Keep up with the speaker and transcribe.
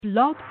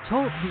Blog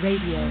Talk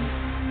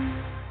Radio.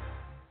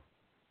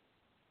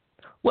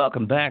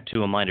 Welcome back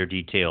to A Minor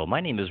Detail. My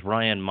name is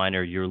Ryan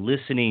Miner. You're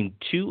listening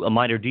to A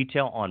Minor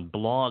Detail on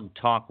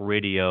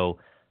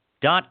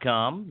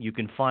blogtalkradio.com. You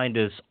can find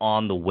us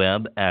on the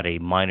web at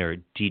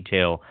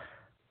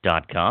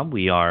aminordetail.com.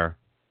 We are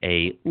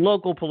a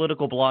local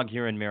political blog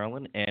here in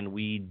Maryland, and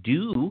we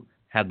do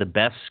have the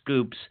best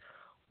scoops,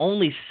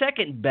 only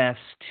second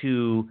best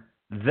to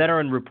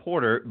veteran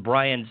reporter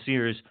Bryan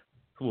Sears,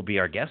 who will be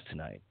our guest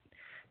tonight.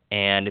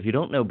 And if you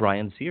don't know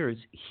Bryan Sears,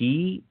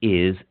 he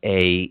is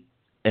an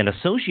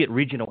associate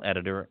regional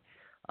editor,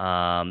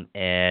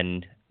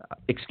 and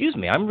excuse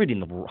me, I'm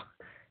reading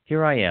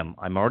here I am.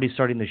 I'm already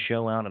starting the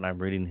show out, and I'm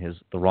reading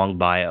the wrong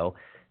bio,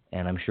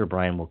 and I'm sure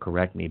Bryan will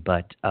correct me,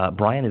 but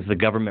Bryan is the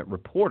government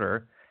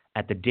reporter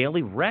at the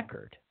Daily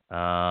Record,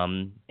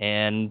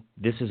 and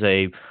this is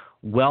a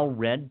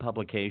well-read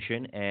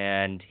publication,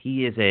 and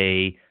he is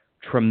a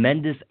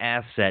tremendous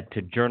asset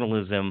to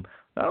journalism,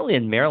 not only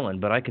in Maryland,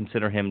 but I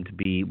consider him to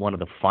be one of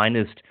the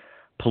finest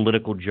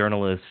political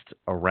journalists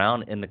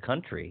around in the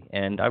country,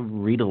 and I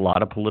read a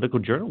lot of political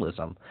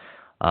journalism.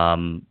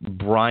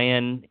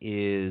 Bryan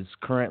is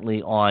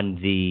currently on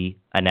the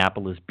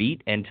Annapolis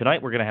beat, and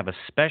tonight we're going to have a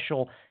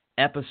special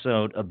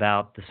episode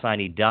about the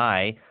Sine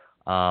Die,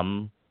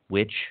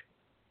 which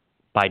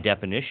by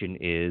definition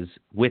is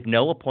with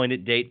no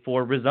appointed date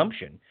for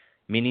resumption,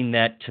 meaning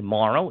that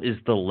tomorrow is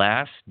the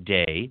last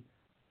day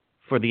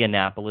for the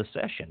Annapolis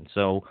Session.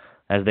 So,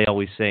 as they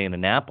always say in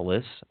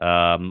Annapolis,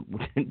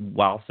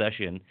 while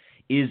session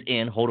is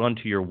in, hold on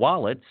to your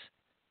wallets.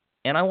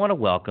 And I want to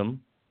welcome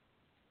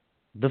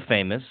the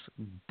famous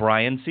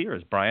Bryan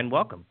Sears. Bryan,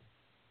 welcome.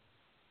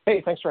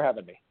 Hey, thanks for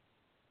having me.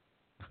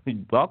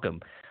 Welcome.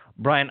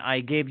 Bryan,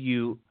 I gave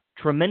you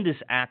tremendous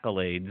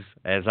accolades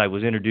as I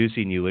was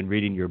introducing you and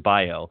reading your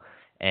bio.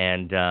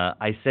 And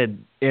I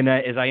said,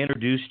 as I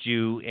introduced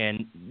you,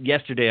 and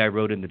yesterday I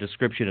wrote in the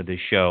description of this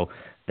show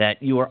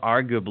that you are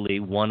arguably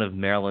one of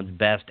Maryland's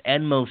best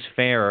and most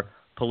fair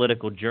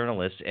political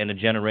journalists in a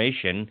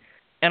generation,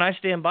 and I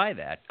stand by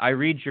that. I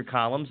read your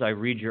columns, I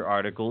read your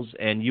articles,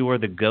 and you are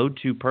the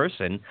go-to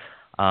person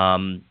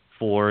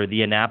for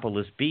the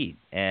Annapolis beat.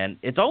 And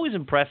it's always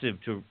impressive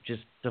to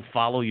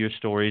follow your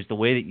stories, the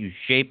way that you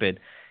shape it,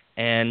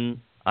 and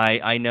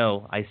I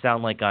know I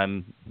sound like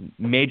I'm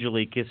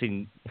majorly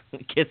kissing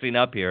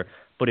up here,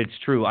 but it's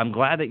true. I'm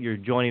glad that you're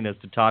joining us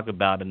to talk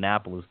about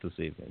Annapolis this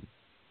evening.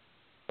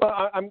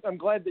 Well, I'm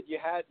glad that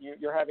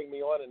you're having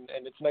me on,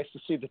 and it's nice to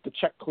see that the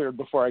check cleared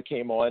before I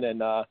came on.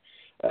 And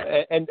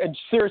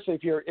seriously,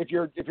 if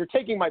you're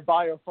taking my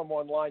bio from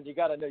online, you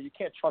got to know you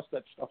can't trust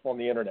that stuff on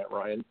the internet,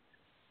 Ryan.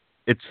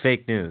 It's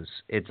fake news.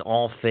 It's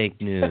all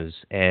fake news,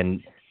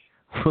 and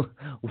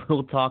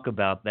we'll talk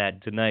about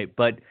that tonight.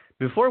 But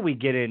before we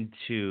get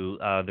into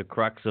the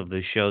crux of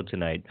the show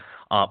tonight,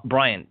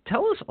 Bryan,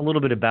 tell us a little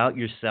bit about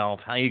yourself,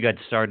 how you got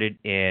started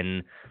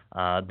in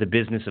the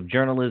business of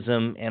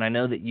journalism. And I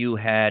know that you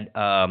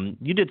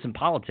did some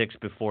politics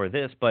before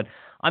this, but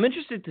I'm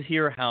interested to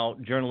hear how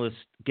journalists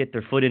get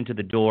their foot into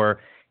the door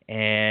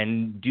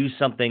and do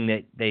something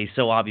that they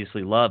so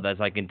obviously love, as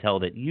I can tell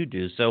that you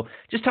do. So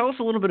just tell us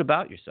a little bit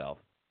about yourself.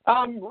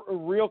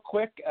 Real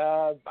quick,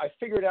 I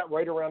figured out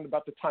right around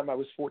about the time I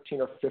was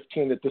 14 or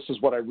 15 that this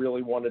is what I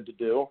really wanted to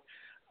do.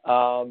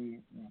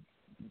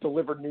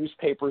 Delivered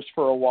newspapers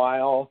for a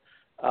while,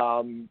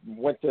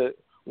 went to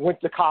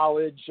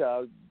college,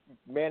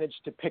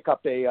 managed to pick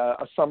up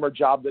a summer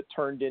job that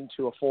turned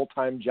into a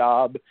full-time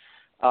job,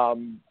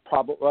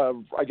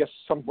 probably, I guess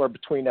somewhere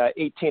between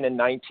 18 and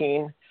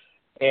 19,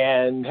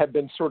 and have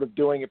been sort of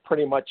doing it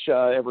pretty much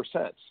ever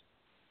since.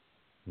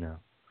 No.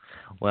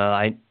 Well,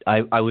 I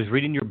was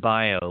reading your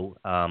bio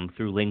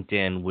through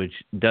LinkedIn, which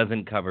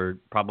doesn't cover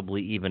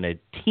probably even a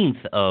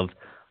tenth of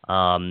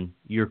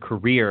your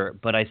career,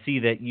 but I see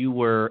that you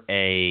were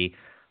a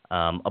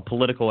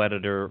political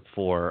editor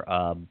for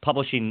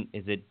publishing.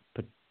 Is it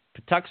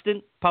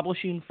Patuxent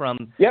Publishing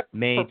from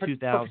May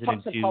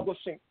 2002?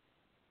 Publishing.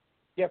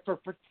 Yeah, for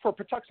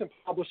Patuxent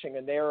Publishing,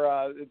 and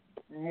they're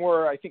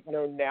more, I think,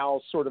 known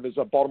now sort of as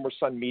a Baltimore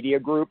Sun Media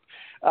Group.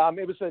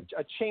 It was a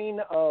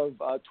chain of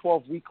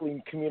 12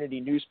 weekly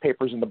community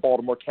newspapers in the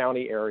Baltimore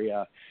County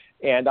area,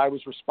 and I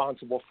was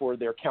responsible for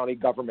their county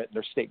government and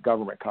their state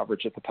government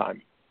coverage at the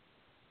time.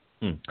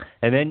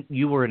 And then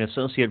you were an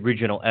associate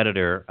regional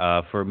editor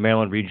for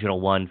Maryland Regional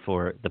 1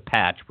 for The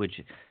Patch,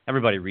 which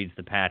everybody reads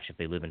The Patch if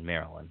they live in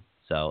Maryland.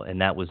 So,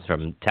 and that was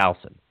from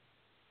Towson.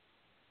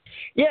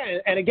 Yeah,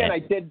 and again, I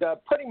did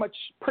pretty much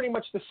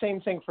the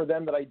same thing for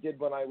them that I did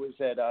when I was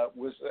at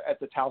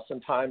the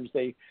Towson Times.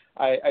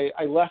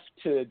 I left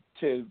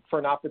for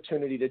an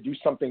opportunity to do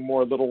something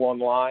more a little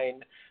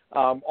online.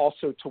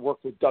 Also to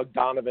work with Doug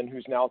Donovan,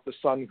 who's now at the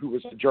Sun, who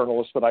was a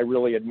journalist that I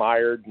really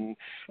admired, and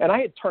I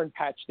had turned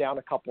Patch down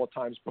a couple of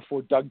times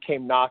before Doug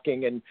came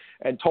knocking and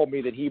told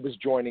me that he was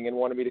joining and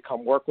wanted me to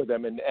come work with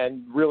him,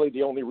 and really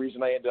the only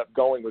reason I ended up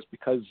going was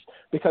because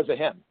of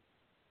him.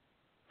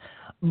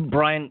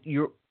 Bryan,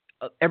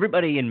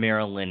 everybody in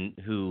Maryland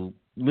who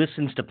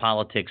listens to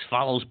politics,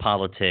 follows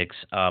politics,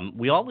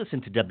 we all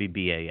listen to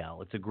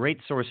WBAL. It's a great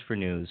source for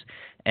news.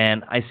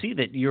 And I see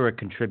that you're a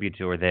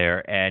contributor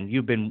there, and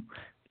you've been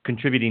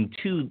contributing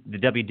to the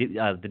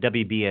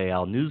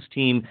WBAL news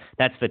team.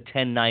 That's the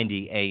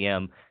 1090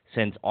 AM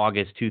since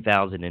August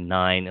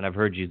 2009, and I've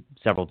heard you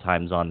several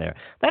times on there.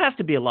 That has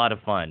to be a lot of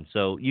fun.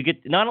 So you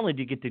get, not only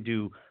do you get to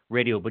do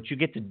radio, but you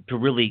get to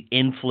really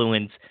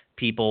influence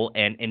people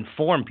and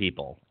inform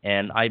people.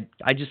 And I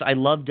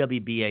love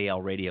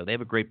WBAL radio. They have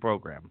a great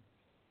program.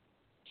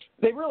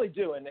 They really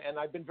do, and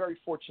I've been very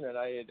fortunate.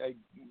 I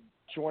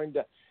joined,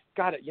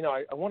 I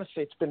want to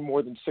say it's been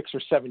more than 6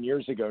 or 7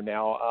 years ago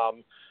now.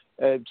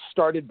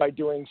 Started by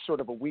doing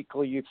sort of a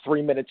weekly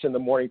 3 minutes in the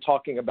morning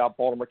talking about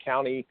Baltimore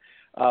County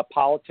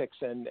politics,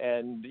 and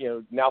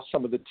now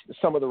some of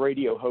the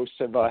radio hosts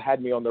have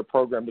had me on their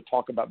program to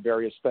talk about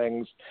various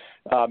things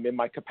in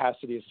my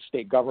capacity as a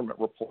state government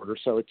reporter.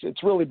 So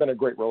it's really been a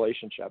great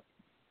relationship.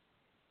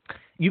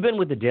 You've been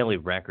with the Daily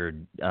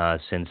Record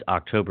since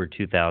October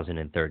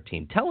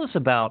 2013. Tell us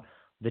about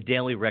the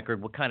Daily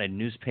Record, what kind of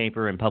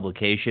newspaper and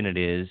publication it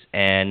is,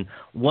 and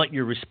what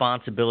your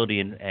responsibility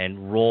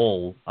and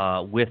role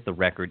with the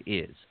Record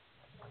is.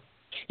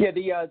 Yeah,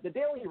 the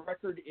Daily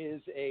Record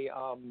is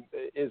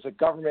a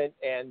government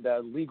and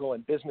legal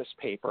and business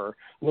paper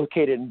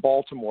located in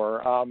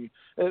Baltimore.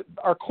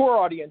 Our core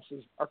audience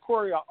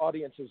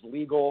is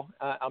legal.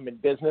 I'm in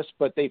business,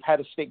 but they've had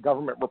a state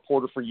government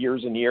reporter for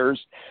years and years,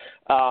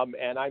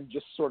 and I'm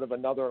just sort of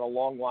another in a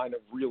long line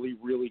of really,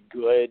 really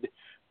good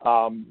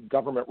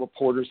government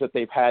reporters that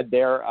they've had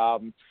there.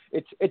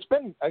 It's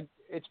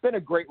been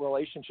a great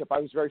relationship. I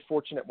was very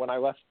fortunate when I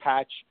left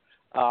Patch.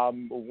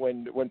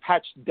 When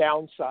Patch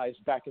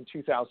downsized back in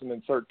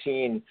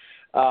 2013,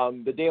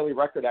 the Daily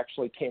Record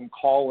actually came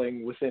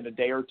calling within a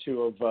day or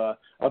two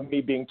of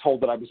me being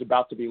told that I was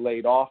about to be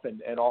laid off,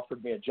 and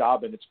offered me a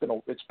job, and it's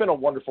been a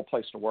wonderful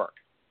place to work.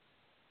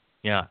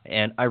 Yeah,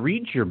 and I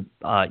read you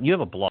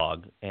have a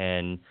blog,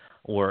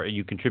 or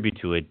you contribute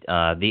to it,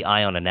 the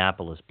Eye on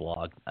Annapolis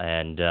blog,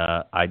 and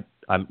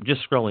I'm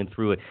just scrolling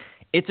through it.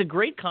 It's a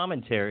great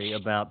commentary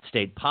about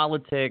state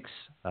politics,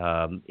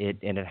 and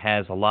it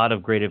has a lot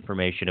of great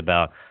information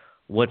about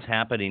what's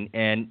happening.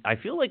 And I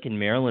feel like in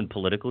Maryland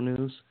political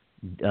news,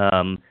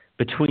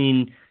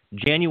 between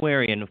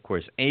January and, of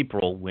course,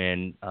 April,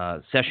 when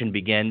session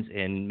begins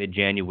in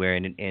mid-January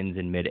and it ends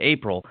in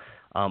mid-April,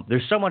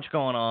 there's so much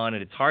going on,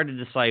 and it's hard to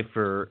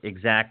decipher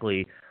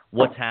exactly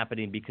what's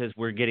happening because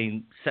we're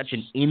getting such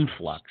an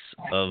influx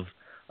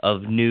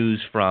of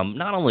news from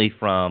not only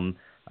from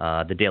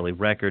the Daily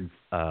Record,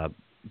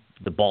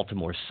 the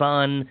Baltimore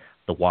Sun,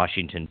 the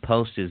Washington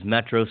Post's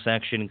Metro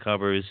section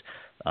covers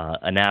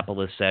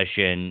Annapolis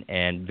Session,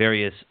 and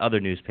various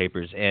other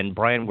newspapers. And,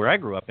 Brian, where I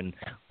grew up in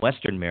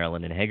Western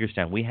Maryland, in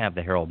Hagerstown, we have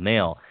the Herald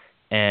Mail.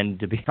 And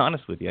to be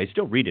honest with you, I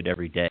still read it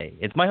every day.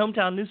 It's my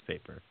hometown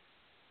newspaper.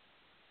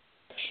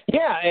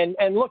 Yeah,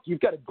 and look, you've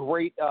got a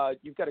great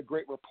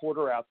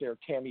reporter out there,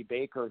 Tammy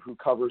Baker, who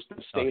covers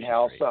the State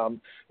House.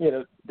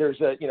 There's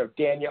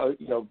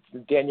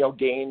Danielle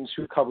Gaines,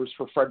 who covers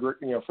for Frederick,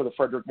 for the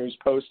Frederick News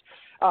Post.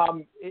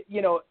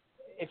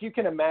 If you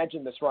can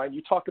imagine this, Ryan,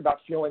 you talk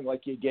about feeling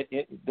like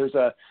there's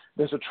a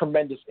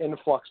tremendous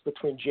influx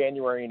between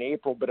January and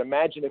April, but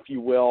imagine, if you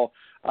will,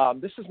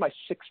 this is my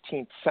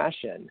 16th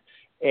session,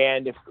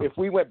 and if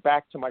we went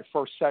back to my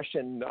first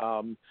session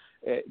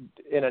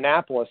in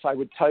Annapolis, I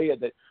would tell you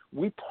that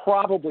we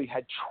probably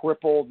had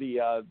triple the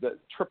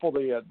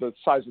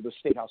size of the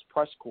State House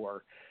press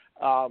corps.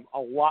 A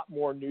lot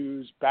more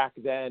news back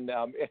then,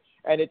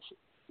 and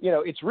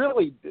it's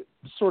really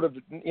sort of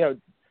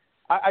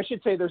I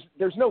should say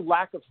there's no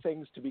lack of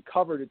things to be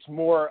covered. It's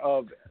more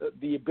of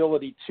the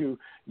ability to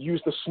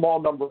use the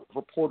small number of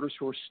reporters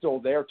who are still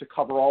there to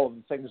cover all of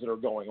the things that are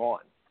going on.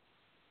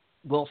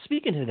 Well,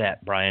 speaking to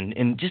that, Brian,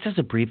 and just as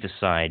a brief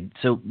aside,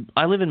 so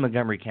I live in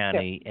Montgomery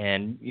County,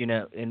 and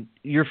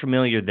you're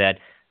familiar that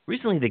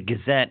recently the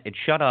Gazette it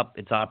shut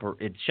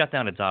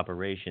down its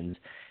operations,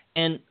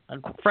 and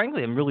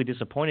frankly, I'm really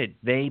disappointed.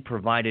 They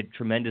provided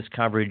tremendous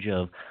coverage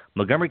of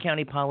Montgomery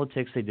County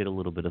politics. They did a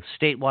little bit of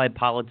statewide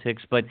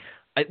politics, but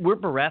we're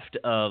bereft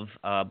of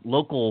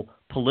local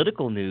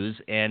political news,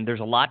 and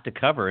there's a lot to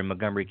cover in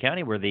Montgomery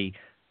County. We're the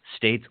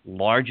state's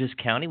largest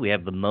county. We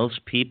have the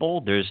most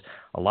people. There's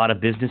a lot of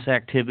business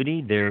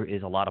activity. There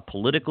is a lot of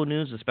political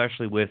news,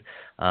 especially with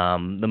the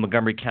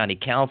Montgomery County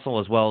Council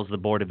as well as the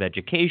Board of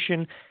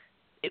Education.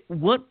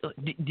 What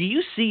do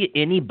you see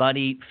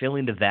anybody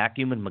filling the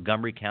vacuum in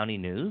Montgomery County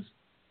news?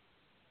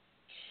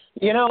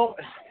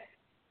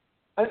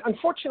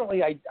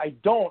 Unfortunately, I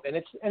don't, and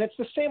it's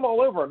the same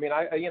all over. I mean,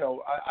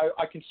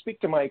 I can speak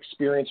to my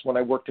experience when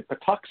I worked at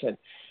Patuxent.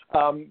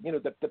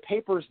 The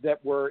papers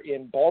that were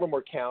in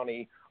Baltimore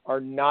County are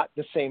not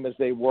the same as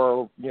they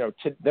were.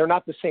 They're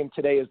not the same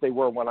today as they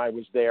were when I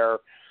was there,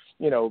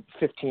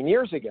 15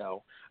 years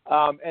ago.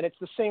 And it's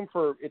the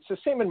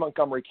same in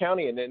Montgomery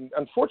County. And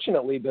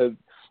unfortunately,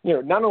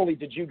 not only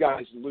did you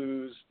guys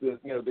lose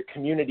the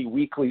community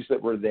weeklies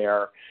that were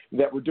there,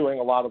 that were doing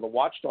a lot of the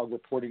watchdog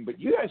reporting, but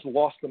you guys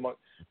lost the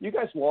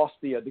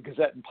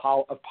Gazette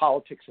of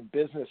Politics and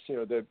Business,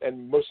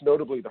 and most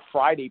notably the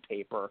Friday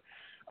paper.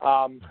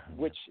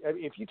 Which,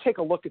 if you take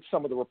a look at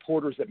some of the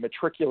reporters that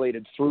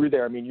matriculated through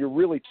there, I mean, you're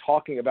really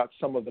talking about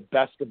some of the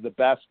best of the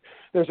best.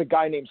 There's a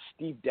guy named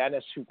Steve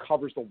Dennis who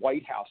covers the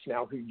White House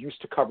now, who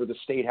used to cover the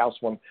State House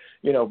when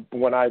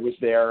I was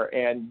there,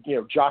 and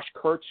Josh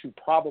Kurtz, who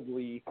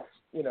probably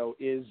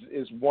is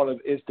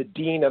the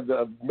dean of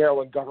the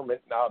Maryland government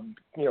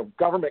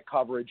government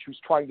coverage, who's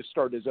trying to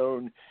start his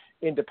own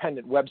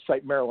independent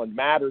website, Maryland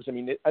Matters. I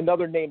mean,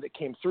 another name that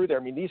came through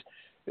there. I mean,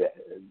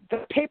 the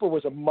paper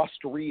was a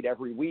must-read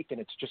every week,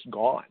 and it's just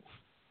gone.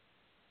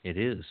 It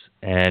is,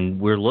 and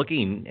we're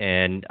looking,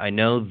 and I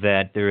know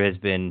that there's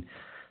been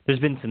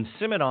some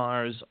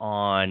seminars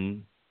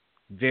on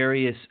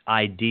various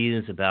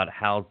ideas about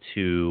how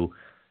to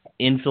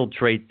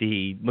infiltrate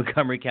the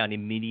Montgomery County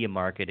media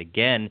market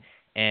again,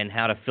 and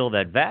how to fill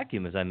that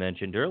vacuum, as I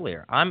mentioned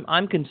earlier.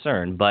 I'm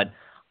concerned, but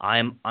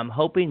I'm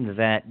hoping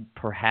that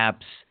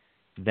perhaps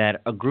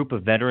that a group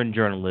of veteran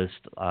journalists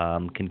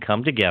can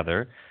come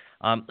together.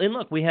 And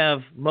look, we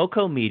have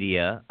MoCo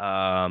Media,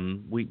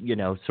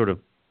 sort of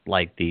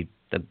like the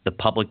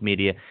public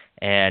media,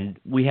 and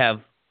we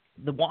have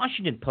the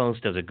Washington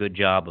Post does a good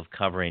job of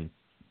covering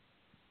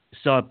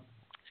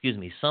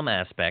some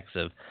aspects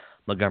of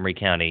Montgomery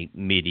County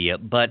media,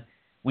 but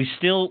we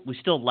still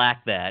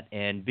lack that.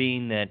 And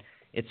being that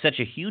it's such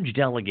a huge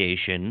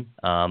delegation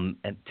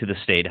to the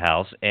State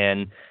House,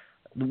 and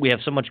we have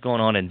so much going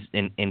on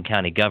in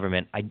county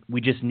government, we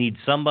just need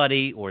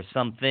somebody or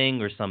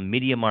something or some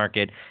media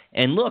market.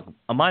 And look,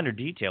 a minor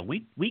detail,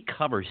 we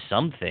cover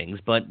some things,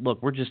 but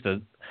look, we're just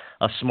a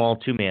small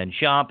two-man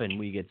shop, and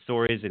we get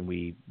stories and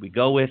we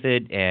go with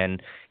it.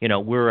 And,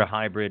 we're a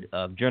hybrid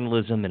of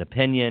journalism and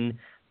opinion.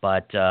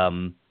 But I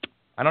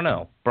don't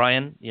know,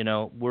 Brian,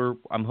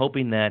 I'm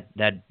hoping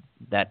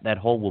that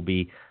hole will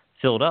be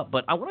filled up.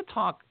 But I want to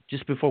talk,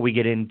 just before we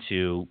get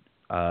into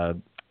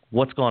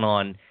what's going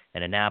on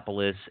in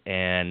Annapolis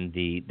and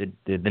the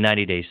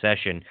 90-day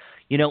session.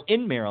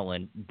 In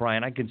Maryland,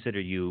 Brian, I consider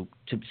you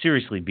to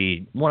seriously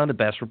be one of the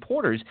best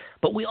reporters,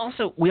 but we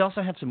also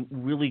have some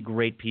really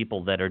great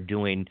people that are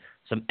doing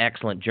some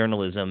excellent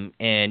journalism,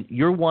 and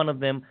you're one of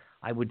them.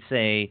 I would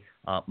say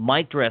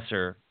Mike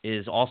Dresser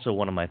is also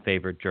one of my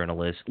favorite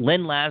journalists.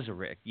 Len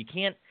Lazarick, you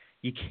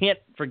can't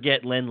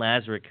forget Len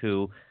Lazarick,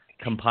 who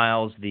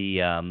compiles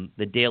the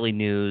daily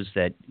news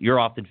that you're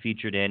often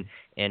featured in,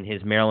 and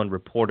his Maryland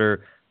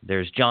Reporter.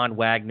 There's John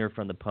Wagner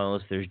from the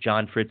Post. There's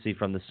John Fritzy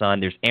from the Sun.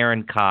 There's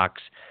Aaron Cox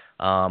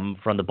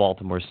from the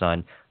Baltimore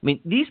Sun. I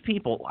mean, these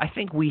people, I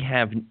think we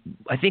have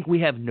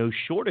no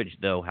shortage,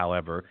 though,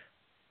 however,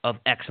 of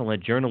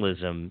excellent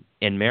journalism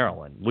in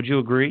Maryland. Would you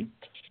agree?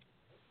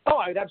 Oh,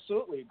 I'd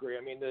absolutely agree.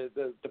 I mean,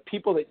 the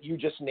people that you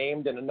just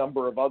named and a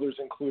number of others,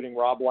 including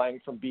Rob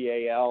Lang from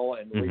BAL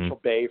and Rachel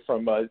Bay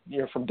from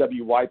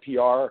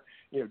WYPR,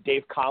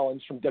 Dave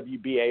Collins from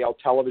WBAL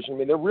Television. I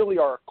mean, there really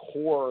are a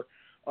core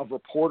of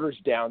reporters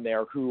down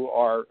there who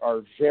are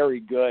very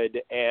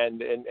good,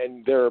 and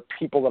they're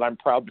people that I'm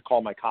proud to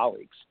call my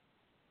colleagues.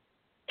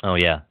 Oh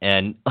yeah,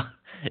 and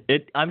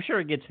I'm sure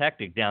it gets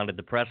hectic down at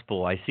the press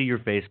pool. I see your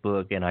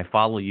Facebook and I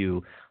follow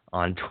you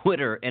on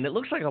Twitter, and it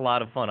looks like a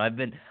lot of fun. I've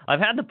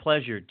had the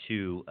pleasure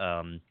to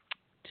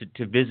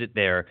visit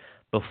there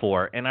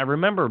before, and I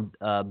remember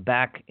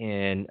back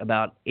in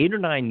about 8 or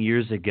 9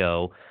 years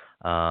ago,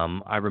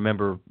 I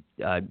remember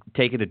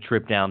taking a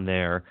trip down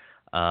there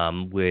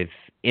with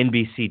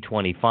NBC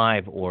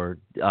 25, or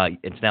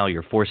it's now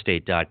your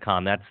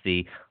 4state.com. That's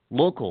the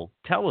local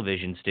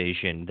television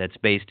station that's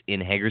based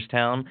in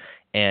Hagerstown,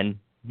 and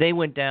they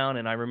went down,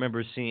 and I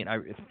remember seeing, I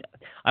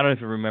don't know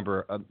if you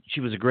remember,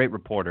 she was a great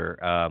reporter.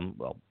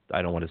 Well,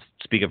 I don't want to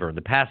speak of her in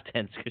the past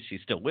tense because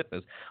she's still with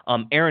us.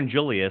 Erin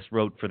Julius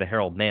wrote for the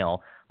Herald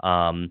Mail,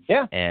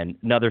 and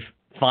another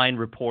fine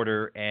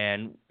reporter.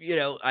 And,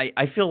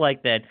 I feel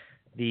like that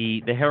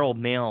the Herald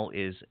Mail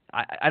is,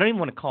 I don't even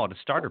want to call it a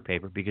starter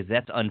paper because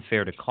that's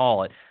unfair to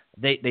call it.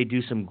 They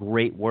do some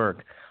great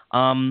work.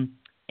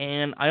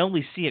 And I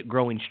only see it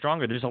growing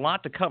stronger. There's a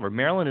lot to cover.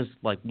 Maryland is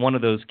like one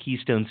of those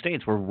keystone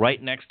states. We're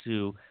right next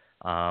to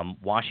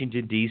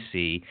Washington,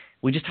 D.C.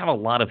 We just have a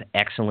lot of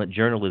excellent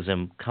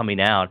journalism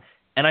coming out.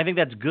 And I think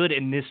that's good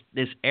in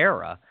this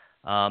era,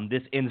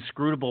 this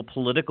inscrutable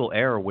political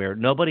era where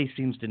nobody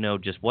seems to know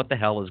just what the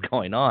hell is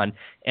going on.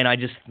 And I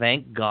just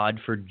thank God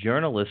for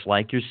journalists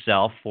like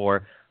yourself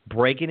for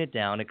breaking it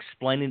down,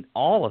 explaining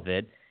all of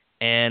it,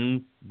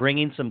 and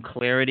bringing some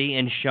clarity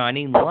and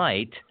shining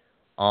light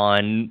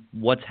on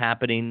what's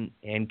happening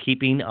and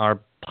keeping our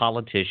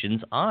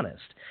politicians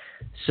honest.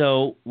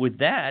 So with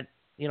that,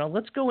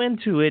 let's go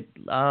into it.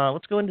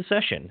 Let's go into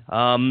session.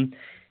 The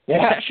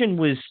session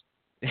was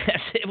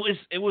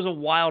it was a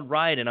wild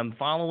ride, and I'm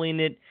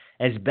following it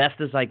as best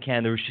as I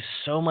can. There was just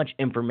so much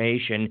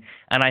information,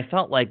 and I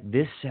felt like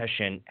this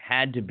session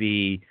had to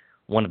be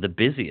one of the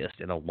busiest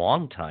in a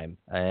long time,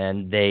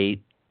 and they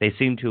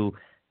seem to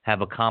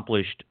have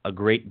accomplished a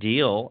great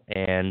deal.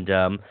 And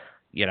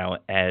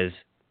as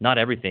not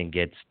everything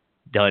gets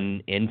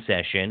done in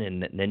session,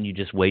 and then you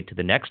just wait to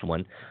the next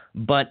one.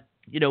 But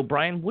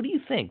Bryan, what do you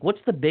think?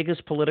 What's the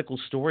biggest political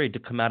story to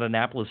come out of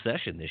Annapolis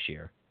Session this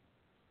year?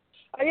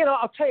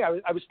 I'll tell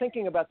you, I was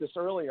thinking about this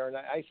earlier, and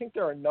I think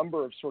there are a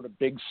number of sort of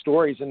big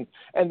stories.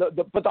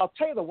 But I'll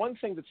tell you, the one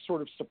thing that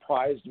sort of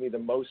surprised me the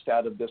most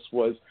out of this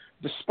was,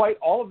 despite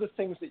all of the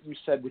things that you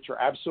said, which are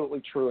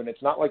absolutely true, and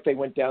it's not like they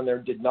went down there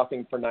and did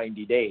nothing for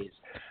 90 days,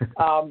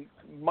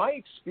 my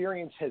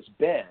experience has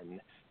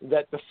been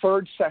that the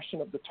third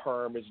session of the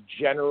term is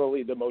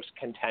generally the most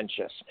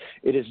contentious.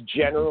 It is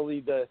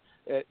generally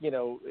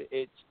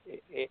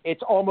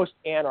it's almost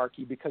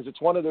anarchy, because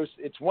it's one of those.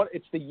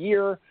 It's the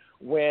year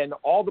when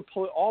all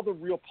the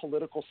real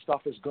political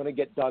stuff is going to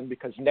get done,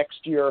 because next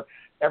year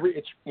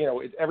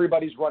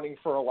everybody's running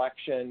for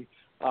election.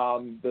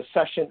 The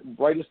session,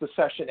 right as the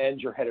session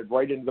ends, you're headed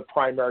right into the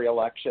primary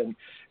election,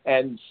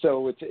 and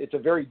so it's a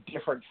very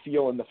different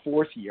feel in the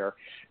fourth year.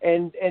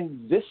 And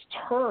this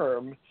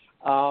term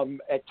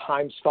at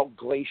times felt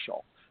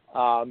glacial.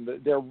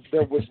 There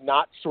was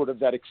not sort of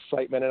that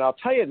excitement, and I'll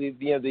tell you,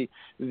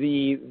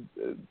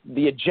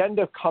 the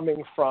agenda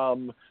coming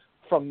from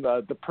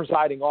the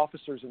presiding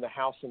officers in the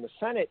House and the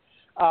Senate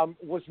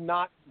was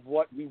not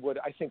what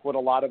what a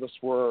lot of us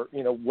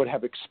would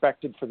have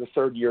expected for the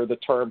third year of the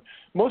term.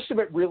 Most of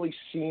it really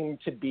seemed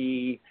to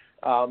be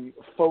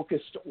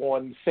focused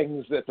on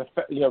things that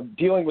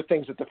dealing with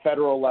things at the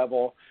federal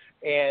level,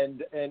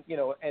 and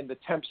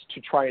attempts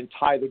to try and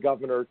tie the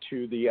governor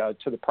to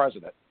the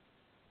president.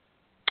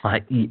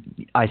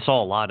 I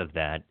saw a lot of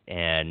that,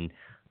 and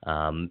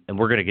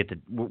we're going to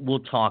we'll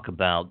talk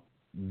about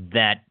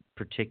that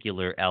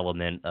particular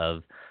element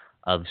of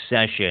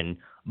session.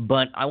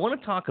 But I want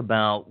to talk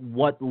about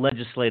what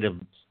legislative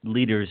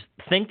leaders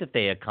think that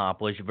they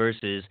accomplished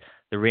versus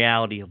the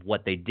reality of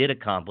what they did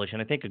accomplish.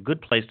 And I think a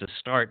good place to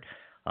start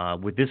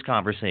with this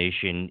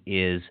conversation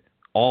is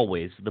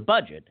always the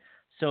budget.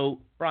 So,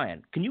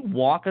 Bryan, can you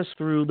walk us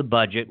through the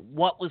budget?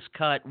 What was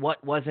cut?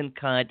 What wasn't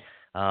cut?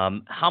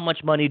 How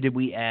much money did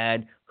we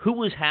add? Who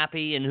was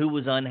happy and who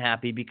was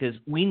unhappy? Because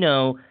we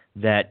know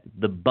that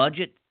the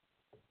budget,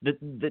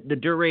 the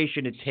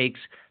duration it takes,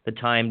 the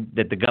time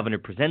that the governor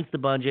presents the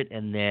budget,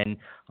 and then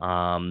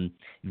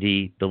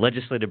the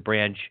legislative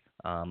branch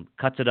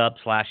cuts it up,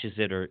 slashes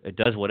it, or it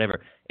does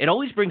whatever. It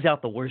always brings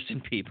out the worst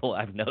in people,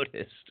 I've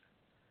noticed.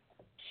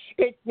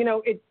 It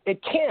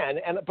can,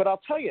 but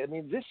I'll tell you,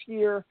 this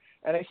year,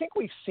 and I think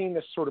we've seen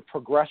this sort of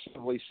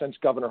progressively since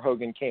Governor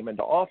Hogan came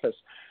into office,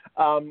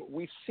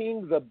 we've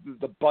seen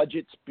the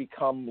budgets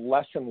become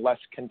less and less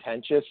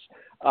contentious.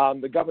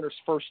 The governor's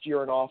first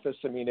year in office,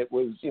 it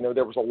was,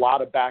 there was a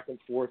lot of back and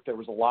forth. There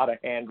was a lot of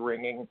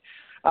hand-wringing.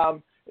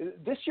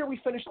 This year we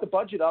finished the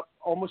budget up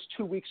almost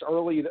 2 weeks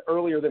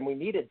earlier than we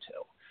needed to.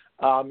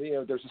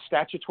 There's a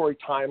statutory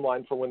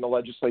timeline for when the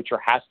legislature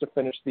has to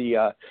finish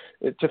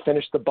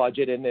the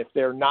budget, and if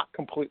they're not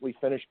completely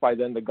finished by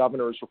then, the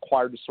governor is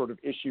required to sort of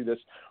issue this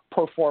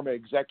pro forma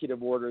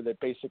executive order that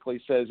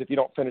basically says, if you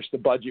don't finish the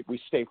budget, we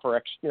stay for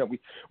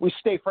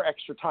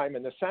extra time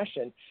in the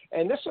session.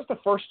 And this is the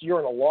first year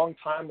in a long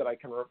time that I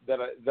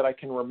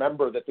can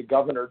remember that the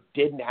governor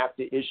didn't have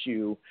to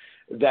issue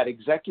that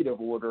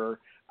executive order.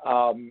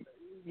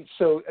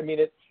 So,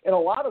 in a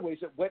lot of ways,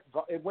 it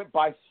went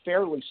by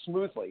fairly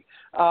smoothly.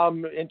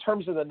 In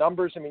terms of the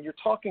numbers, you're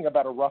talking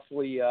about a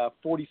roughly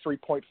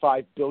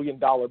 $43.5 billion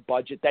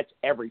budget. That's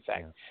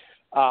everything.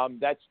 Yeah.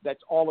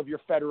 That's all of your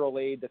federal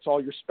aid. That's all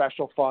your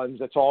special funds.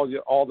 That's all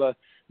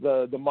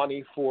the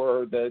money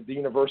for the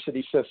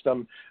university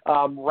system.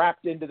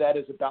 Wrapped into that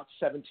is about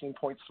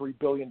 $17.3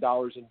 billion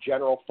in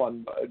general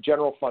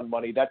fund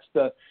money. That's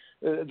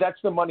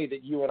the money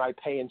that you and I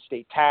pay in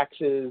state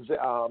taxes.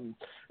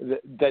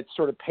 That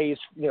sort of pays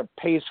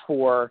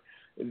for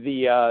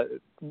the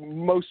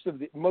most of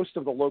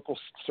the local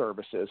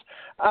services.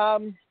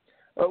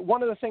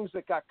 One of the things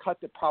that got cut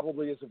that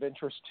probably is of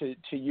interest to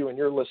you and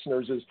your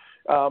listeners is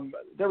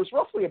there was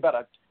roughly about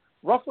a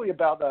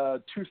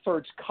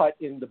 2/3 cut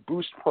in the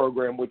Boost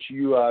program, which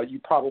you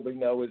probably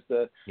know is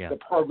the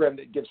program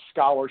that gives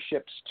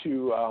scholarships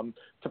to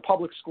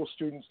public school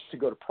students to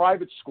go to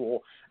private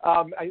school.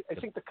 I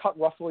think the cut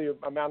roughly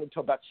amounted to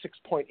about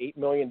 $6.8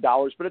 million,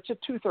 but it's a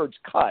 2/3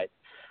 cut.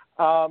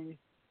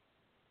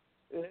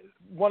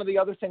 One of the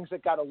other things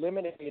that got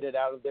eliminated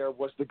out of there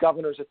was the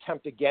governor's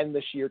attempt again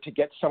this year to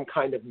get some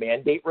kind of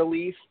mandate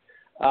relief.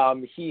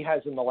 He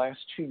has in the last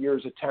 2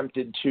 years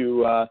attempted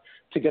to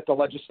get the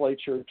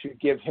legislature to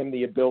give him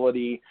the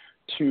ability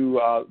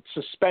to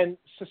suspend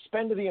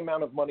the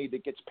amount of money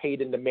that gets paid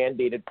into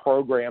mandated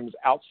programs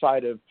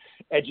outside of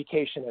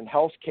education and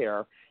health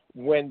care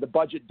when the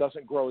budget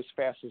doesn't grow as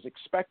fast as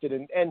expected.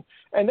 And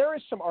there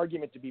is some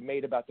argument to be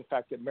made about the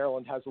fact that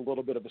Maryland has a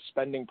little bit of a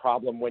spending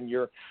problem when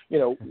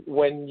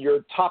when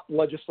your top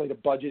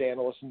legislative budget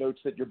analyst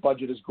notes that your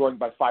budget is growing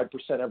by 5%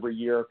 every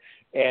year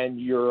and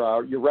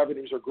your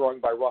revenues are growing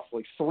by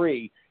roughly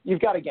 3%,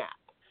 you've got a gap.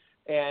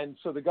 And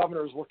so the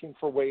governor is looking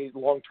for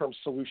long-term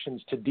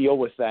solutions to deal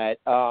with that.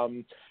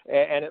 And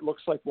it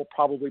looks like we'll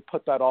probably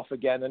put that off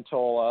again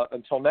until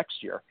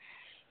next year.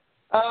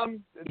 Go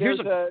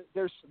ahead.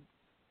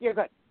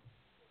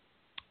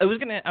 I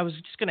was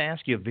just gonna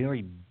ask you a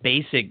very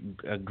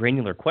basic,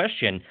 granular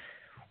question.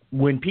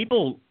 When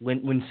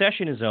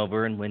session is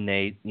over and when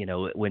they,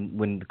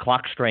 when the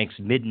clock strikes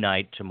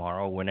midnight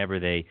tomorrow, whenever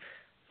they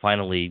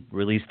finally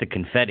release the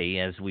confetti,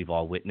 as we've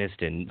all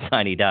witnessed in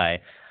Sine Die.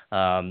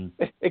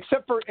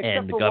 Except for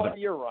 1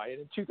 year,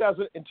 Ryan.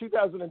 In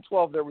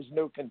 2012, there was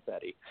no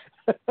confetti.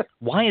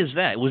 Why is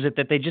that? Was it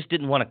that they just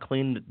didn't want to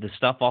clean the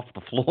stuff off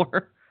the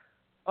floor?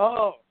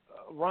 Oh,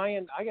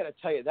 Ryan, I got to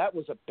tell you, that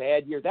was a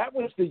bad year. That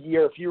was the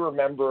year, if you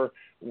remember,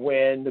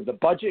 when the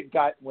budget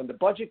got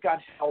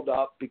held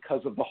up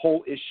because of the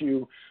whole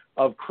issue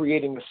of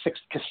creating the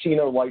 6th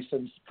casino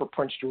license for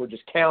Prince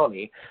George's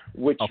County,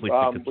 which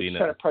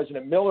Senate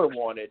President Miller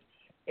wanted,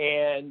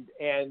 and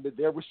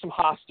there was some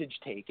hostage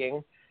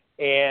taking.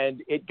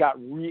 And it got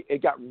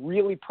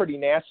really pretty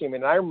nasty. I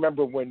mean, I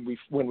remember when we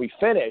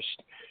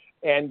finished,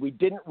 and we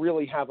didn't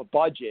really have a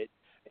budget.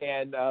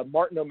 And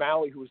Martin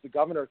O'Malley, who was the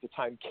governor at the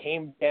time,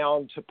 came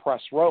down to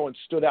Press Row and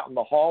stood out in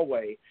the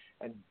hallway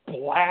and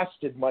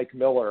blasted Mike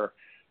Miller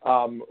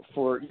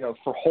for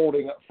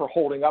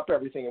holding up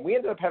everything. And we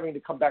ended up having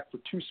to come back for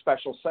 2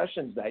 special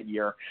sessions that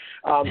year.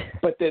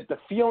 But the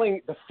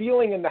feeling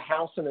in the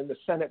House and in the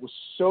Senate was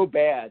so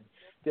bad.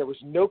 There was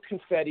no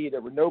confetti. There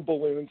were no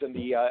balloons, and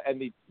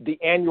the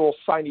annual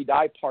Sine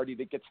Die party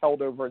that gets held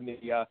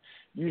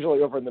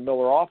usually over in the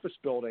Miller office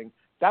building,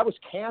 that was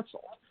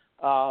canceled.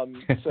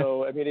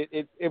 So I mean,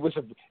 it was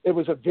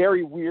a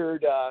very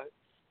weird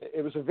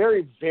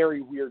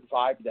very weird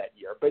vibe that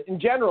year. But in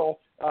general,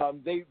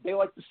 they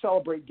like to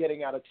celebrate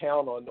getting out of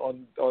town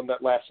on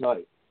that last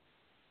night.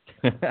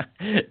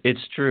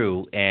 It's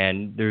true,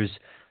 and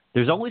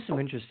there's always some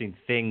interesting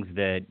things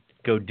that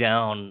go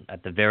down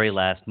at the very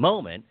last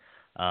moment.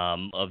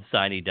 Of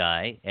Sine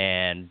Die,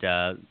 and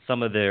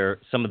some of the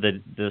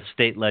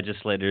state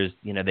legislators,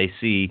 they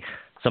see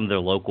some of their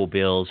local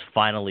bills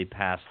finally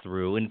pass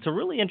through, and it's a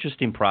really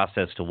interesting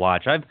process to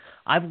watch.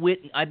 I've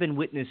been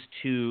witness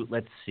to,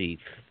 let's see,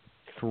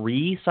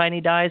 3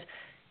 Sine Dies,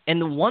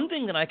 and the one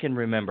thing that I can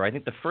remember, I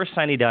think the first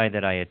Sine Die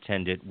that I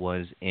attended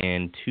was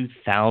in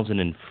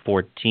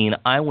 2014.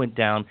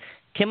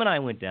 Kim and I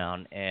went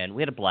down, and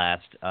we had a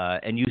blast,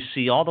 and you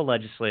see all the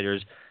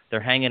legislators. They're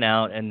hanging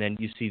out, and then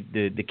you see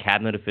the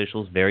cabinet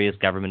officials, various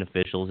government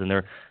officials, and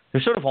they're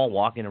sort of all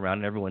walking around,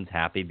 and everyone's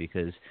happy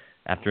because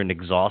after an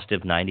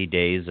exhaustive 90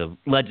 days of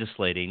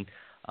legislating,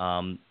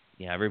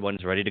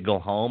 everyone's ready to go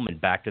home and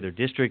back to their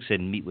districts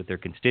and meet with their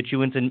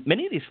constituents. And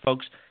many of these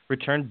folks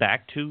return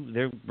back to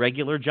their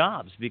regular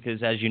jobs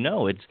because, as you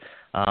know, it's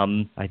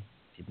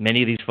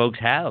many of these folks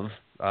have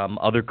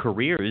other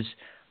careers.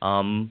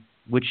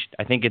 Which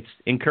I think it's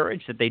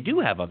encouraged that they do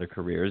have other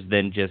careers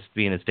than just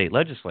being a state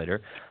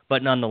legislator.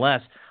 But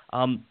nonetheless,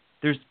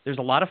 there's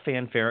a lot of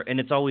fanfare, and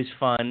it's always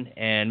fun.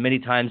 And many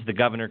times the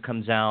governor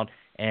comes out.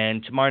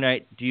 And tomorrow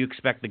night, do you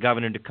expect the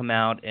governor to come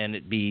out and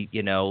it be,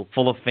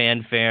 full of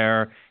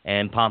fanfare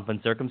and pomp and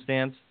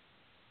circumstance?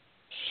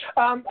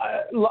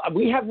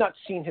 We have not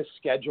seen his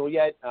schedule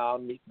yet.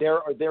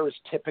 There is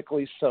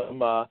typically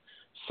some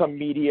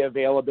media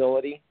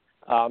availability.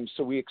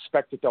 So we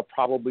expect that there'll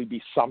probably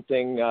be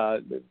something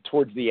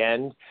towards the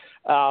end.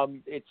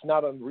 It's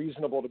not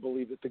unreasonable to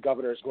believe that the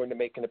governor is going to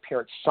make an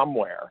appearance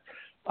somewhere.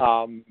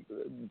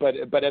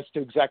 But as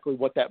to exactly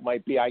what that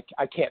might be, I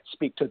can't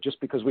speak to just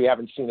because we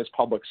haven't seen his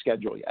public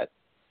schedule yet.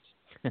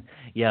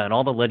 Yeah, and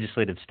all the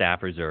legislative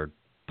staffers are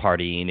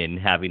partying and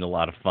having a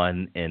lot of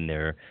fun in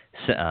their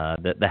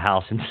the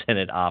House and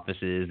Senate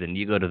offices, and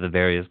you go to the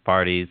various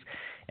parties.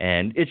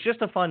 And it's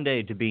just a fun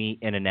day to be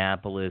in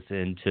Annapolis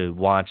and to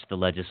watch the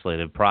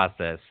legislative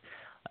process.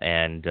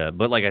 And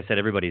but like I said,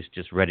 everybody's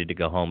just ready to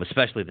go home,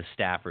 especially the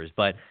staffers.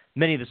 But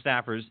many of the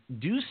staffers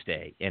do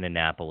stay in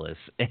Annapolis,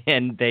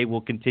 and they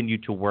will continue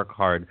to work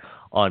hard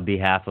on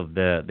behalf of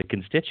the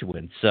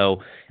constituents.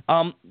 So,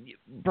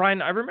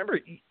 Bryan, I remember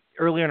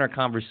earlier in our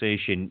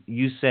conversation,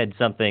 you said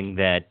something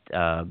that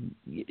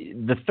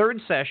the third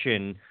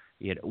session,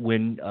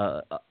 when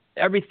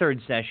every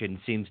third session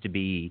seems to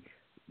be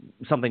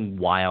something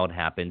wild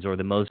happens, or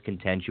the most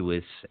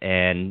contentious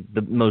and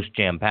the most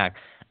jam-packed.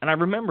 And I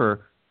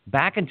remember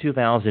back in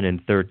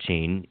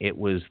 2013, it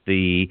was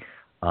the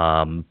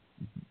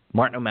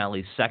Martin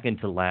O'Malley's second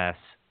to last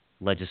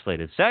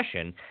legislative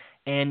session,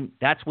 and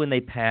that's when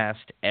they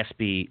passed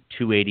SB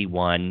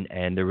 281,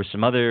 and there was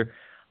some other,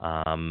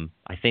 I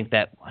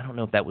don't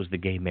know if that was the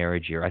gay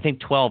marriage year. I think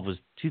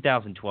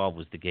 2012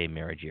 was the gay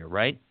marriage year,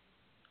 right?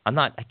 I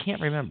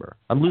can't remember.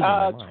 I'm losing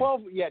my mind.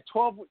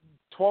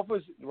 12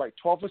 was right.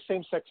 12 was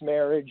same-sex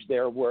marriage.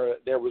 There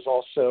was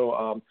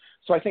also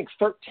so I think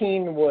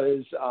 13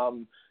 was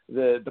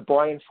the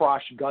Brian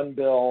Frosch gun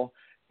bill,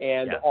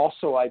 and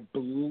also I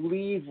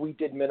believe we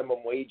did minimum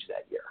wage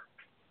that year.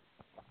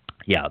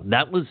 Yeah,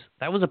 that was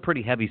a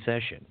pretty heavy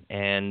session,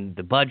 and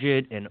the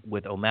budget and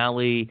with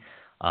O'Malley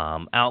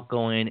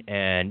outgoing,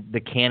 and the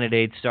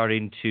candidates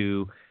starting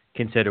to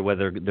consider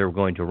whether they're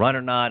going to run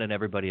or not, and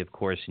everybody, of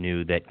course,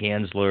 knew that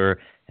Gansler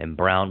and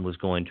Brown was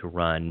going to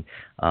run.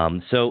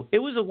 So it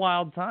was a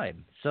wild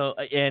time. So,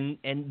 and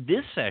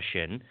this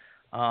session,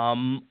 I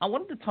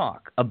wanted to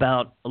talk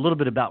about a little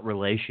bit about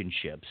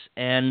relationships,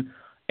 and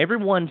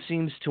everyone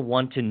seems to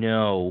want to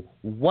know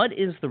what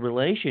is the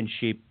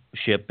relationship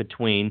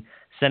between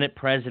Senate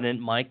President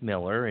Mike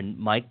Miller and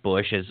Mike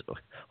Bush,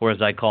 or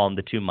as I call them,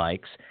 the two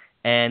Mikes,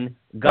 and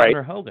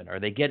Governor Hogan. Are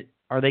they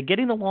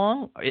getting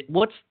along?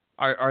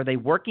 Are they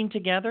working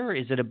together?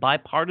 Is it a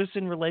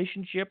bipartisan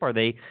relationship?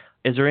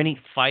 Is there any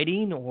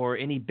fighting or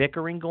any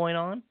bickering going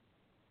on?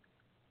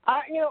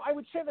 I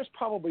would say there's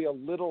probably a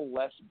little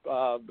less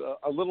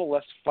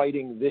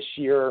fighting this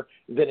year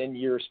than in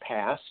years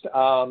past.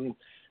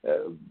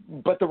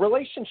 But the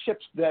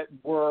relationships that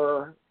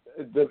were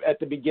at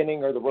the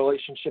beginning are the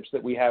relationships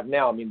that we have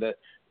now. I mean,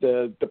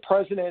 the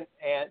president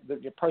and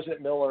the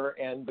President Miller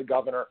and the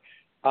governor.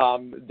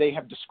 They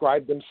have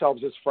described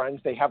themselves as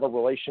friends. They have a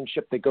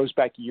relationship that goes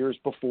back years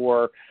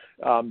before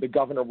the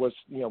governor was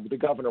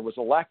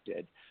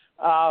elected.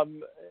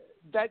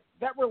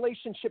 That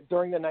relationship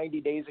during the 90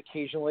 days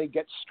occasionally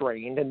gets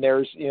strained, and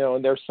there's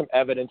some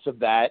evidence of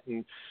that.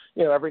 And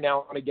every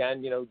now and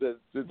again,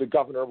 the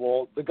governor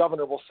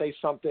will say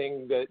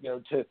something that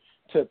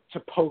to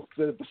poke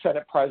the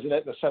Senate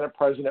president. And the Senate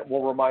president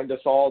will remind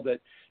us all that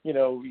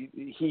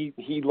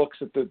he looks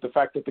at the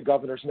fact that the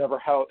governor's never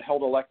held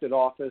elected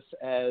office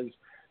as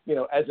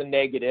a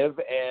negative.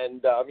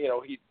 And a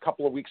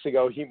couple of weeks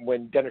ago,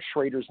 when Dennis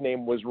Schrader's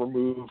name was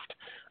removed,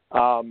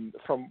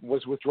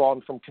 was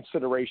withdrawn from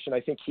consideration,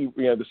 I think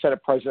the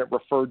Senate president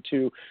referred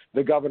to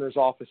the governor's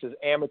office as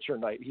amateur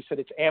night. He said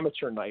it's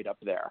amateur night up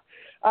there.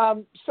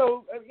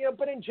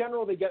 But in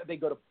general, they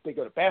go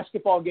to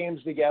basketball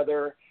games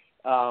together.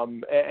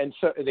 And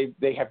so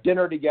they have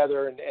dinner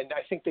together, and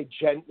I think they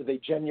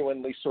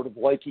genuinely sort of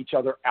like each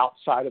other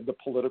outside of the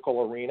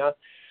political arena.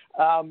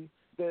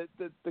 The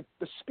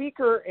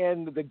speaker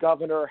and the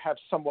governor have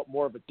somewhat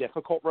more of a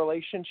difficult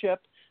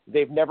relationship.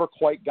 They've never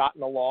quite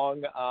gotten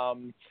along.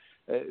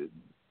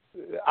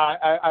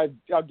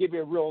 I'll give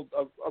you a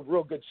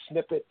real good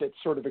snippet that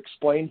sort of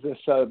explains this.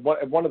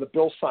 One of the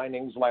bill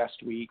signings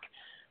last week,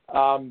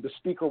 the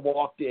speaker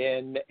walked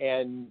in,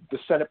 and the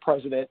Senate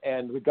president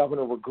and the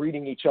governor were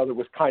greeting each other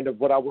with kind of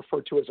what I'll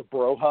refer to as a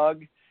bro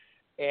hug.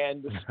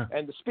 And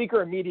the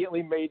speaker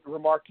immediately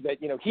remarked that,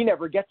 he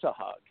never gets a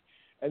hug.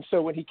 And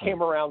so when he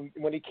came around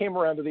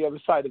to the other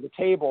side of the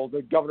table,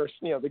 the governor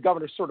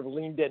sort of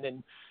leaned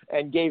in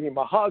and gave him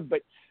a hug.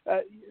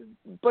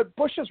 But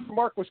Bush's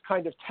remark was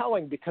kind of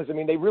telling, because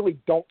they really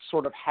don't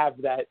sort of have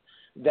that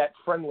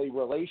friendly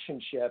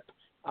relationship.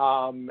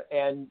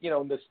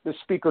 The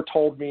speaker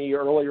told me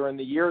earlier in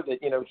the year that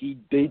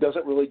he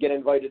doesn't really get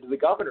invited to the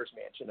governor's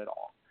mansion at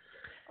all.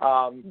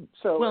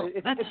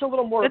 It's a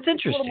little more. It's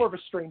a little more of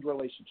a strained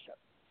relationship.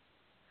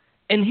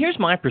 And here's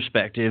my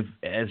perspective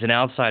as an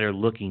outsider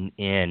looking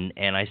in,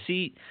 and I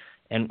see,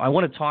 and I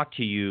want to talk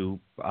to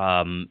you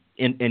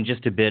in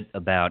just a bit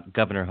about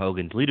Governor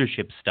Hogan's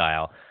leadership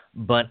style.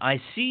 But I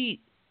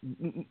see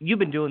you've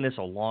been doing this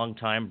a long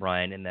time,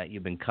 Bryan, in that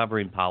you've been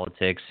covering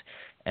politics,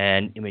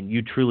 and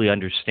you truly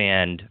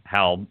understand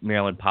how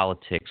Maryland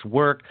politics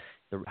work,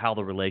 how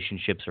the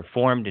relationships are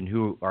formed, and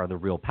who are the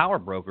real power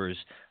brokers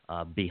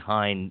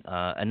behind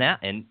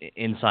and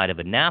inside of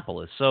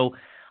Annapolis. So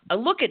I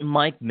look at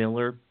Mike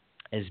Miller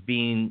as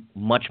being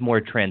much more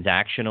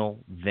transactional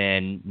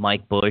than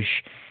Mike Bush,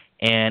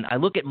 and I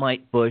look at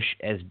Mike Bush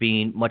as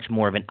being much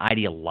more of an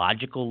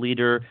ideological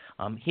leader.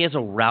 He has a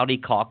rowdy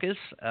caucus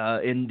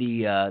in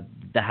the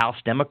House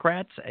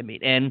Democrats.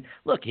 And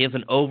look, he has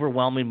an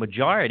overwhelming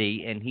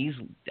majority, and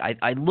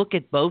I look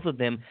at both of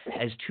them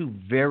as two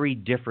very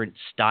different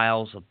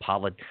styles of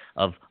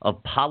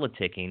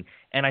politicking,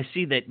 and I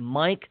see that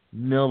Mike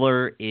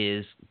Miller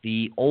is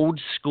the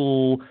old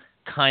school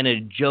kind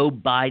of Joe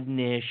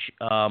Biden-ish,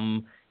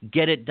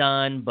 get it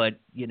done, but,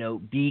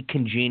 be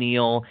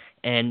congenial.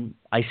 And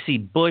I see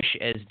Bush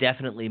as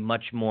definitely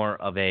much more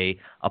of a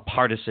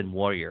partisan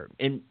warrior.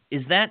 And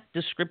is that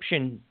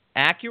description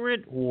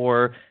accurate,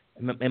 or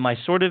am I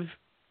sort of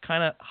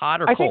kind of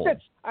hot or cold?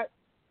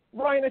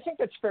 Ryan, I think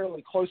that's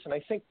fairly close, and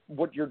I think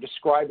what you're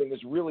describing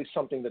is really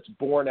something that's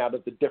born out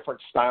of the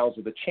different styles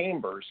of the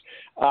chambers.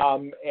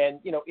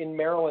 In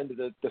Maryland,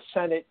 the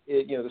Senate,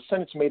 the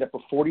Senate's made up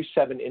of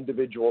 47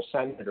 individual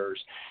senators,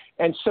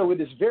 and so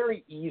it is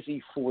very easy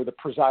for the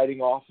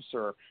presiding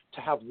officer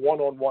to have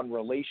one-on-one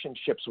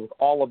relationships with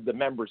all of the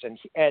members,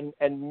 and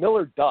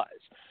Miller does.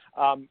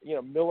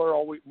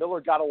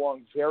 Miller got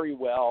along very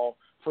well,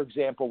 for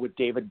example, with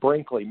David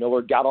Brinkley.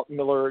 Miller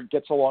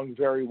gets along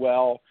very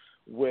well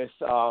with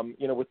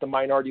the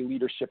minority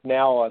leadership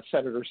now,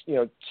 Senator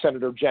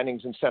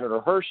Jennings and Senator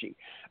Hershey.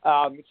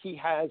 He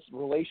has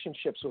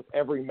relationships with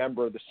every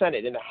member of the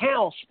Senate. In the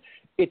House,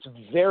 it's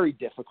very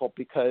difficult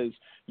because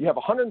you have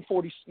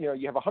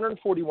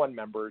 141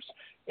 members,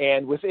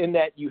 and within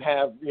that you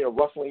have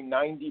roughly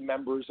 90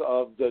 members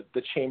of the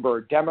chamber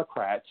are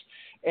Democrats,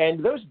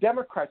 and those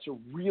Democrats are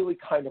really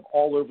kind of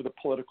all over the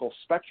political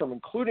spectrum,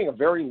 including a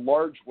very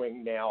large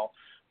wing now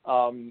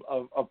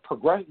of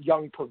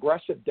young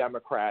progressive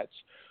Democrats.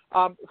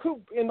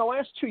 Who in the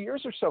last 2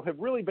 years or so have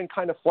really been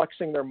kind of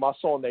flexing their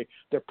muscle, and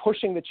they're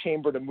pushing the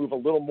chamber to move a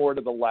little more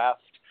to the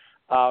left.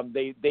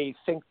 They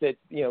think that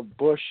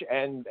Bush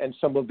and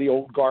some of the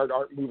old guard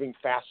aren't moving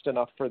fast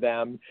enough for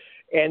them,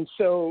 and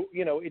so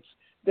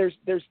there's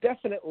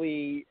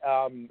definitely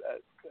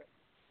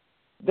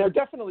they're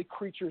definitely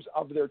creatures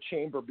of their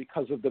chamber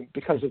because of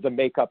the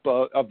makeup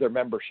of their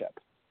membership.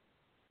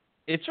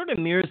 It sort of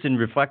mirrors and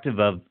reflective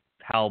of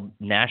how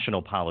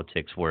national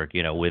politics work.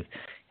 With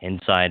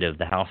inside of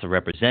the House of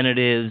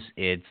Representatives,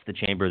 it's the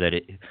chamber that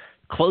is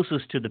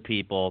closest to the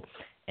people,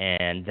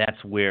 and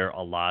that's where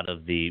a lot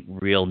of the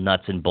real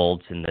nuts and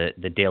bolts and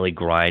the daily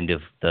grind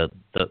of the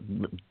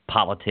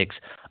politics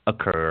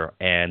occur.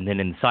 And then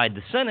inside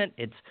the Senate,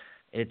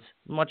 it's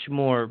much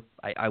more,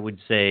 I would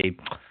say,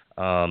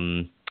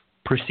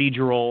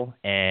 procedural,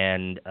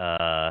 and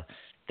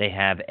they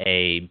have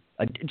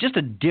just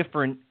a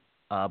different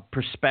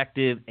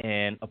perspective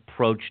and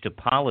approach to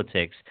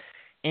politics.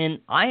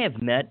 And I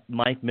have met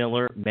Mike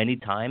Miller many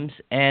times,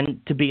 and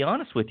to be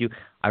honest with you,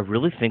 I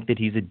really think that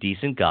he's a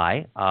decent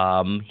guy.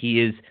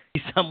 He's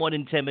somewhat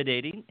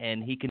intimidating,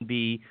 and he can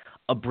be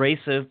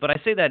abrasive, but I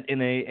say that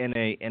in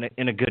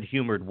a good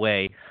humored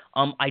way.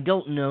 I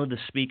don't know the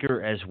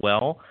speaker as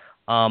well,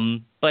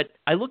 but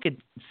I look at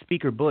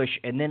Speaker Bush,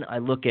 and then I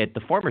look at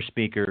the former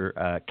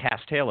speaker,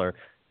 Cass Taylor,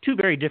 two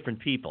very different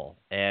people,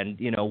 and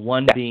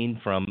one being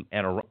from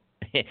Anne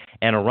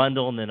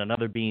Arundel, and then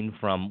another being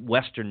from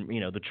Western,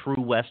 the true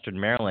Western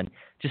Maryland,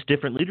 just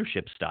different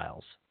leadership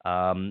styles.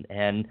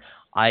 And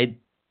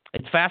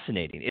it's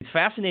fascinating. It's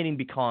fascinating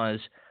because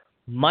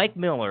Mike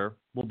Miller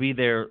will be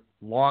there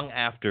long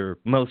after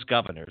most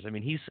governors. I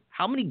mean,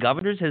 how many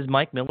governors has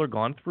Mike Miller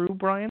gone through,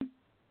 Bryan?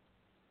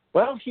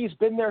 Well, he's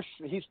been there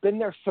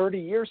 30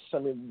 years. I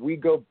mean, we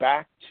go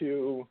back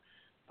to,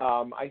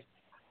 I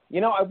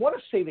want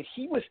to say that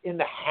he was in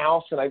the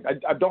House, and I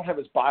don't have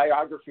his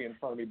biography in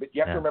front of me, but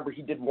you have to remember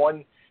he did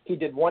one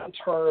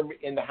term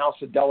in the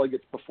House of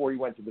Delegates before he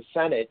went to the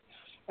Senate,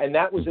 and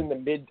that was in the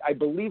mid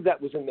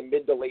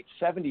to late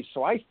 70s.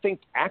 So I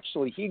think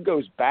actually he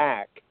goes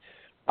back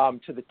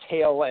to the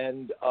tail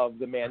end of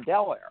the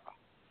Mandel era.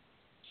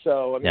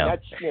 So I mean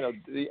that's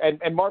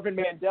and Marvin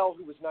Mandel,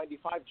 who was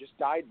 95, just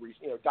died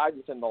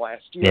within the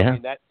last year. Yeah. I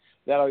mean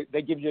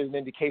that gives you an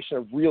indication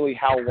of really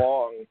how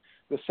long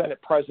the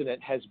Senate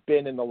president has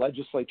been in the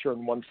legislature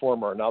in one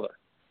form or another.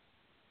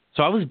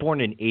 So I was born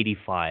in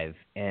 85,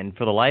 and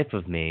for the life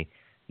of me,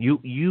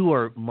 you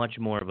are much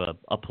more of a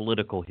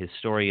political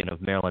historian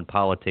of Maryland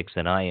politics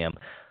than I am.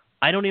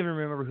 I don't even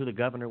remember who the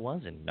governor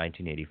was in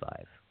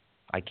 1985.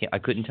 I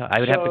couldn't tell. I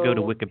would have to go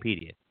to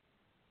Wikipedia.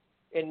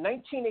 In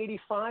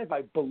 1985,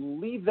 I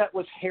believe that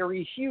was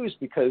Harry Hughes,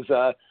 because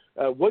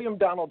William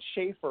Donald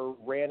Schaefer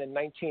ran in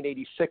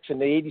 1986, and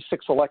the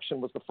 86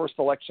 election was the first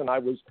election I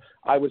was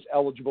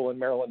eligible in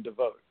Maryland to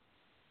vote.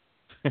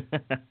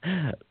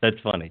 That's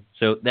funny.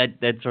 So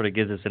that sort of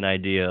gives us an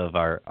idea of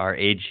our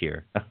age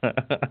here.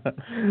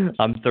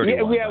 I'm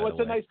 31. Yeah,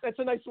 that's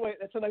a nice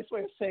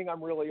way of saying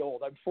I'm really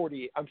old. I'm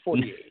 40. I'm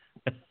 48.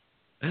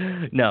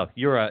 No,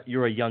 you're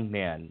a young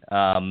man.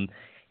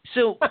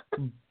 So,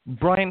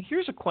 Bryan,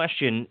 here's a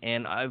question,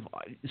 and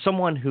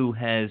someone who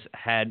has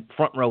had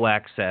front row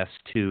access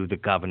to the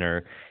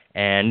governor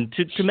and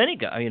to many,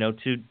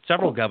 to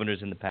several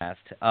governors in the past.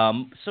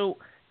 So,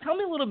 tell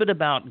me a little bit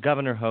about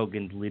Governor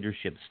Hogan's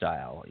leadership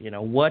style.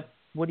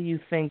 What do you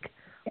think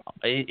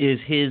is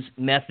his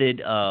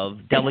method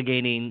of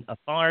delegating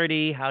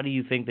authority? How do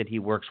you think that he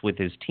works with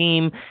his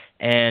team?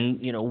 And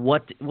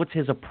what's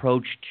his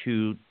approach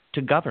to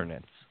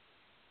governance?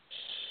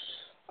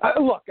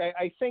 Look,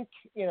 I think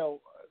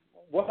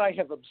what I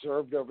have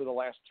observed over the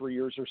last 3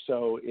 years or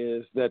so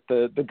is that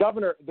the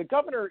governor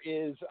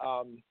is,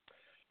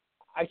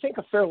 I think,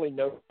 a fairly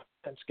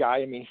no-sense guy.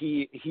 I mean,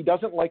 he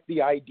doesn't like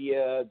the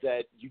idea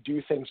that you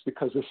do things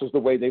because this is the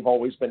way they've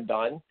always been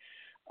done.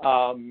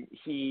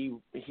 He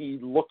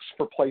looks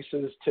for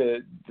places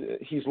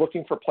he's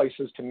looking for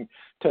places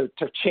to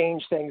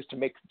change things,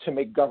 to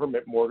make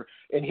government more,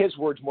 in his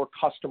words, more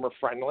customer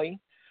friendly.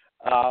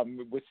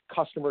 With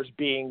customers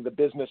being the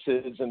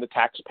businesses and the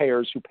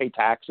taxpayers who pay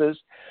taxes.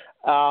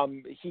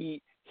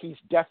 He's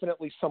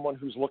definitely someone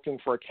who's looking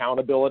for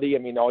accountability. I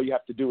mean, all you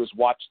have to do is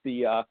watch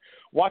a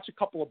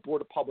couple of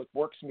Board of Public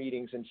Works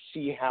meetings and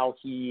see how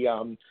he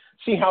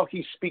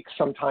speaks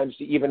sometimes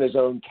to even his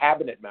own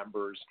cabinet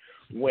members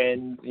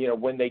when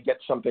they get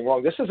something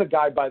wrong. This is a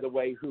guy, by the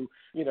way, who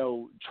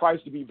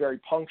tries to be very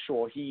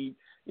punctual.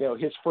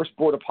 His first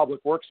Board of Public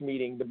Works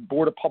meeting, the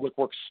Board of Public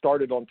Works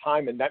started on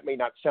time, and that may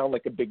not sound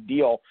like a big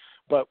deal,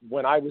 But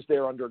when I was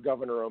there under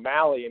Governor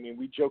O'Malley, I mean,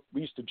 we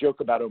used to joke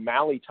about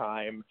O'Malley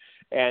time,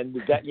 and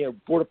that,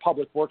 Board of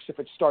Public Works, if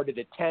it started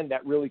at 10,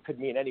 that really could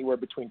mean anywhere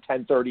between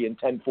 10:30 and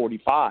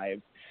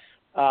 10:45.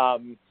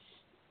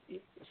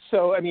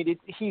 So I mean,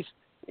 he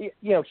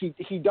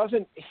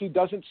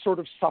doesn't sort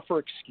of suffer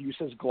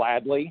excuses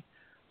gladly.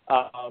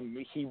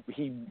 He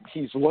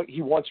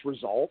wants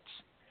results.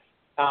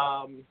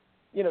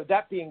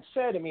 That being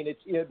said, I mean,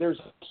 there's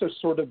also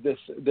sort of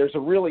there's a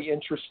really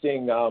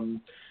interesting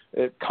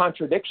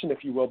contradiction,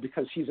 if you will,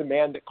 because he's a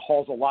man that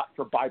calls a lot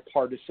for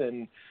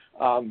bipartisan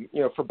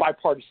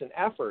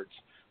efforts,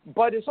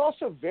 but is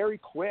also very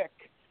quick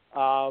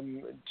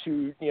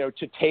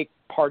to take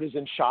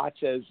partisan shots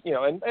as,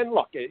 and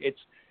look,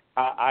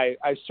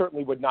 I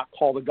certainly would not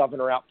call the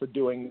governor out for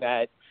doing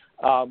that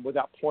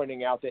without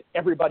pointing out that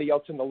everybody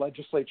else in the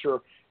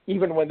legislature,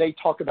 even when they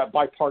talk about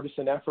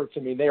bipartisan efforts,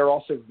 I mean, they are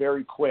also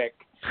very quick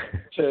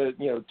to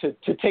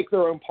take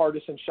their own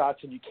partisan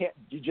shots, and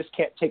you just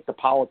can't take the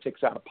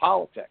politics out of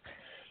politics.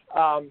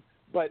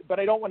 But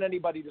I don't want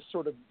anybody to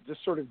sort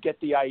of get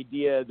the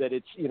idea that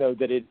it's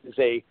that it is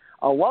a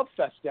love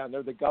fest down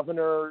there. The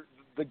governor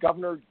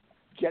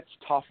gets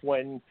tough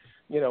when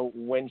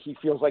he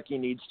feels like he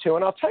needs to.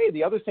 And I'll tell you,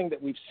 the other thing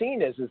that we've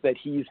seen is that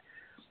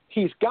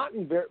he's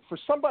gotten very, for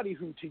somebody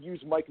who, to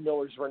use Mike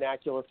Miller's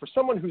vernacular, for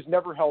someone who's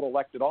never held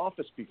elected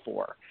office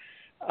before,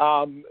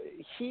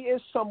 he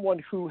is someone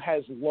who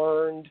has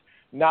learned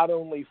not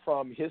only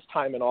from his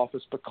time in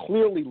office, but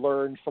clearly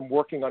learned from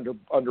working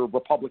under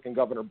Republican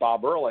Governor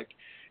Bob Ehrlich.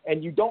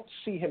 And you don't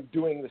see him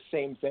doing the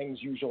same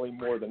things usually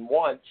more than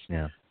once.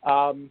 Yeah.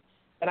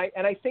 And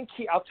I think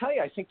I'll tell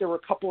you, I think there were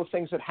a couple of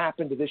things that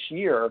happened this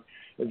year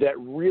that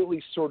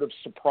really sort of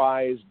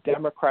surprised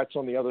Democrats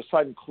on the other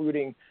side,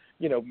 including,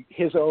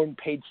 his own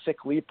paid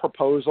sick leave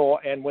proposal.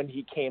 And when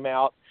he came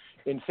out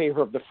in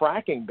favor of the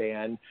fracking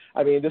ban,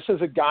 I mean, this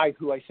is a guy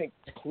who I think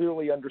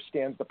clearly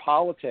understands the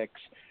politics,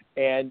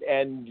 and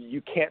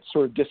you can't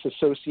sort of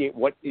disassociate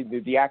what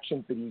the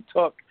actions that he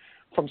took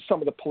from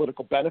some of the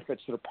political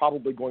benefits that are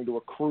probably going to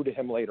accrue to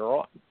him later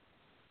on.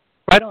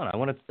 Right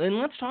on. And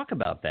let's talk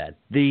about that.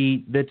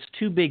 That's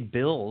two big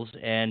bills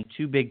and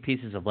two big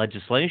pieces of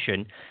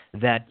legislation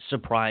that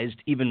surprised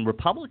even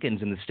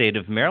Republicans in the state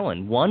of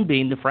Maryland. One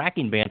being the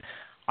fracking ban.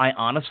 I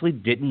honestly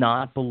did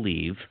not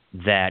believe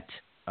that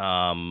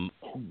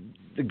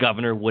the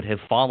governor would have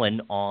fallen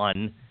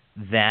on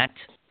that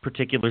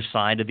particular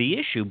side of the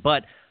issue.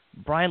 But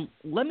Bryan,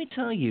 let me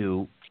tell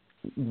you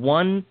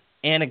one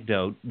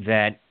anecdote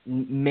that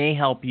may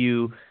help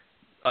you.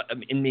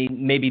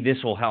 Maybe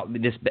this will help.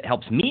 This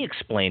helps me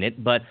explain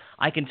it, but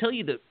I can tell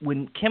you that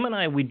when Kim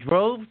and we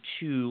drove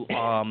to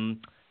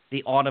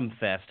the Autumn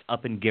Fest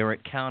up in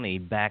Garrett County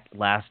back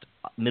the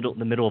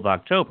middle of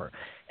October,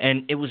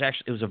 and it was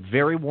a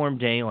very warm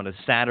day on a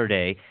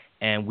Saturday,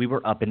 and we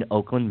were up in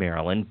Oakland,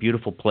 Maryland,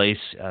 beautiful place,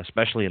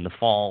 especially in the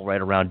fall,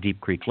 right around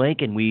Deep Creek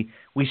Lake, and we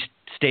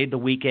stayed the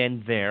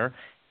weekend there.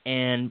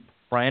 And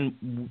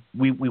Bryan,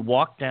 we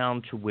walked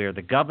down to where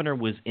the governor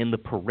was in the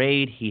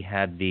parade. He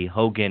had the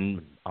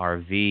Hogan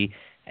RV,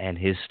 and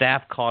his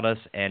staff caught us,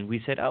 and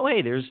we said, "Oh,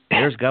 hey,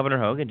 there's Governor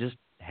Hogan just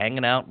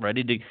hanging out,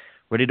 ready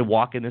to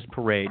walk in this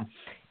parade."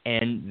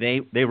 And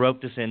they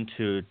roped us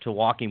into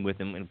walking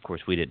with him, and of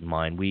course we didn't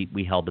mind.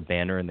 We held the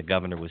banner, and the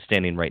governor was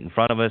standing right in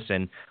front of us,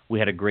 and we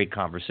had a great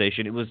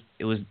conversation.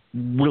 It was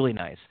really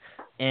nice,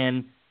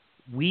 and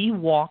we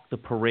walked the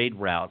parade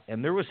route,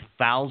 and there was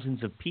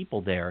thousands of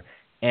people there.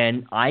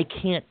 And I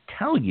can't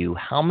tell you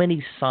how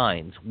many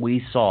signs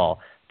we saw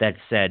that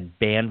said,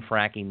 "Ban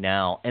fracking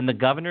now." And the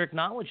governor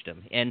acknowledged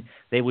them. And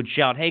they would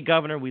shout, "Hey,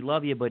 Governor, we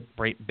love you, but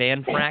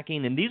ban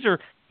fracking." And these are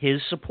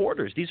his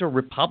supporters. These are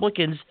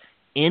Republicans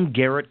in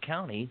Garrett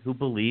County who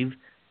believe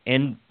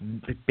in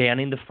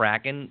banning the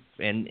fracking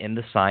and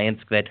the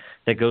science that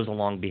goes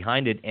along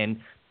behind it. And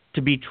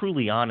to be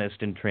truly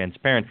honest and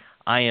transparent,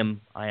 I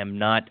am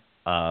not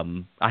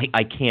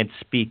I can't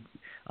speak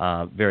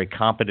very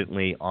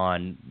competently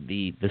on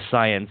the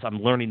science.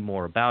 I'm learning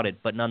more about it,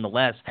 but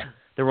nonetheless,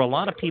 there were a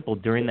lot of people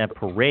during that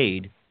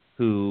parade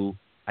who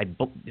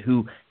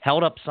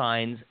held up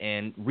signs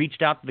and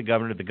reached out to the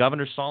governor. The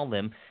governor saw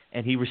them,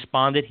 and he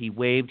responded. He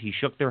waved. He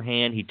shook their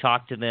hand. He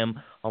talked to them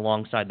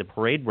alongside the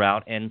parade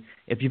route. And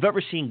if you've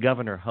ever seen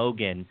Governor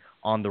Hogan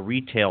on the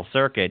retail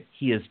circuit,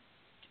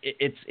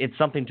 it's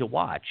something to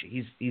watch.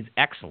 He's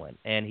excellent,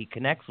 and he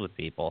connects with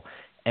people.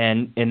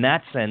 And in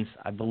that sense,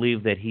 I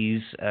believe that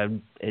he's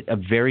a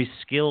very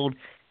skilled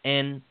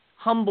and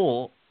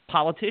humble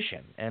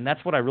politician, and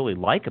that's what I really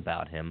like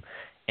about him.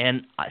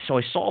 And so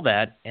I saw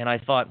that, and I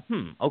thought,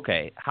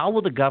 okay, how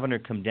will the governor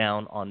come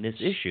down on this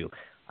issue?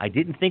 I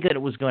didn't think that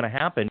it was going to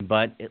happen,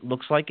 but it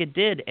looks like it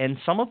did. And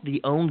some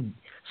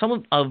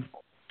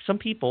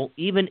people,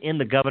 even in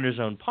the governor's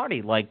own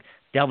party, like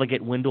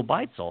Delegate Wendell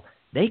Beitzel,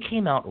 they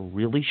came out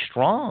really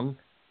strong,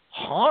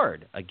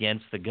 hard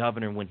against the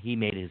governor when he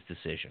made his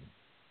decision.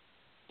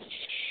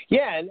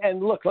 Yeah,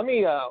 and look, let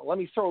me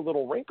throw a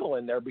little wrinkle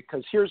in there,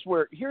 because here's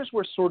where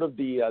sort of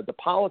the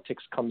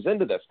politics comes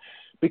into this,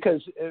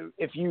 because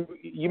if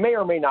you may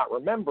or may not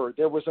remember,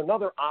 there was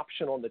another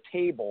option on the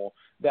table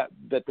that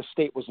the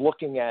state was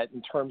looking at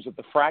in terms of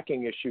the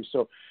fracking issue.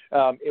 So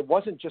it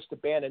wasn't just a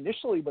ban.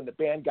 Initially, when the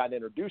ban got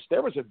introduced,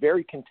 there was a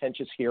very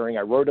contentious hearing.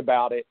 I wrote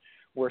about it,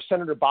 where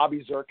Senator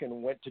Bobby Zirkin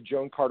went to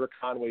Joan Carter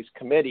Conway's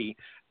committee,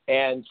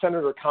 and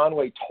Senator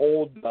Conway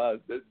told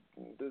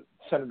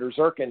Senator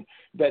Zirkin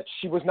that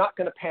she was not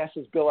going to pass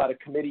his bill out of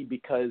committee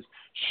because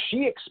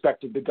she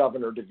expected the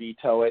governor to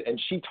veto it, and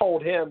she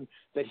told him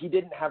that he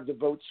didn't have the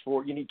votes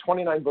you need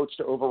 29 votes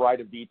to override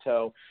a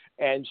veto.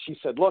 And she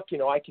said, look,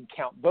 I can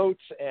count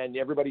votes, and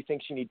everybody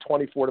thinks you need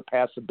 24 to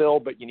pass a bill,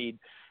 but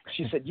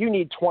she said, you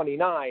need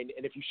 29,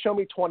 and if you show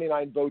me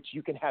 29 votes,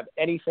 you can have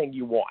anything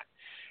you want.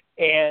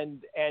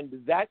 And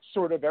that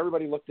sort of,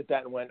 everybody looked at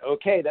that and went,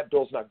 okay, that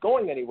bill's not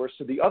going anywhere.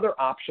 So the other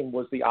option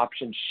was the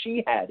option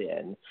she had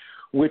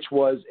which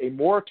was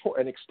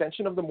an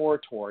extension of the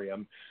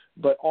moratorium,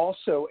 but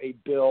also a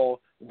bill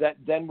that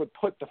then would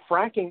put the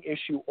fracking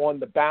issue on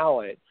the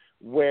ballot,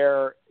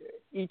 where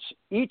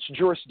each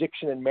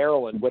jurisdiction in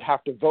Maryland would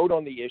have to vote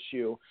on the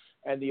issue,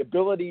 and the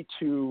ability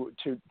to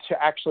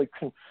actually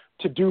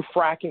to do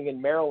fracking in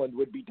Maryland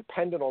would be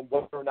dependent on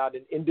whether or not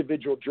an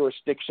individual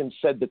jurisdiction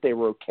said that they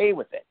were okay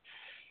with it.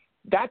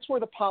 That's where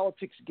the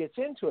politics gets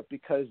into it,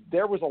 because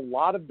there was a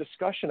lot of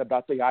discussion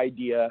about the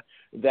idea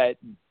that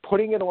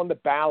putting it on the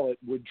ballot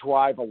would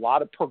drive a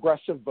lot of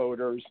progressive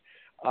voters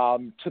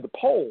to the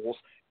polls,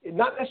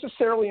 not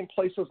necessarily in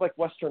places like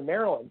Western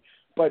Maryland,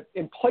 but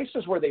in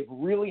places where they've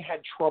really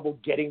had trouble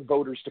getting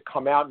voters to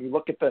come out. And you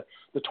look at the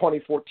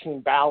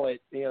 2014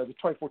 ballot, the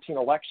 2014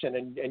 election,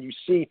 and you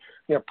see,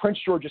 Prince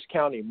George's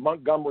County,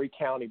 Montgomery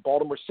County,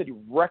 Baltimore City,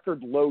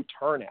 record low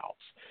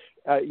turnouts,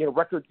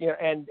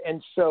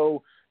 and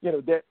so,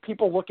 that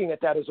people looking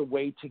at that as a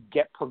way to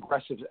get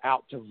progressives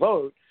out to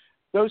vote,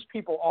 those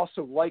people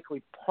also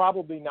likely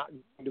probably not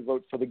going to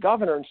vote for the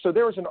governor. And so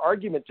there was an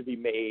argument to be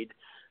made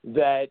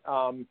that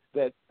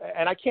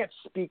and I can't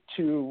speak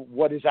to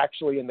what is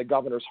actually in the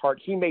governor's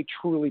heart. He may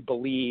truly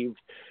believe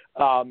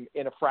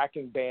in a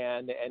fracking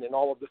ban and in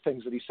all of the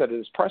things that he said at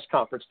his press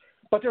conference,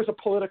 but there's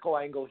a political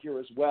angle here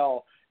as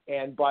well.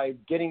 And by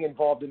getting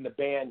involved in the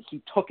ban,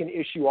 he took an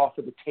issue off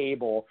of the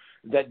table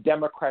that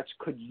Democrats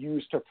could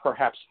use to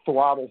perhaps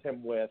throttle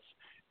him with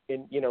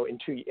in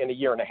a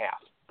year and a half.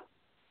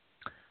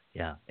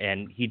 Yeah,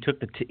 and he took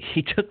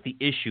the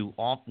issue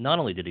off. Not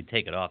only did he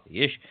take it off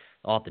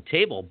the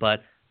table,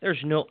 but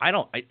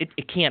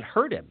it can't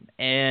hurt him.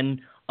 And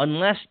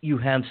unless you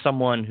have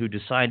someone who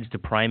decides to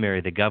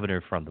primary the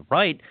governor from the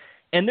right,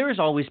 and there has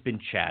always been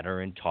chatter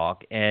and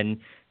talk, and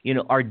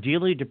our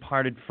dearly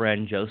departed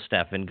friend Joe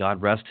Steffen,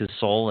 God rest his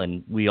soul,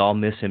 and we all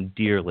miss him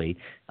dearly.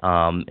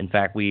 In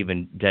fact, we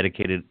even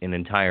dedicated an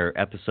entire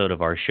episode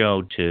of our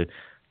show to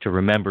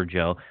remember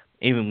Joe.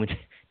 Even when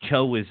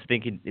Joe was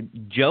thinking,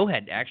 Joe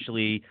had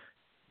actually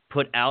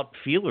put out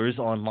feelers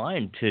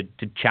online to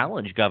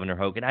challenge Governor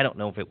Hogan. I don't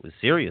know if it was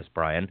serious,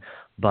 Brian,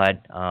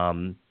 but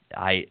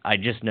I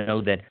just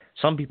know that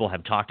some people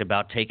have talked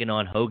about taking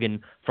on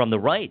Hogan from the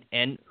right.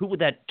 And who would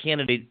that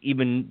candidate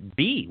even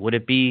be? Would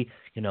it be,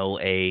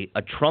 a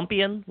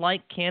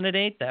Trumpian-like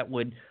candidate that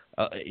would,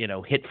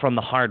 hit from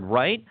the hard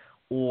right?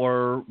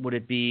 Or would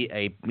it be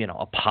a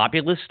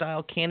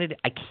populist-style candidate?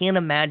 I can't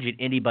imagine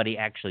anybody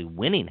actually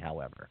winning,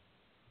 however.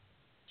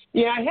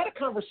 Yeah, I had a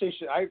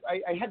conversation.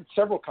 I had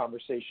several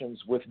conversations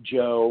with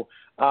Joe,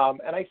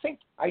 and I think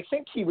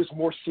he was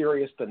more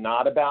serious than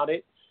not about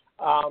it.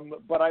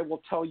 But I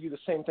will tell you the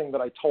same thing that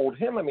I told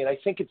him. I mean, I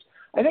think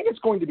it's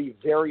going to be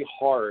very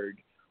hard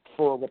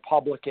for a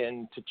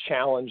Republican to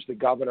challenge the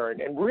governor,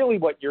 and really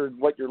what you're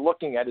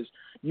looking at is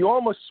you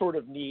almost sort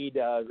of need.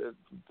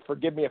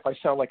 Forgive me if I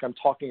sound like I'm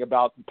talking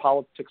about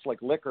politics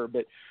like liquor,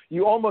 but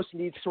you almost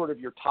need sort of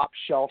your top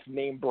shelf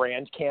name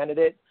brand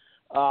candidate.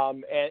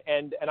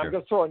 And I'm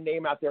going to throw a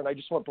name out there, and I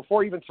just want,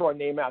 before I even throw a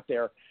name out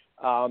there,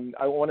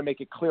 I want to make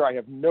it clear I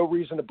have no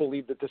reason to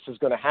believe that this is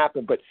going to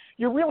happen, but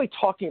you're really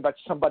talking about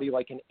somebody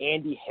like an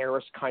Andy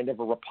Harris kind of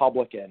a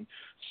Republican,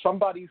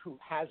 somebody who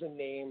has a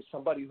name,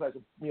 somebody who has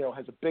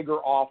a bigger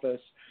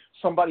office,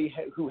 somebody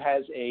who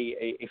has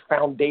a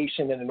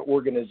foundation and an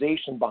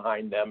organization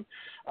behind them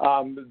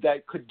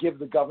that could give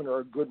the governor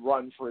a good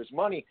run for his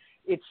money.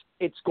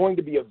 It's going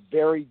to be a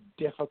very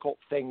difficult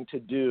thing to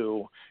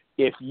do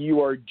if you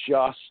are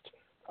just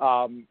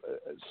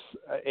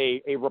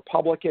a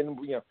Republican,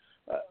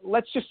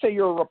 let's just say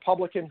you're a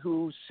Republican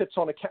who sits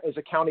as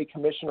a county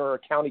commissioner or a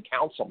county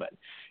councilman.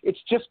 It's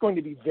just going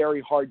to be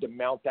very hard to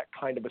mount that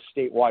kind of a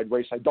statewide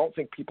race. I don't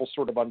think people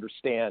sort of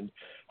understand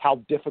how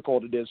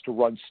difficult it is to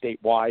run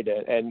statewide.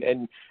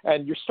 And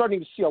you're starting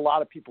to see a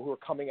lot of people who are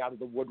coming out of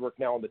the woodwork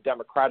now on the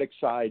Democratic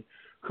side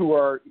who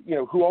are,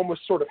 who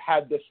almost sort of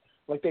had this,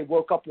 like they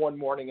woke up one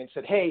morning and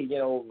said, hey,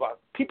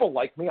 people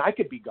like me, I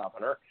could be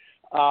governor.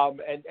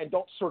 And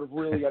don't sort of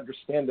really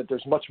understand that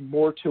there's much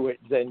more to it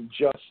than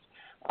just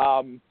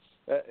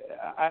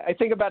I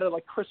think about it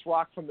like Chris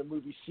Rock from the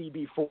movie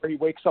CB4. He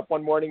wakes up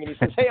one morning and he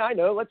says, hey, I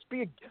know, let's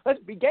be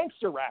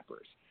gangster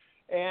rappers.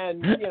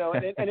 And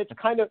and it's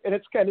kind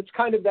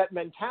of that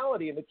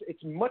mentality, and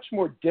it's much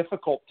more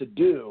difficult to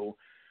do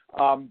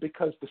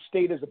because the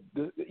state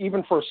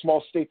even for a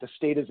small state, the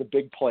state is a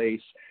big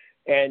place,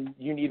 and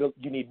you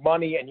need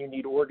money and you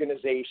need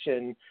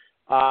organization.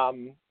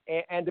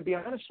 And to be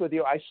honest with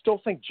you, I still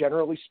think,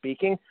 generally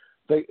speaking,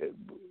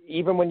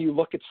 even when you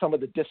look at some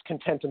of the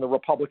discontent in the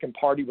Republican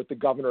Party with the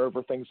governor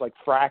over things like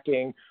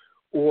fracking,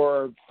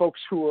 or folks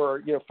who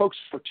are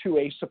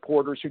 2A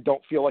supporters who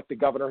don't feel like the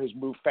governor has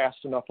moved fast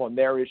enough on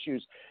their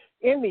issues,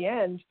 in the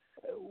end,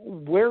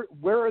 where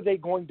are they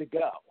going to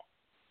go?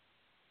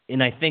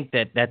 And I think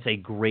that's a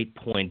great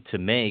point to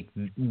make.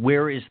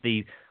 Where's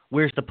the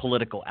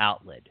political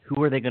outlet?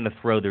 Who are they going to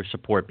throw their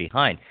support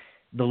behind?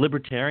 The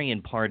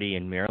Libertarian Party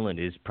in Maryland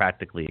is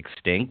practically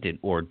extinct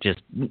or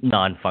just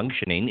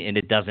non-functioning, and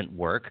it doesn't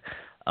work.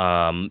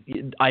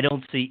 I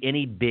don't see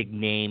any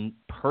big-name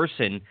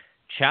person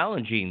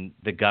challenging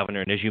the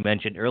governor. And as you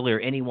mentioned earlier,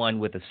 anyone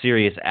with a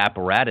serious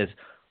apparatus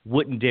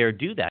wouldn't dare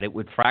do that. It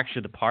would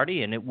fracture the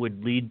party, and it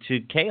would lead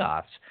to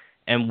chaos.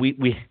 And we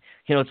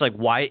it's like,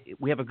 why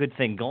we have a good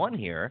thing going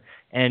here,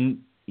 and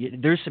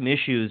there's some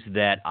issues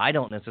that I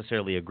don't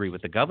necessarily agree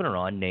with the governor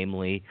on,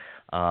 namely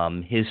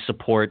his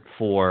support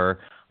for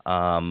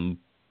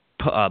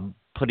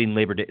putting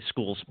Labor Day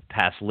schools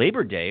past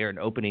Labor Day, or an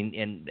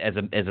opening as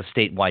a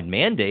statewide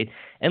mandate.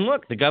 And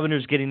look, the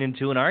governor's getting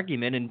into an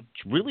argument and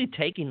really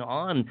taking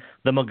on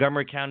the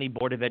Montgomery County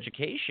Board of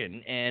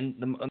Education and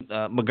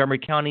the Montgomery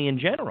County in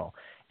general.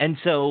 And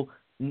so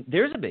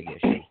there's a big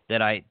issue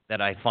that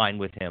I find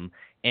with him.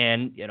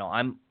 And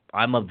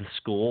I'm of the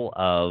school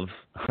of,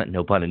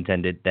 no pun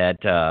intended,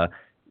 that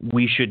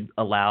we should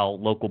allow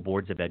local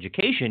boards of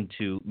education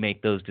to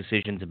make those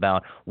decisions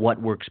about what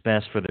works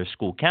best for their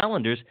school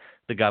calendars.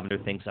 The governor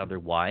thinks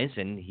otherwise,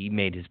 and he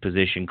made his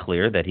position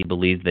clear that he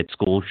believes that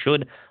schools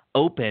should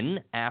open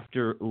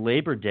after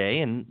Labor Day,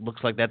 and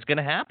looks like that's going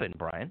to happen,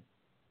 Bryan.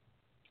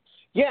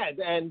 Yeah,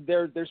 and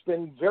there's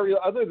been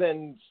other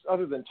than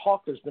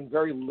talk, there's been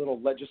very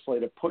little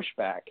legislative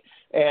pushback,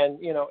 and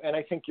and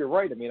I think you're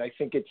right. I mean, I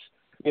think it's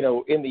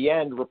in the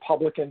end,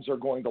 Republicans are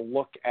going to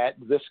look at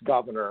this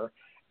governor,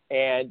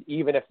 and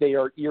even if they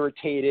are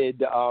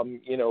irritated,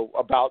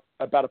 about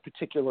a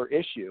particular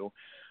issue,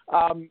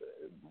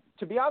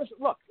 to be honest,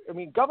 look, I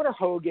mean, Governor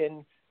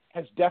Hogan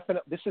has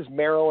this is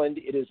Maryland.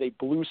 It is a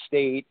blue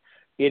state.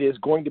 It is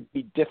going to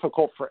be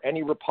difficult for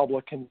any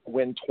Republican to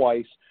win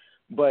twice.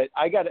 But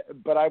I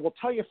will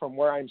tell you, from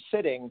where I'm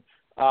sitting,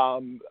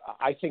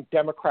 I think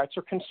Democrats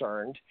are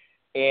concerned,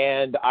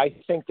 and I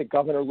think that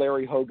Governor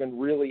Larry Hogan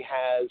really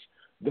has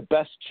the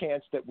best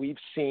chance that we've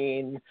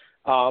seen,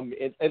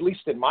 at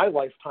least in my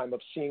lifetime,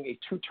 of seeing a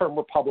two-term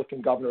Republican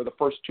governor, the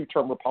first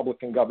two-term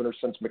Republican governor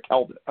since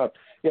McKelvin.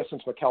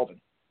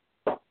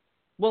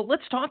 Well,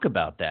 let's talk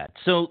about that.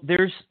 So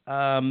there's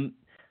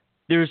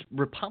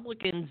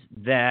Republicans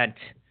that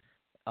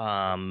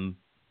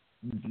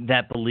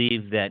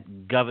believe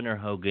that Governor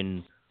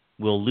Hogan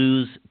will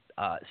lose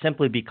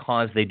simply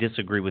because they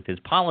disagree with his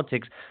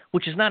politics,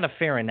 which is not a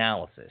fair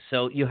analysis.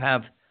 So you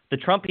have the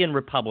Trumpian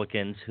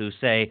Republicans who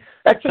say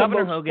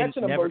Governor Hogan. That's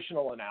an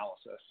emotional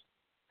analysis.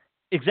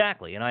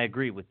 Exactly, and I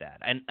agree with that.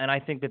 And I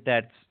think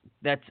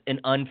that's an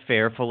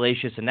unfair,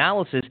 fallacious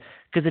analysis,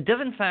 because it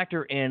doesn't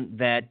factor in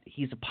that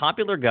he's a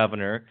popular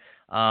governor,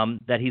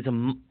 that he's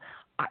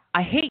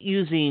I hate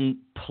using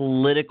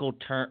political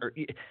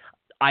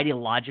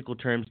ideological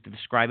terms to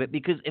describe it,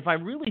 because if I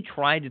really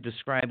try to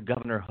describe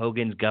Governor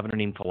Hogan's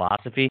governing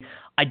philosophy,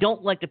 I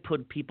don't like to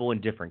put people in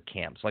different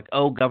camps. Like,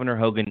 Governor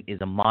Hogan is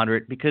a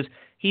moderate, because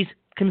he's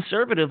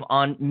conservative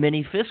on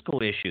many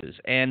fiscal issues,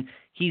 and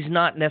he's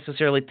not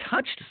necessarily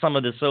touched some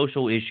of the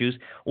social issues,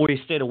 or he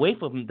stayed away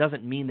from them.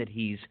 Doesn't mean that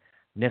he's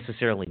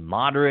necessarily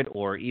moderate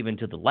or even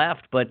to the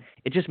left, but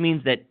it just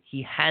means that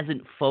he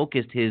hasn't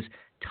focused his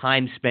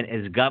time spent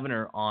as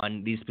governor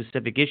on these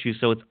specific issues.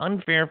 So it's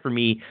unfair for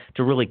me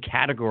to really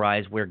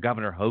categorize where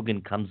Governor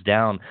Hogan comes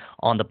down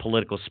on the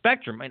political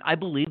spectrum. And I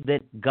believe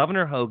that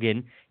Governor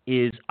Hogan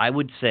is, I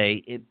would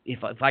say,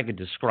 if I could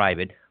describe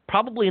it,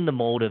 probably in the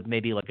mold of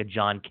maybe like a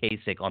John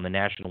Kasich on the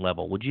national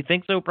level. Would you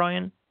think so,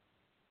 Bryan?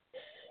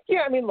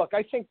 Yeah, I mean, look,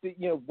 I think that,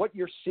 what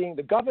you're seeing,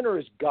 the governor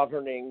is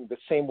governing the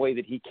same way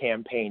that he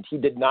campaigned. He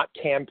did not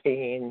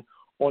campaign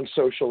on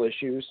social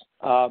issues.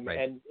 Right.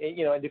 And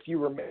if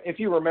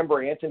you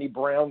remember, Anthony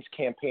Brown's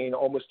campaign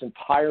almost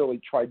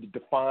entirely tried to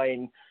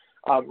define,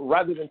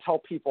 rather than tell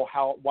people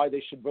why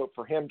they should vote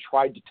for him,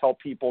 tried to tell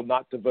people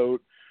not to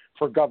vote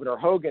for Governor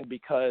Hogan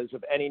because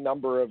of any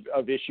number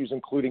of issues,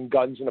 including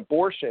guns and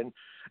abortion.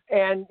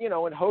 And,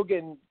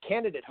 and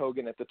candidate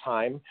Hogan at the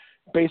time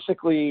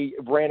basically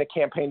ran a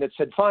campaign that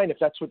said, fine, if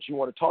that's what you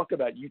want to talk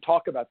about, you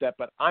talk about that,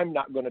 but I'm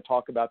not going to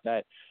talk about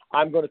that.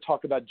 I'm going to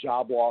talk about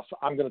job loss.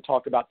 I'm going to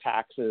talk about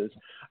taxes.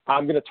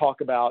 I'm going to talk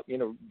about,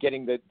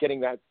 getting the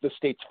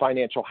state's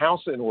financial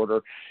house in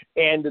order.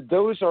 And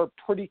those are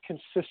pretty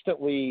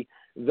consistently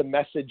the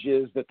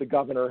messages that the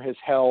governor has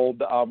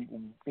held,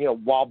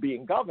 while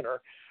being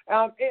governor.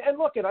 And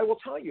look, and I will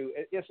tell you,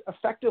 it's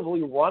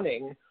effectively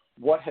running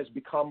what has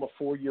become a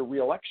 4-year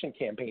reelection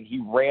campaign.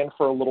 He ran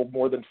for a little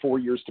more than 4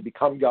 years to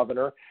become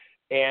governor,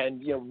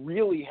 and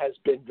really has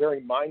been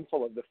very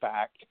mindful of the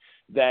fact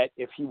that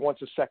if he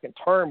wants a second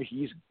term,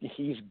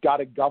 he's got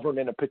to govern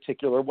in a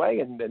particular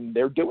way, and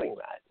they're doing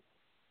that.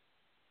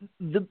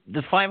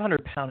 The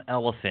 500-pound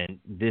elephant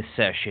this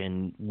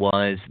session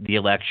was the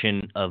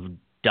election of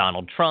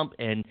Donald Trump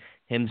and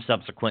him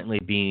subsequently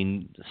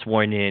being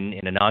sworn in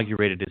and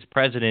inaugurated as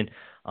president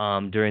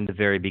during the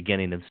very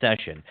beginning of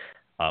session.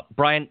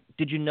 Bryan,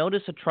 did you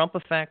notice a Trump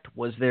effect?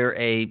 Was there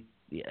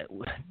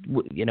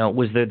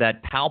was there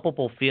that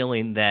palpable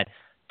feeling that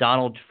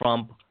Donald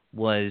Trump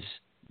was,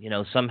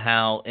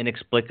 somehow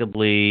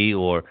inexplicably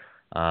or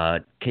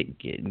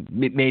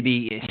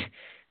maybe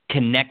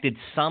connected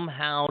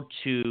somehow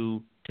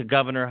to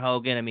Governor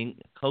Hogan? I mean,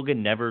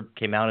 Hogan never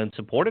came out and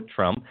supported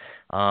Trump,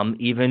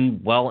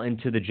 even well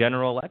into the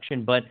general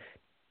election. But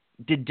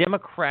did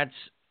Democrats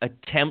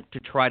attempt to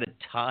try to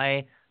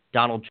tie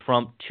Donald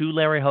Trump to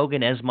Larry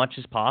Hogan as much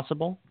as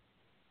possible?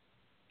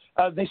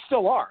 They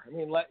still are. I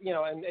mean,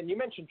 and you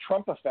mentioned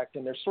Trump effect,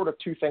 and there's sort of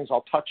two things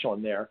I'll touch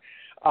on there.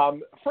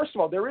 First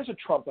of all, there is a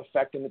Trump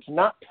effect, and it's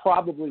not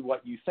probably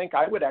what you think.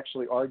 I would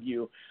actually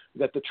argue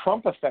that the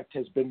Trump effect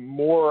has been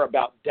more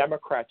about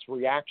Democrats'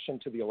 reaction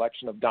to the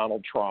election of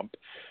Donald Trump.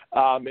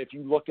 If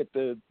you look at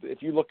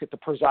the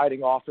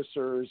presiding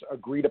officers'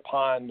 agreed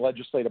upon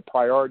legislative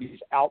priorities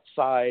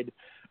outside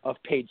of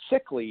paid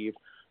sick leave,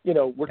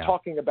 we're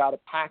talking about a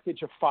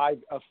package of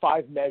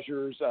five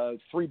measures,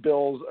 three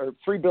bills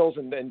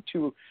and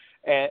two,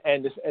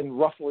 and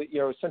roughly,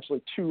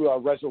 essentially two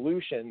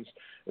resolutions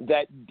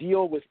that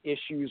deal with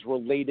issues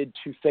related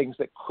to things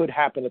that could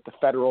happen at the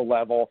federal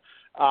level.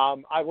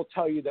 I will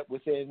tell you that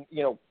within,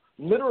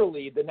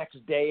 literally the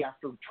next day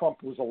after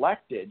Trump was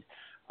elected,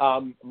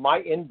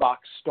 my inbox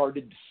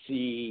started to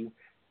see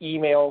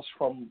emails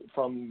from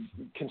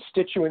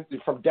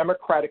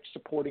Democratic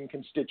supporting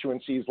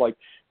constituencies like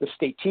the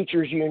State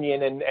Teachers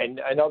Union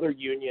and other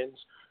unions,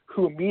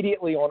 who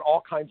immediately on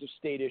all kinds of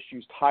state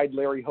issues tied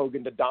Larry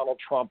Hogan to Donald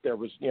Trump. There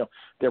was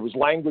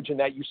language in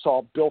that. You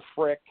saw Bill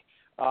Frick,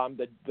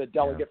 the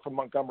delegate from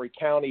Montgomery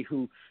County,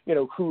 who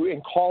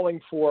in calling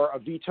for a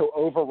veto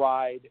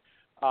override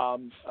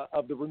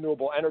of the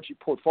renewable energy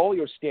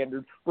portfolio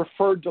standard,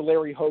 referred to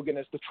Larry Hogan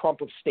as the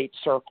Trump of State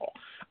Circle.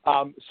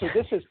 So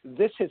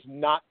this has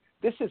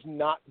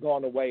not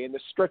gone away, and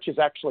this stretches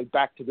actually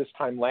back to this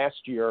time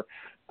last year,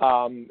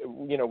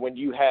 when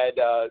you had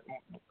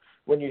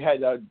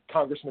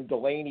Congressman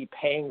Delaney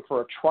paying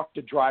for a truck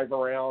to drive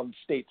around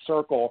State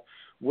Circle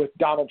with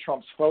Donald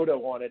Trump's photo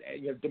on it,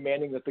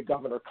 demanding that the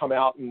governor come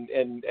out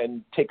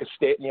and take a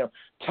state,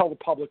 tell the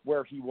public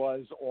where he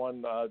was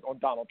on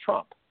Donald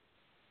Trump.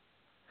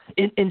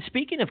 And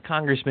speaking of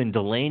Congressman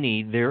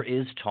Delaney, there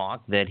is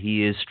talk that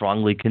he is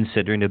strongly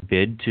considering a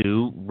bid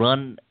to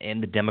run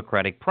in the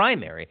Democratic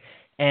primary.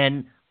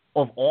 And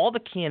of all the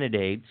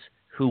candidates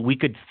who we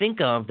could think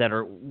of that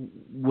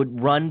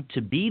would run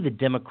to be the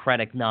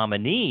Democratic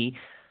nominee,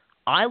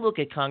 I look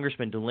at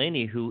Congressman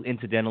Delaney, who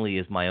incidentally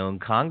is my own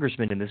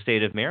congressman in the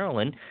state of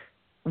Maryland,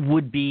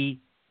 would be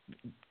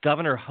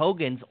Governor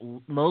Hogan's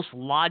most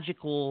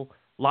logically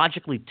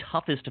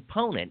toughest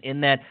opponent, in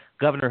that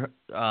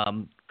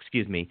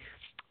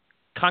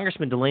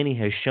Congressman Delaney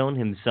has shown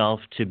himself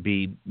to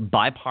be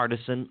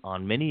bipartisan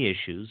on many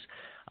issues.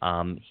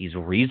 He's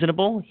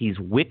reasonable. He's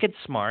wicked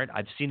smart.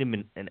 I've seen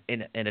him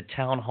in a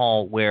town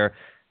hall where,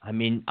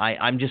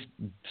 I'm just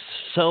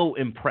so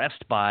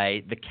impressed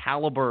by the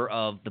caliber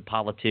of the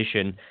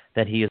politician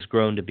that he has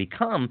grown to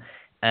become.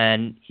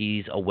 And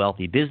he's a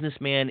wealthy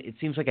businessman. It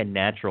seems like a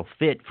natural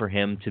fit for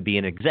him to be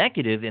an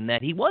executive, in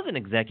that he was an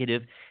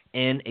executive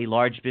in a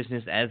large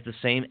business as the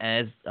same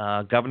as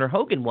Governor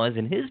Hogan was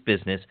in his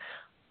business.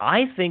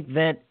 I think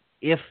that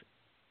if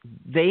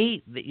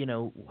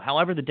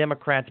however the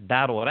Democrats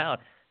battle it out,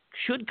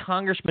 should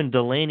Congressman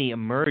Delaney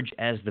emerge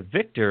as the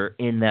victor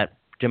in that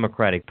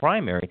Democratic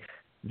primary,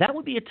 that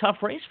would be a tough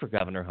race for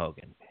Governor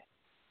Hogan.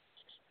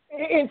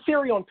 In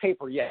theory, on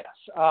paper, yes.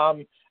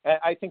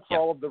 I think for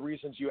all of the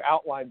reasons you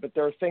outlined, but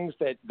there are things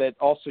that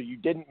also you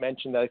didn't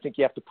mention that I think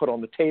you have to put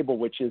on the table,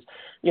 which is,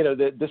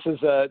 this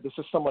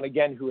is someone,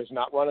 again, who has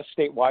not run a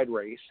statewide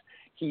race.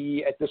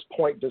 He, at this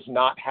point, does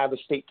not have a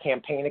state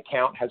campaign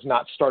account, has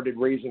not started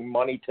raising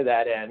money to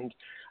that end.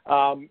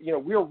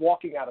 We're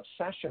walking out of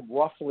session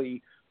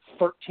roughly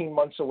 14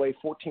 months away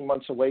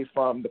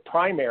from the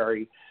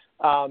primary.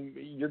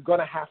 You're going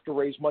to have to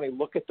raise money.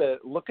 Look at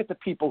the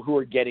people who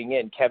are getting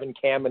in. Kevin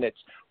Kamenetz,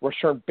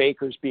 Rashern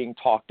Baker's being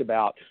talked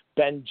about,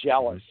 Ben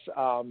Jealous,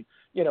 and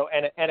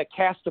a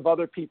cast of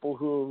other people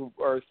who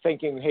are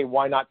thinking, hey,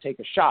 why not take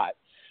a shot?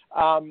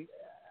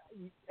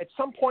 At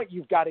some point,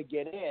 you've got to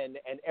get in,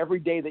 and every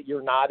day that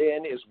you're not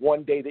in is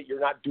one day that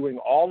you're not doing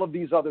all of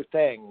these other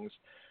things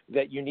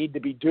that you need to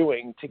be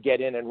doing to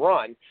get in and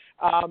run.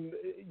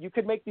 You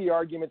could make the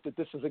argument that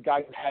this is a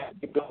guy who has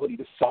the ability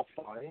to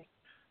self-fund.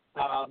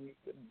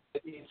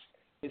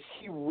 Is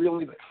he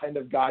really the kind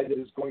of guy that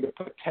is going to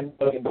put $10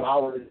 billion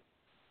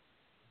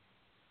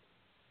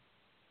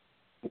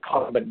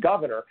incumbent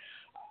governor?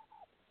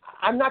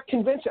 I'm not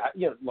convinced.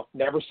 Look,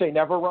 never say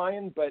never,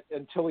 Ryan, but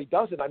until he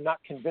does it, I'm not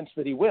convinced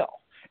that he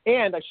will.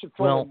 And I should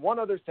throw in one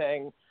other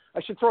thing.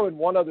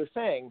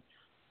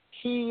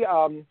 He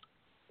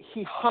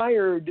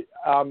hired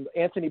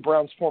Anthony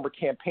Brown's former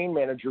campaign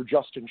manager,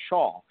 Justin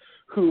Shaw,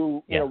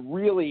 who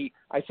really,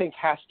 I think,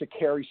 has to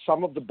carry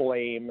some of the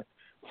blame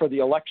for the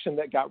election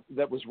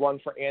that was run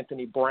for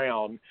Anthony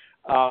Brown.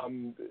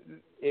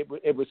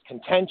 It was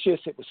contentious.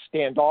 It was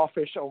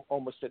standoffish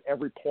almost at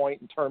every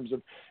point in terms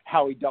of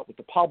how he dealt with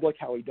the public,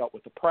 how he dealt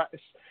with the press.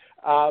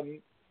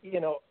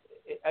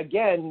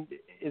 Again,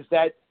 is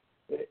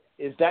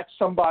that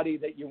somebody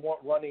that you want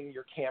running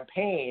your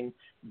campaign,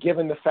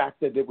 given the fact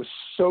that it was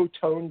so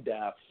tone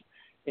deaf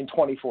in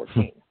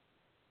 2014?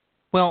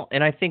 Well,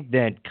 and I think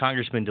that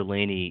Congressman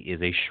Delaney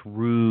is a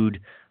shrewd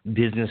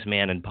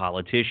businessman and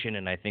politician,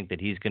 and I think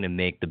that he's going to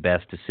make the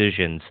best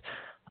decisions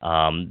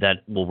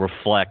that will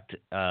reflect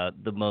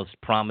the most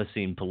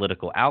promising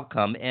political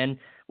outcome. And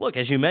look,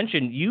 as you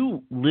mentioned,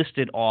 you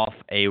listed off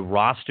a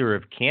roster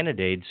of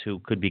candidates who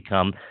could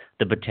become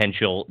the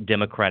potential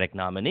Democratic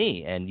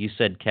nominee. And you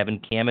said Kevin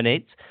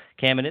Kamenetz,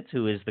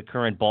 who is the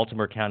current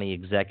Baltimore County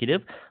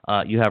executive.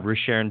 You have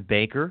Rasharon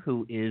Baker,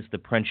 who is the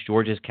Prince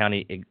George's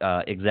County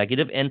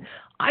executive. And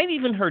I've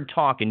even heard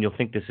talk, and you'll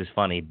think this is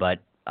funny, but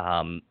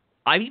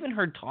I've even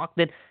heard talk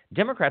that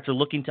Democrats are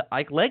looking to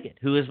Ike Leggett,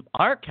 who is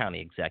our county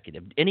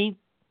executive. Any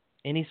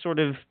sort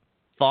of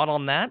thought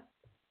on that?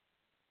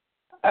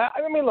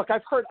 Look,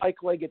 I've heard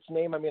Ike Leggett's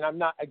name. I'm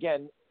not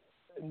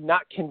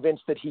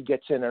convinced that he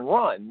gets in and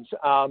runs.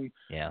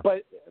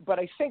 But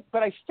I think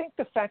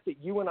the fact that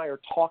you and I are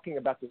talking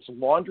about this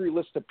laundry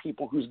list of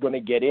people who's going to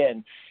get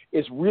in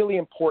is really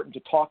important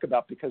to talk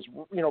about because,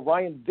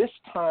 Ryan, this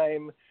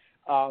time,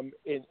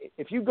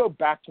 if you go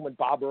back to when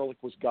Bob Ehrlich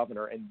was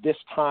governor, and this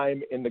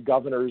time in the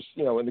governor's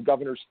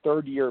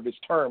third year of his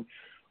term,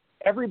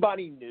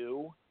 everybody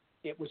knew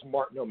it was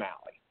Martin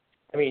O'Malley.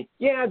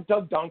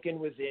 Doug Duncan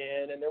was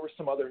in, and there were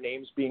some other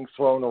names being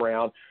thrown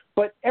around,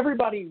 but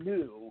everybody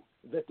knew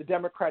that the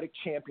Democratic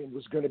champion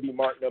was going to be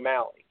Martin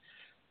O'Malley.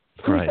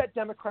 Who's that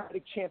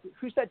Democratic champion?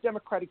 Who's that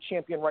Democratic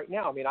champion right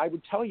now? I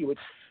would tell you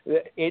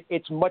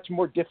it's much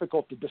more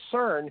difficult to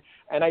discern,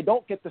 and I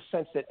don't get the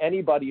sense that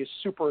anybody is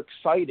super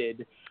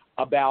excited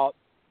about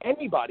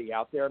anybody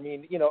out there.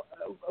 The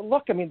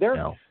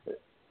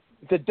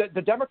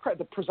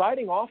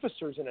presiding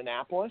officers in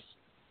Annapolis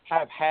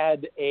have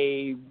had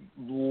a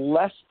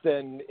less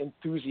than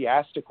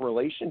enthusiastic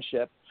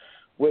relationship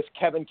with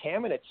Kevin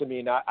Kamenetz.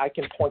 I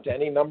can point to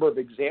any number of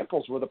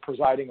examples where the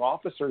presiding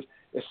officers,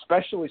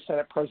 especially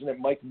Senate President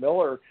Mike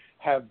Miller,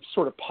 have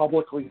sort of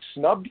publicly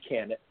snubbed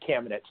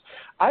Kamenetz.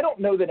 I don't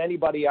know that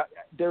anybody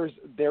there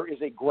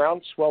is a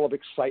groundswell of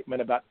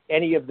excitement about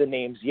any of the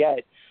names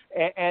yet.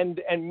 And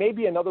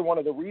maybe another one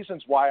of the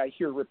reasons why I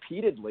hear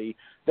repeatedly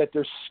that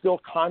there's still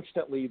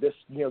constantly this,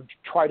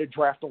 try to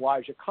draft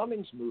Elijah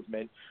Cummings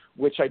movement,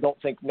 which I don't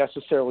think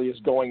necessarily is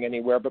going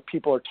anywhere, but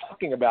people are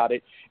talking about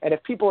it. And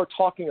if people are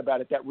talking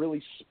about it, that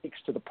really speaks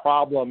to the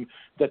problem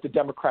that the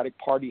Democratic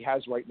Party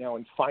has right now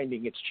in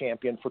finding its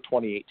champion for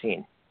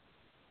 2018.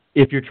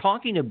 If you're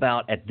talking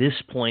about, at this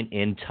point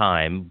in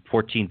time,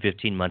 14,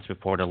 15 months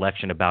before an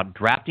election, about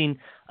drafting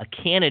a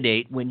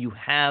candidate when you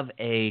have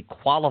a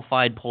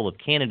qualified pool of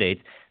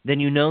candidates, then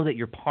you know that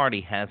your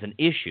party has an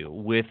issue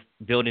with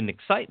building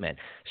excitement.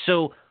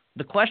 So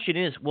the question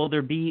is, will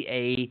there be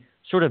a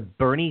sort of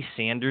Bernie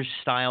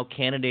Sanders-style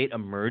candidate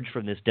emerge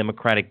from this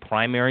Democratic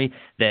primary,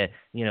 the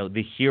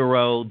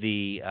hero,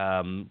 the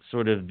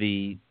sort of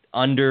the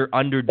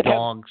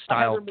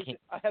underdog-style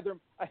a Heather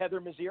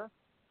Mazier?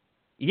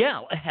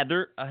 Yeah,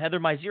 Heather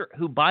Mazier,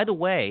 who, by the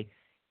way,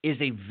 is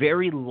a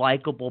very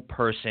likable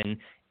person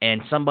and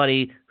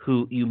somebody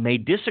who you may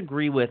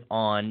disagree with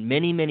on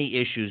many, many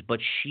issues, but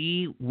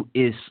she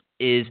is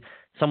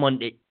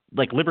someone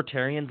like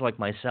libertarians like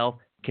myself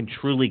can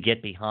truly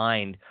get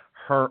behind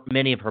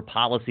many of her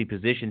policy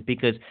positions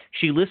because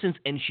she listens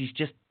and she's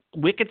just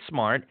wicked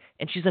smart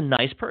and she's a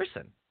nice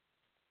person.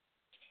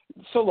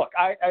 So look,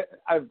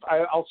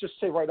 I'll just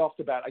say right off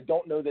the bat, I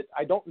don't know that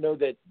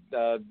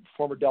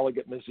former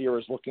Delegate Mazier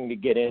is looking to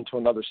get into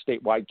another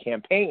statewide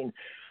campaign,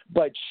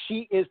 but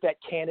she is that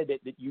candidate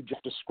that you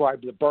just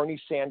described, the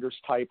Bernie Sanders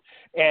type.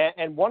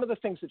 And one of the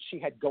things that she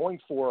had going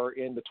for her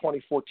in the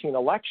 2014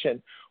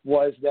 election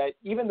was that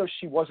even though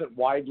she wasn't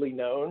widely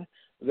known,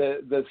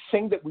 the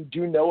thing that we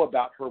do know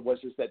about her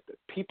is that the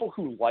people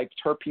who liked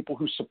her, people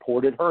who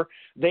supported her,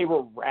 they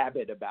were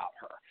rabid about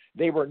her.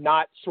 They were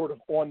not sort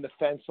of on the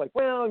fence like,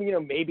 well,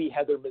 maybe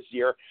Heather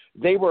Mazier.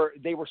 They were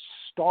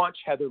staunch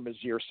Heather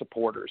Mazier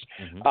supporters.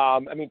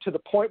 Mm-hmm. To the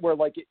point where,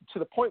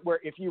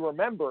 if you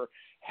remember,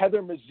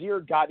 Heather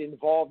Mazier got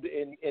involved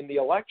in the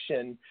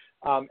election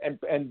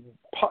and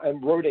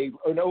wrote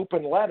an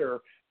open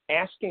letter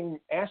asking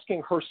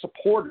her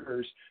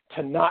supporters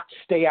to not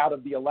stay out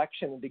of the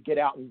election and to get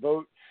out and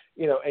vote.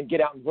 And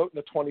get out and vote in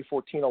the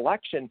 2014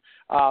 election.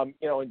 And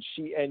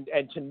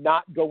to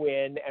not go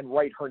in and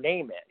write her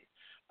name in.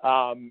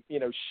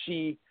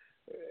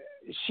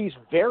 she's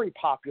very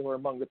popular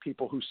among the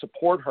people who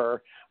support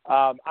her.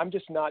 I'm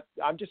just not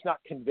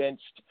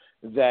convinced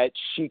that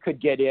she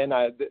could get in.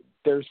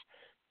 There's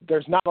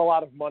not a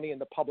lot of money in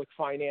the public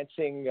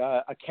financing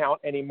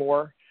account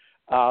anymore.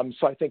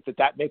 So I think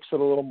that makes it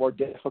a little more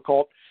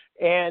difficult.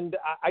 And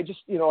I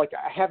just,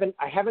 I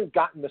haven't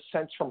gotten the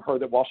sense from her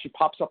that while she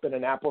pops up in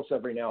Annapolis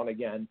every now and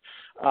again,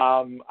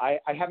 I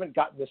haven't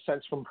gotten the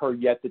sense from her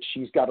yet that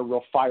she's got a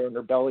real fire in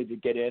her belly to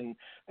get in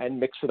and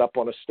mix it up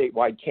on a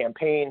statewide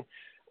campaign.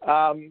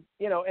 And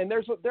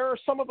there are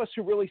some of us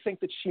who really think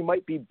that she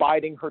might be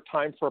biding her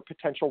time for a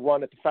potential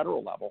run at the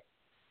federal level.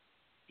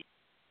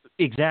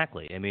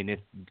 Exactly. I mean, if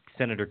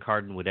Senator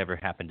Cardin would ever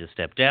happen to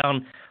step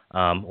down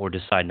or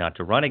decide not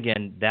to run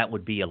again, that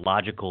would be a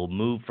logical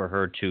move for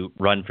her to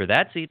run for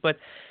that seat. But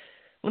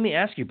let me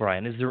ask you,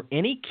 Bryan, is there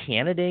any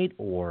candidate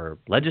or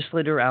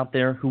legislator out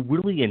there who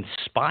really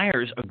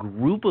inspires a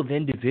group of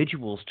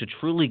individuals to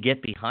truly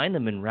get behind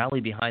them and rally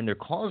behind their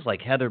cause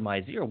like Heather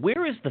Mizere?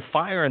 Where is the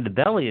fire in the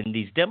belly in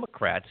these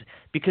Democrats?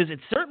 Because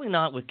it's certainly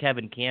not with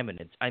Kevin Cameron.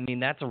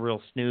 That's a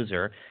real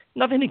snoozer.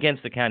 Nothing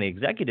against the county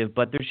executive,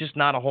 but there's just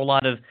not a whole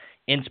lot of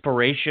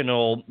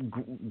inspirational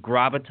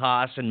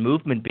gravitas and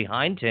movement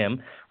behind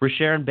him.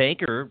 Rasharon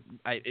Baker,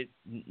 I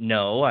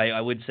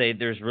would say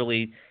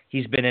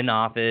he's been in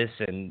office,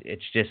 and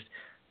it's just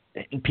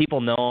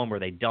people know him or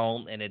they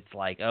don't, and it's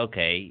like,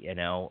 okay,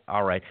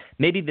 all right.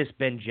 Maybe this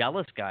Ben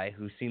Jealous guy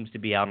who seems to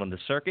be out on the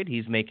circuit,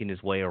 he's making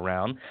his way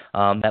around.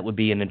 That would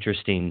be an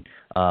interesting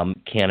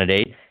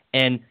candidate.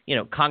 And,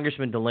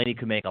 Congressman Delaney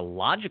could make a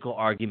logical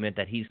argument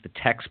that he's the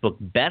textbook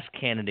best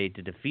candidate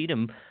to defeat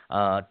him,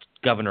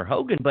 Governor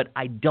Hogan, but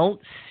I don't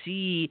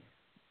see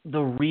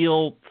the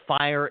real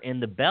fire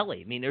in the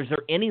belly. I mean, is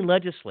there any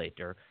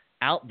legislator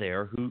out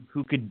there who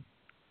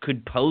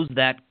could pose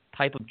that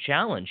type of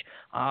challenge?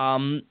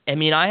 I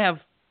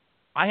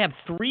have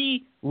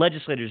three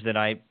legislators that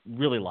I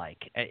really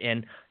like,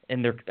 and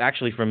they're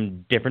actually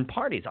from different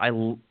parties. I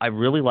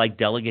really like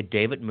Delegate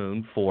David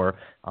Moon for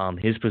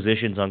his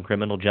positions on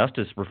criminal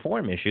justice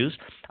reform issues.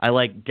 I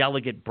like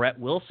Delegate Brett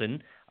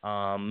Wilson,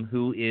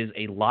 who is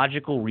a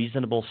logical,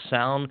 reasonable,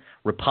 sound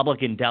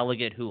Republican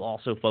delegate who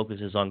also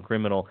focuses on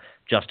criminal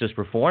justice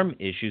reform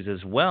issues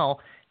as well.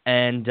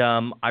 And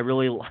I'm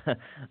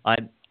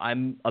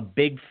a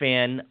big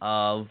fan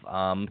of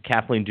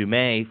Kathleen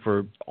Dumais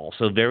for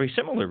also very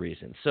similar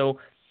reasons. So,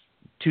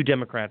 two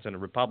Democrats and a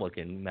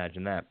Republican,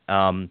 imagine that.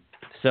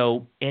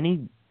 So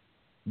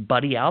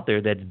anybody out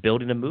there that's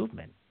building a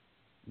movement,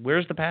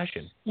 where's the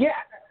passion? Yeah,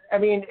 I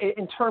mean,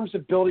 in terms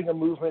of building a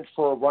movement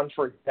for a run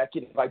for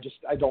executive, I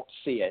don't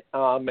see it.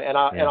 And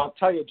I'll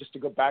tell you, just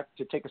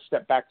to take a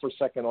step back for a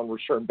second on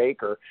Rasharon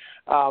Baker,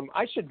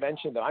 I should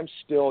mention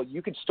that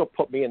you can still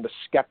put me in the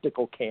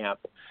skeptical camp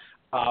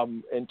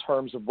in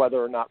terms of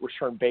whether or not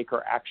Rasharon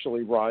Baker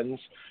actually runs.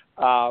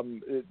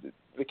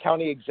 The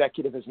county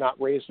executive has not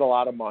raised a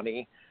lot of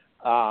money.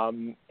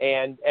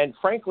 And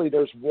frankly,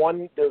 there's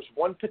one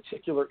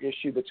particular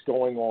issue that's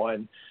going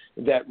on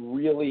that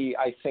really,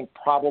 I think,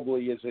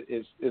 probably is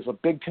a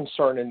big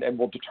concern and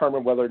will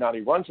determine whether or not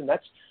he runs.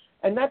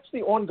 And that's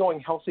the ongoing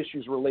health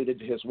issues related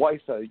to his wife.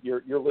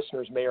 Your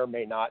listeners may or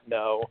may not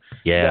know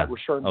that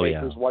Rasharon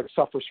Baker's wife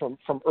suffers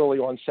from early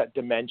onset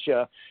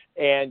dementia,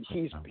 and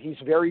he's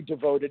very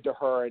devoted to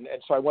her. And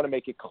so I want to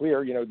make it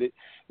clear, that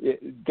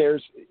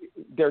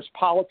there's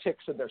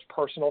politics and there's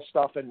personal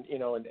stuff, and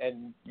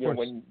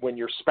when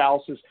your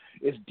spouse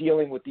is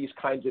dealing with these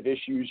kinds of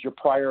issues, your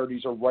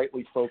priorities are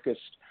rightly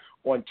focused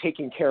on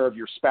taking care of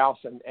your spouse,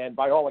 and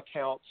by all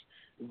accounts,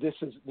 this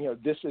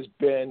has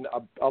been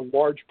a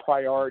large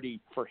priority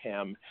for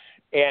him.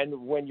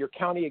 And when you're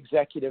county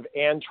executive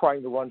and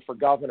trying to run for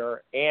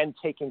governor and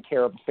taking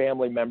care of a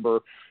family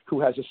member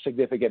who has a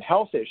significant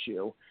health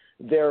issue,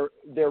 there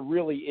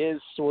really is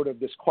sort of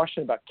this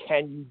question about,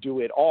 can you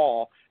do it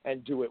all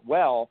and do it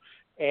well?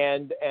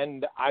 And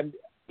I'm,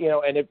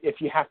 and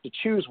if you have to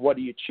choose, what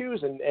do you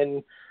choose?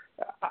 And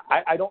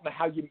I don't know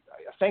how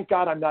thank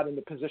God I'm not in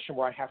the position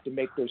where I have to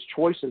make those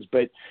choices,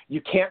 but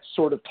you can't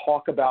sort of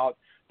talk about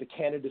the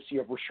candidacy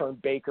of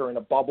Rasharon Baker in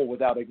a bubble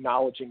without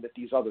acknowledging that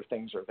these other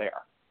things are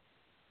there.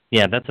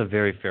 Yeah, that's a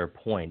very fair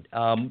point.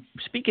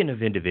 Speaking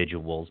of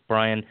individuals,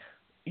 Bryan,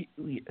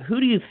 who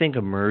do you think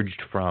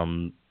emerged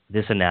from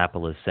this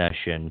Annapolis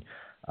session?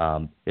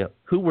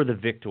 Who were the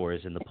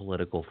victors in the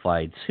political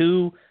fights?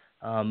 Who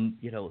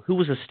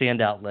was a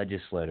standout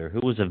legislator? Who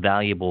was a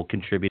valuable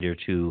contributor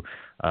to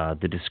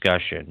the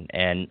discussion?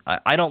 And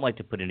I don't like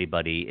to put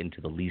anybody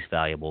into the least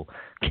valuable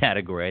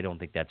category. I don't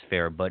think that's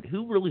fair. But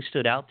who really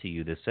stood out to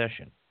you this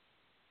session?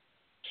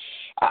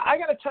 I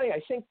got to tell you,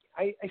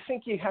 I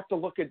think you have to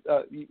look at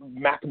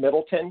Mac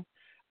Middleton,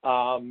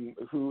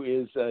 who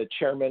is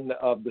chairman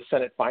of the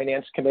Senate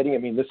Finance Committee. I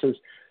mean, this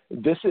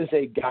is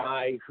a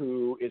guy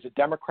who is a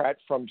Democrat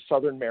from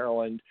Southern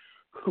Maryland,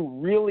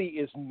 who really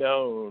is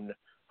known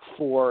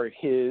for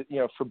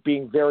for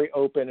being very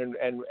open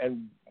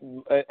and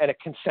a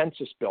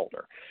consensus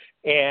builder.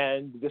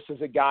 And this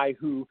is a guy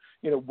who,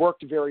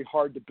 worked very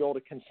hard to build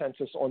a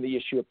consensus on the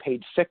issue of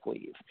paid sick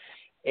leave.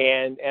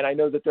 And I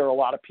know that there are a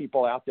lot of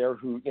people out there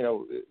who,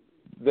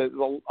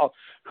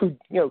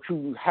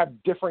 who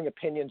have differing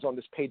opinions on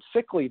this paid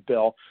sick leave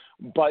bill,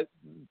 but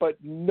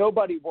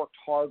nobody worked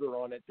harder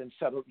on it than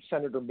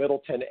Senator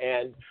Middleton.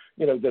 And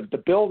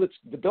the bill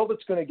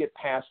that's going to get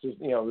passed is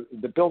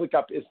the bill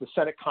that is the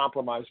Senate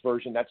compromise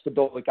version. That's the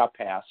bill that got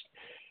passed,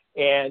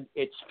 and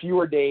it's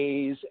fewer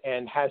days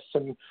and has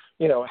some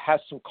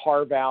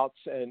carve outs,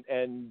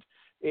 and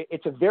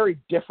it's a very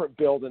different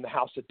bill than the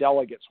House of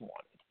Delegates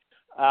wanted.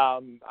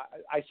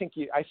 I think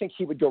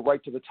he would go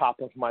right to the top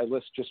of my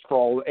list just for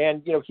all.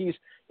 And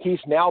he's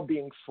now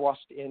being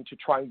thrust into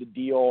trying to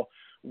deal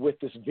with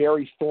this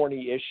very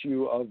thorny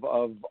issue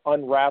of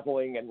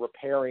unraveling and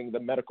repairing the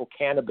medical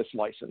cannabis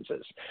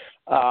licenses,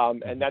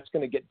 and that's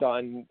going to get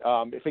done.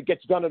 If it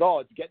gets done at all,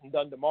 it's getting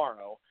done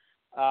tomorrow,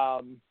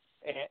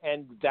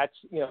 and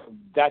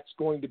that's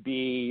going to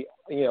be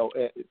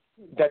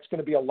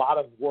a lot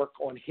of work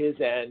on his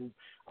end,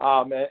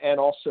 and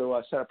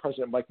also Senate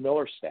President Mike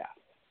Miller's staff.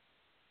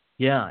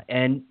 Yeah,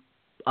 and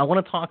I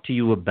want to talk to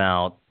you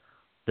about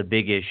the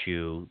big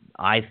issue,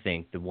 I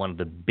think, one of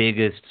the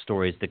biggest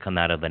stories to come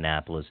out of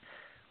Annapolis,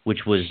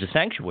 which was the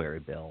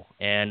sanctuary bill.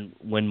 And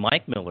when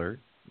Mike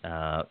Miller,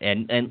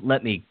 and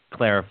let me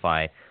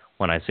clarify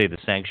when I say the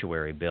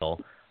sanctuary bill,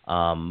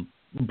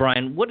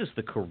 Brian, what is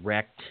the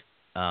correct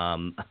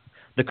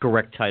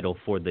title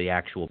for the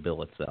actual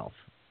bill itself?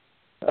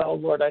 Oh,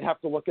 Lord, I'd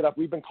have to look it up.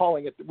 We've been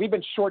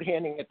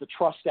shorthanding it the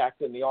Trust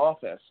Act in the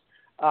office.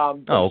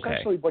 Okay.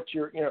 Essentially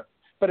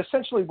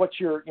what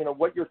you're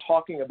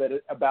talking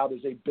about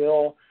is a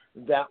bill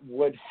that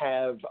would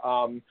have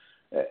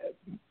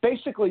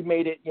basically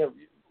made it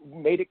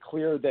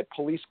clear that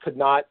police could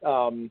not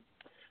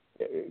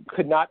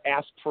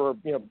ask for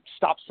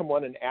stop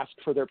someone and ask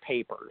for their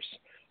papers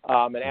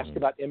and ask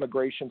about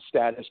immigration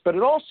status, but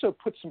it also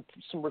put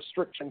some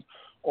restrictions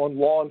on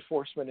law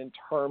enforcement in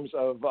terms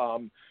of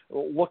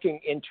looking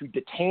into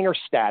detainer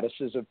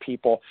statuses of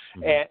people.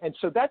 And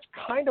so that's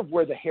kind of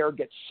where the hair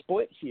gets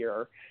split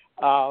here.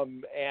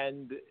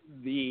 And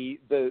the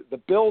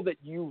bill that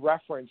you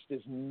referenced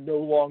is no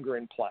longer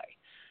in play.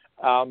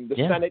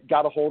 Senate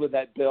got a hold of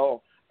that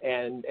bill,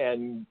 and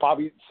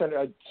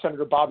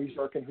Senator Bobby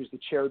Zirkin, who's the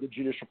chair of the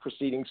Judicial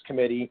Proceedings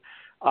Committee,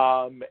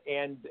 and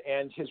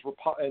his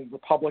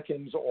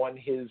Republicans on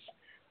his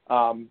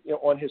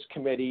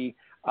committee,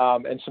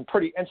 and some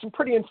pretty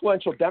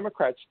influential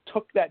Democrats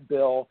took that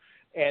bill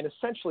and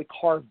essentially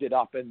carved it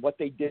up. And what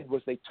they did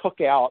was they took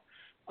out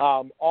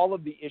all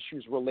of the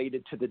issues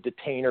related to the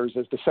detainers.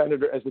 As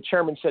the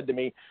chairman said to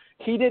me,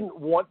 he didn't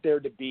want there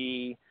to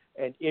be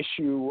an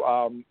issue,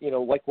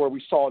 like where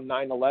we saw in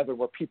 9/11,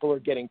 where people are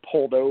getting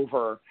pulled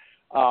over,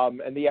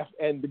 and the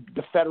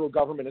federal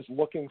government is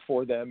looking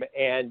for them,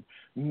 and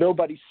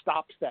nobody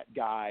stops that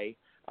guy.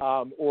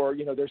 Or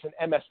there's an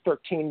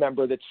MS-13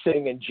 member that's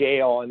sitting in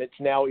jail, and it's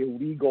now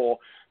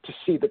illegal to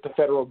see that the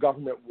federal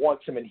government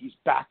wants him, and he's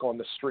back on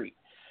the street.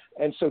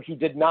 And so he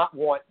did not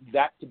want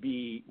that to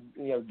be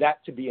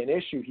an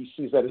issue. He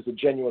sees that as a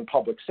genuine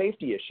public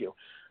safety issue.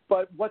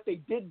 But what they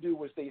did do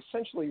was they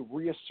essentially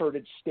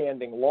reasserted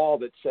standing law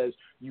that says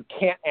you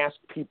can't ask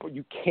people,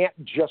 you can't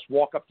just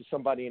walk up to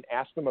somebody and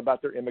ask them about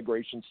their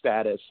immigration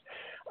status.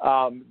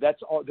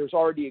 There's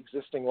already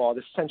existing law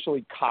that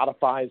essentially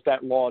codifies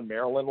that law in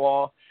Maryland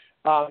law.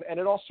 And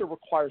it also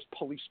requires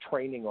police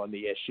training on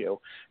the issue.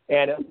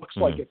 And it looks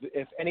like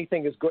if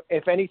anything is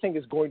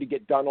going to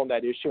get done on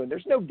that issue, and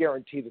there's no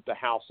guarantee that the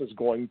House is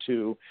going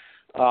to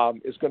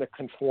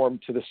conform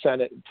to the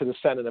Senate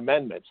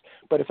amendments.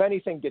 But if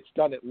anything gets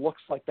done, it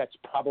looks like that's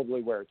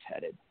probably where it's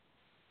headed.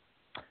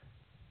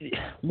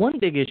 One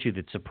big issue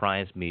that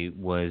surprised me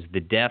was the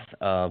death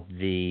of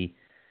the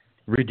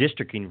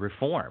redistricting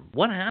reform.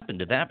 What happened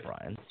to that,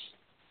 Brian?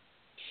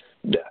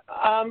 The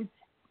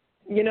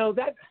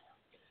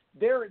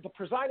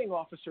presiding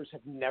officers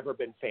have never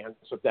been fans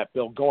of that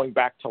bill, going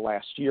back to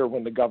last year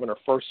when the governor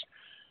first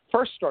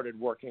started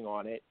working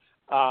on it.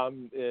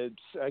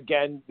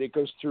 It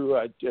goes through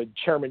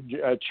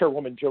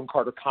Chairwoman Joan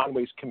Carter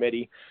Conway's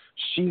committee.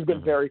 She's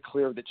been very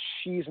clear that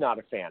she's not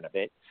a fan of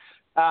it.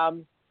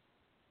 And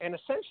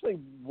essentially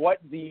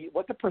what the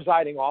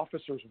presiding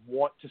officers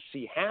want to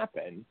see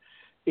happen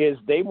is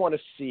they want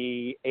to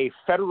see a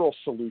federal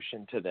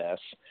solution to this.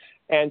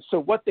 And so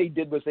what they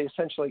did was they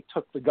essentially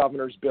took the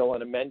governor's bill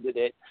and amended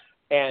it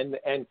and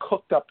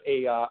cooked up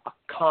a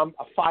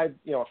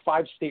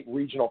 5-state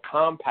regional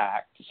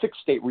compact,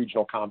 6-state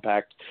regional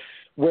compact,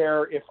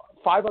 where if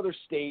 5 other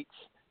states,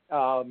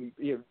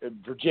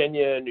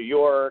 Virginia, New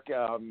York,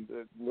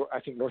 I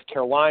think North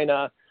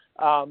Carolina,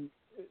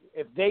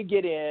 if they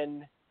get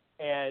in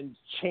and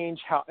change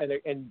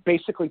and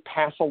basically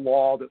pass a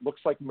law that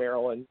looks like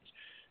Maryland's,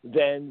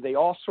 then they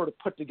all sort of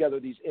put together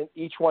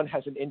each one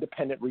has an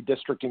independent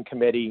redistricting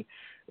committee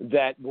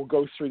that will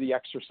go through the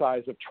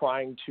exercise of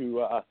trying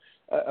to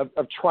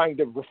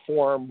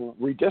reform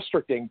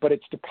redistricting, but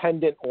it's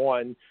dependent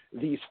on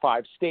these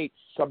 5 states,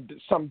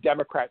 some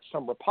Democrat,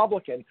 some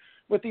Republican,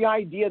 with the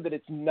idea that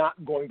it's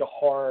not going to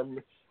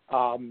harm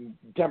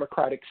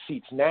Democratic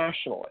seats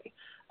nationally.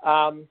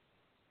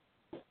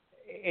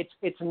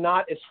 it's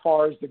not as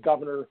far as the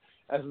governor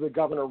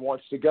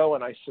wants to go,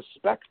 and I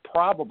suspect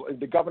probably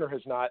the governor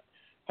has not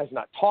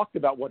talked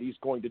about what he's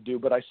going to do,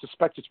 but I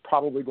suspect it's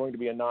probably going to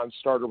be a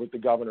non-starter with the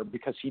governor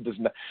because he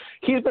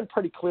has been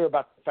pretty clear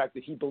about the fact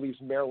that he believes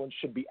Maryland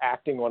should be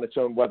acting on its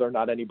own whether or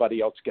not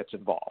anybody else gets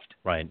involved.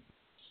 Right.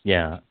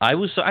 Yeah. I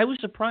was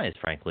surprised,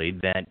 frankly,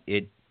 that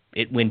it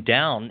went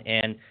down,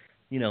 and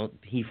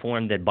he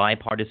formed that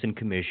bipartisan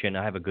commission.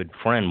 I have a good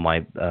friend,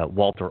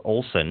 Walter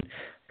Olson,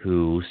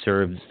 who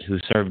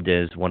served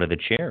as one of the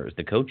chairs,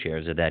 the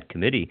co-chairs of that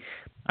committee.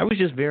 I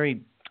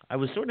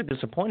was sort of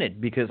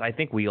disappointed because I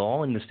think we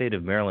all in the state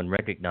of Maryland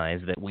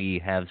recognize that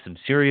we have some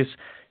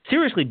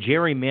seriously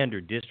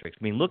gerrymandered districts.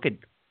 I mean, look at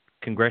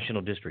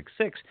Congressional District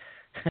 6.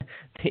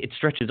 It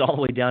stretches all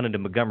the way down into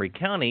Montgomery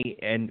County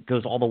and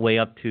goes all the way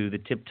up to the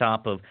tip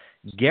top of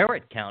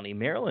Garrett County,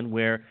 Maryland,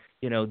 where,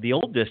 the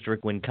old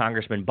district, when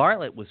Congressman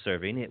Bartlett was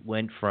serving, it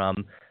went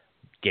from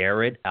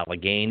Garrett,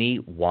 Allegheny,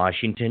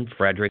 Washington,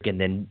 Frederick, and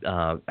then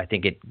I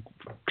think it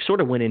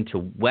sort of went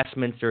into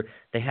Westminster.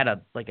 They had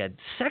a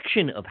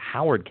section of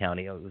Howard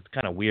County. It was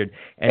kind of weird,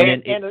 and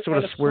then it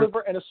sort of swerved.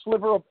 A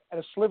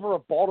sliver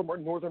of Baltimore,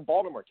 northern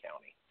Baltimore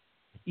County.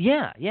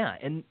 Yeah,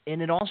 and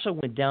it also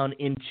went down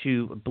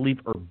into, I believe,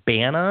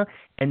 Urbana,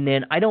 and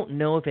then I don't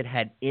know if it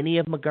had any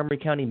of Montgomery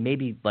County,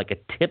 maybe like a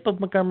tip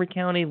of Montgomery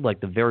County, like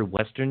the very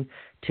western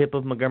tip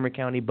of Montgomery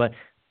County, but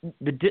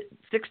the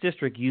 6th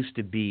District used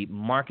to be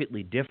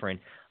markedly different.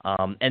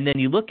 And then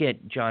you look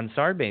at John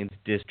Sarbanes'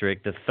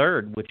 district, the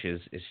 3rd, which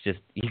is just,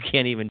 you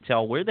can't even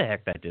tell where the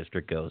heck that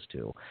district goes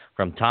to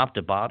from top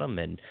to bottom.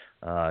 And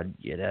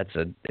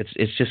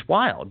it's just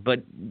wild.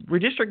 But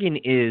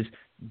redistricting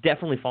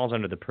definitely falls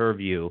under the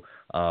purview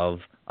of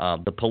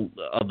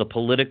the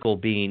political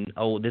being,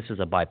 this is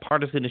a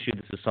bipartisan issue.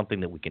 This is something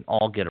that we can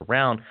all get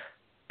around.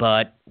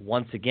 But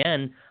once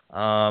again,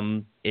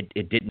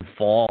 it didn't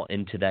fall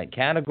into that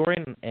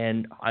category,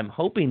 and I'm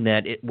hoping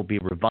that it will be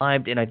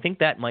revived, and I think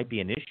that might be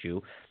an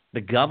issue.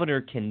 The governor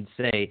can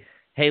say,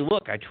 hey,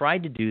 look, I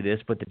tried to do this,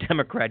 but the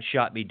Democrats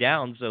shot me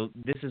down, so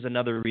this is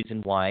another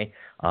reason why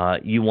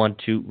you want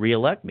to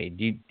reelect me.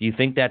 Do you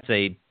think that's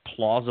a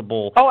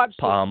plausible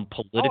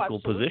political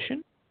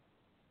position?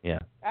 Yeah.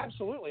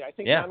 Absolutely. I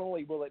think not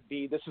only will it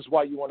be, this is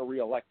why you want to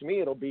reelect me,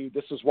 it'll be,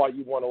 this is why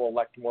you want to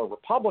elect more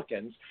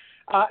Republicans.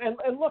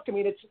 And look, I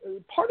mean, it's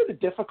part of the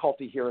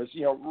difficulty here is,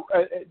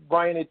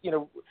 Brian,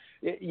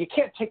 you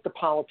can't take the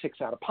politics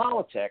out of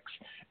politics,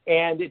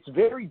 and it's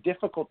very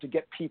difficult to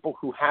get people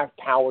who have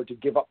power to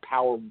give up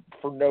power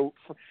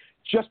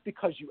just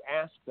because you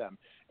ask them.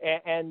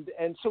 And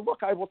so,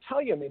 look, I will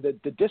tell you, I mean,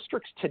 the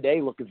districts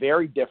today look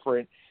very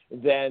different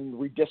than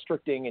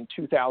redistricting in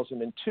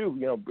 2002.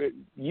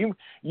 You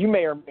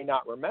may or may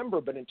not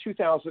remember, but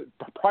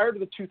prior to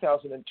the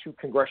 2002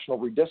 congressional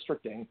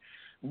redistricting,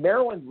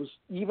 Maryland was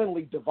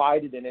evenly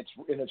divided in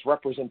its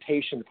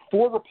representation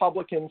for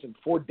Republicans and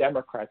for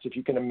Democrats, if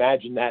you can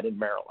imagine that in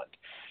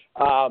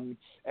Maryland.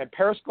 And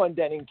Paris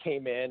Glendening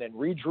came in and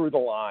redrew the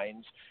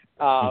lines.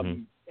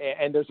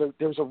 And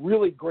there's a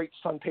really great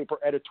Sun Paper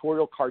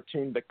editorial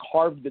cartoon that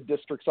carved the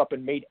districts up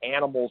and made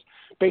animals,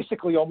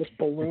 basically almost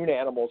balloon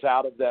animals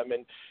out of them,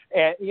 and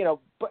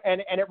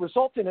it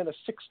resulted in a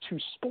 6-2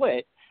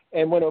 split.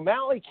 And when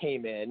O'Malley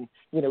came in,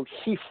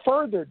 he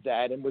furthered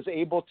that and was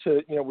able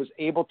to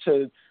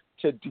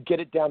get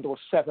it down to a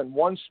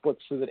 7-1 split,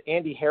 so that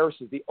Andy Harris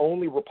is the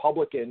only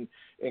Republican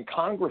in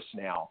Congress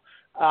now.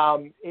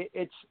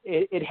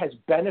 It has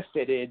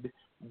benefited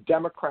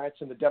Democrats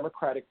and the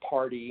Democratic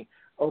Party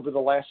over the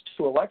last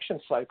 2 election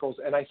cycles,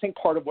 and I think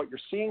part of what you're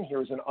seeing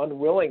here is an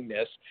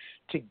unwillingness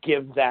to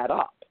give that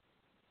up.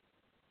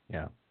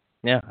 Yeah,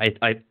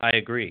 I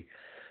agree.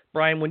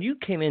 Bryan, when you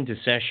came into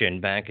session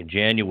back in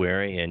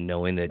January and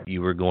knowing that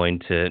you were going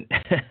to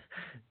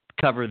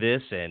cover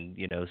this and,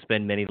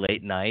 spend many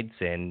late nights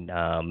and,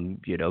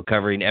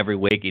 covering every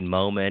waking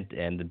moment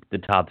and the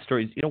top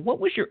stories, what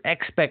was your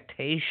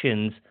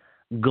expectations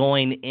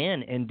going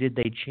in, and did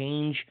they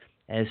change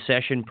as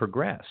session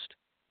progressed?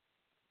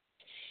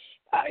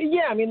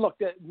 I mean, look,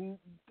 the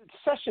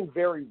session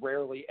very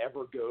rarely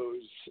ever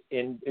goes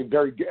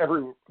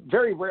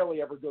very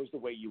rarely ever goes the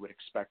way you would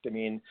expect. I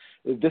mean,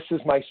 this is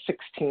my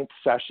 16th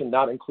session,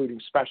 not including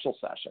special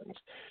sessions,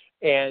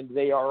 and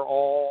they are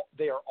all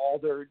their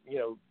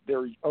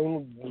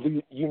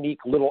own unique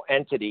little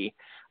entity.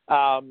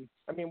 I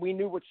mean, we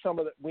knew what some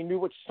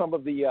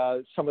of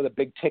the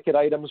big ticket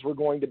items were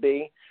going to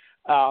be.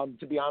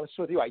 To be honest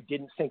with you, I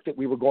didn't think that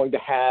we were going to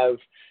have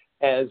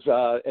as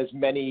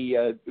many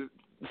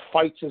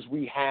fights as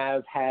we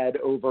have had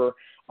over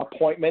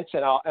appointments,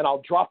 and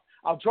I'll drop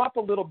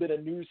a little bit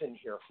of news in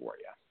here for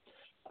you.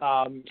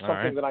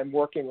 Something that I'm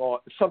working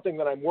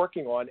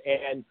on,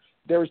 and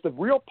there's the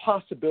real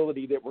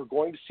possibility that we're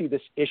going to see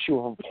this issue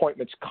of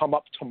appointments come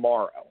up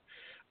tomorrow.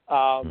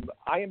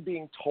 I am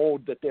being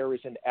told that there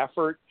is an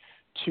effort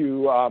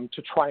to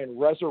try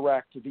and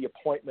resurrect the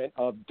appointment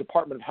of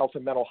Department of Health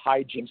and Mental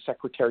Hygiene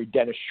Secretary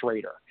Dennis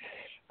Schrader.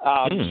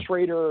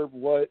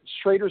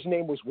 Schrader's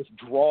name was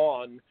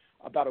withdrawn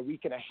about a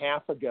week and a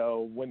half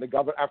ago when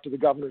after the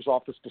governor's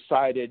office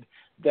decided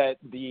that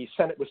the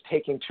Senate was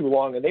taking too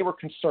long, and they were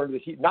concerned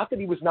that not that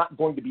he was not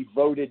going to be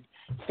voted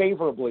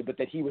favorably, but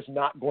that he was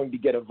not going to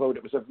get a vote.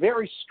 It was a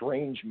very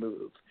strange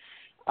move,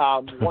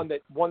 one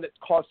that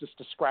caused us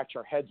to scratch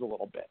our heads a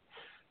little bit.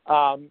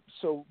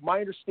 So my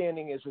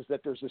understanding is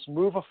that there's this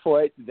move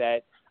afoot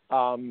that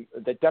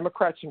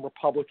Democrats and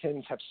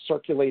Republicans have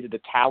circulated a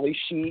tally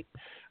sheet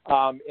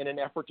in an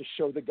effort to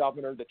show the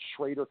governor that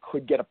Schrader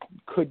could get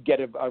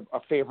a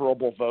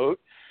favorable vote.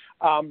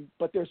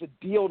 But there's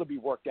a deal to be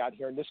worked out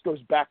here, and this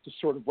goes back to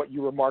sort of what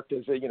you remarked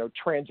as a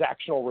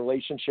transactional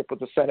relationship with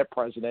the Senate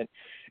president.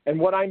 And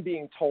what I'm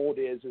being told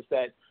is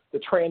that the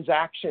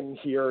transaction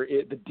here,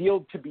 the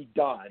deal to be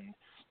done,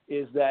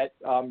 is that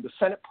the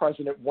Senate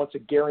president wants a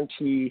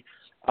guarantee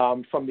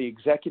from the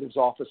executive's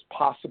office,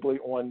 possibly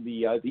on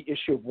the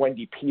issue of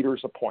Wendy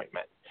Peters'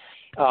 appointment.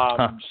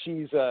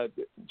 She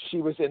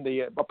was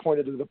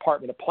appointed to the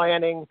Department of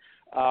Planning.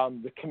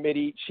 The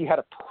committee, she had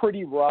a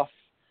pretty rough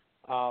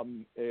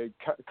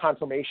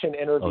confirmation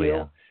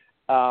interview.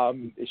 Oh,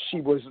 yeah.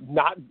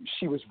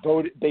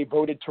 They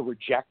voted to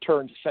reject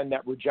her and to send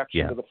that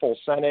rejection to the full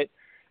Senate.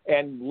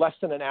 And less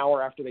than an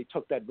hour after they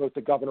took that vote,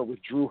 the governor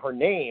withdrew her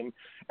name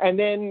and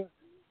then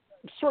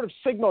sort of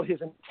signaled his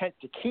intent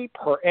to keep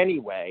her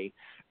anyway.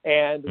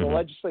 And the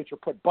legislature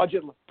put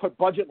budget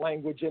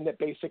language in that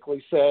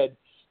basically said,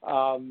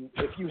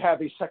 if you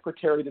have a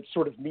secretary that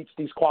sort of meets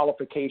these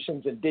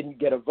qualifications and didn't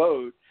get a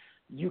vote,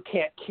 you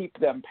can't keep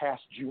them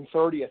past June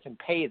 30th and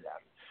pay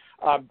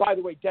them. By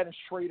the way, Dennis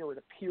Schrader, it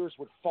appears,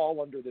 would fall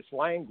under this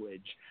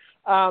language.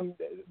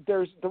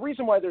 The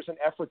reason why there's an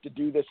effort to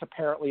do this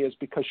apparently is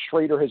because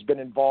Schrader has been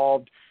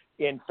involved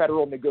in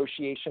federal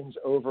negotiations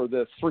over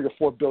the $3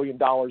 or $4 billion in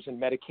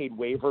Medicaid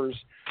waivers.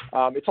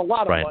 It's a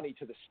lot of money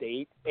to the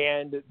state,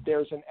 and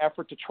there's an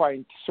effort to try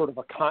and sort of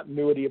a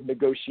continuity of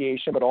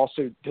negotiation, but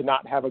also to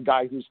not have a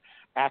guy who's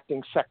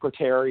acting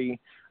secretary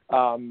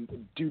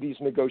do these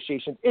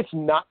negotiations. It's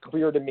not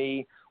clear to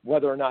me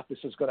whether or not this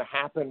is going to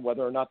happen,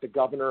 whether or not the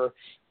governor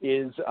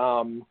is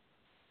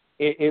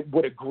it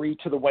would agree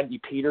to the Wendy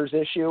Peters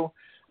issue.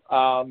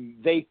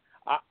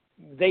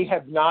 They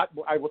have not.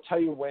 I will tell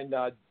you, when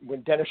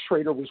Dennis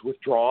Schrader was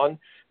withdrawn,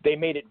 they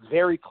made it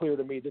very clear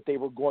to me that they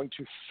were going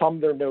to thumb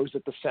their nose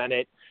at the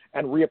Senate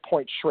and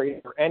reappoint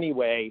Schrader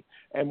anyway.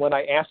 And when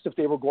I asked if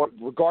they were going,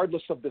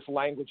 regardless of this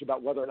language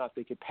about whether or not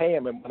they could pay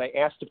him, and when I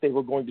asked if they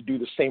were going to do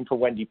the same for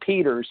Wendy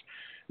Peters,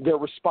 their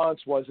response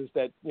was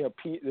that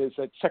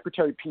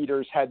Secretary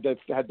Peters had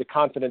the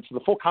confidence, the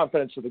full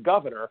confidence of the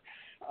governor.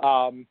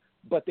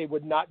 But they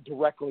would not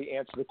directly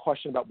answer the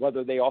question about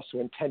whether they also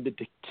intended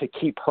to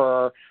keep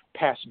her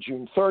past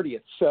June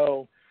 30th.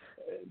 So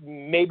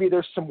maybe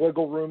there's some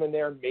wiggle room in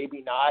there,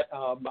 maybe not.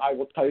 I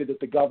will tell you that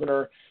the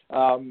governor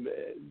and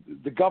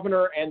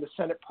the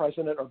Senate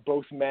president are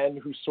both men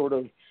who sort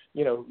of,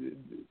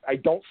 I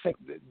don't think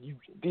that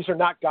these are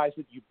not guys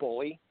that you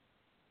bully.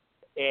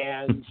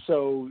 And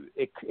so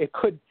it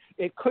could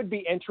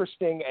be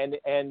interesting,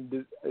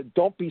 and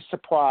don't be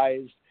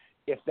surprised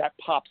if that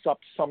pops up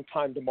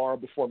sometime tomorrow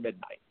before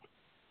midnight.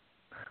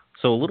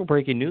 So a little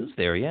breaking news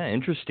there. Yeah,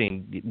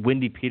 interesting.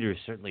 Wendy Peters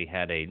certainly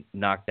had a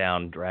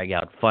knockdown,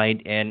 drag-out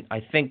fight, and I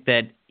think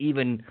that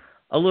even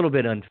a little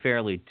bit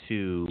unfairly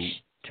to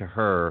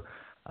her,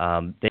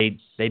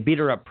 they beat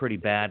her up pretty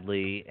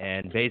badly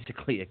and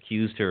basically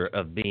accused her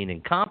of being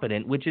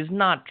incompetent, which is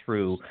not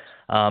true.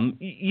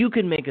 You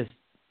can make an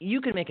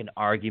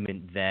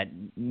argument that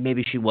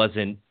maybe she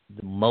wasn't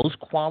the most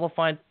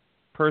qualified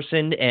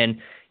person, and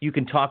you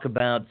can talk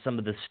about some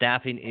of the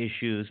staffing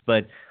issues,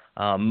 but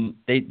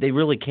they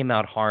really came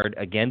out hard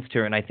against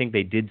her, and I think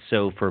they did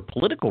so for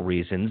political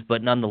reasons.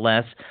 But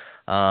nonetheless,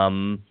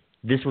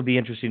 this would be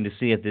interesting to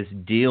see if this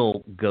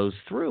deal goes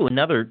through.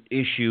 Another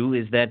issue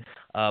is that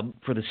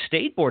for the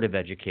State Board of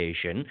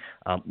Education,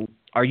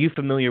 are you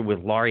familiar with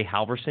Laurie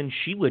Halverson?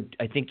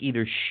 I think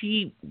either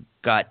she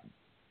got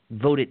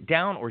voted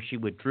down or she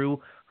withdrew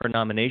her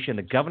nomination.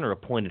 The governor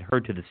appointed her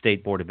to the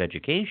State Board of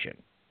Education.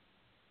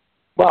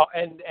 Well,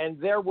 and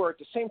there were, at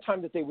the same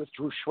time that they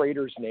withdrew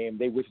Schrader's name,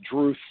 they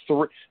withdrew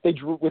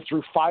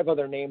 5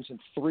 other names, and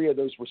 3 of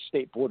those were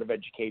State Board of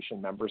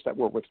Education members that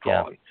were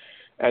withdrawn.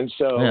 Yeah. And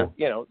so,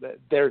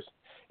 there's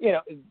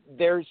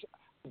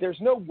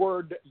no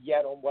word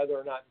yet on whether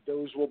or not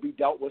those will be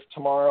dealt with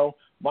tomorrow.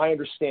 My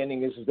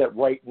understanding is that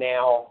right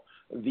now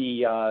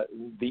the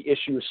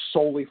issue is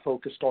solely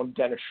focused on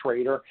Dennis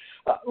Schrader.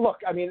 Look,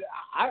 I mean,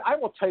 I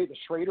will tell you the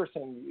Schrader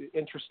thing,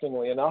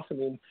 interestingly enough, I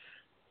mean,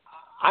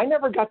 I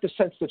never got the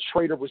sense that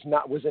Schrader was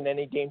in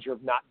any danger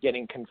of not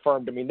getting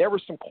confirmed. I mean, there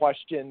were some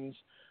questions,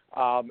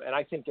 and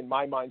I think in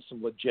my mind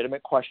some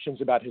legitimate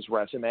questions about his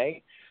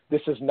resume.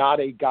 This is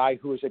not a guy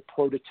who is a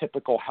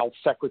prototypical health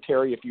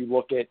secretary. If you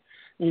look at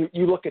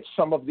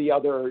some of the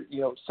other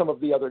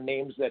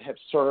names that have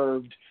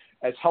served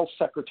as health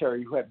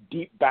secretary who have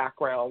deep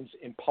backgrounds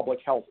in public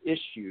health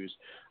issues,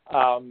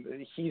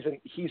 he's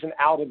an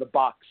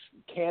out-of-the-box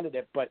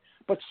candidate, but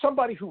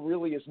somebody who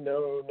really is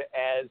known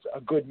as a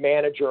good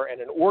manager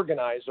and an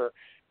organizer.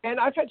 And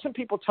I've had some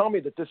people tell me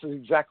that this is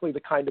exactly the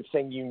kind of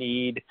thing you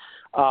need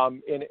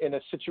in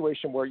a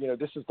situation where,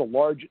 this is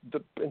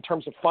in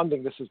terms of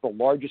funding, this is the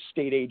largest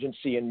state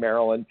agency in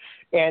Maryland,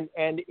 and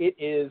it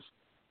is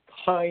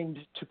kind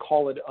to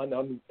call it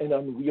an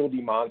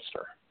unwieldy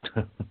monster.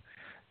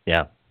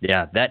 Yeah.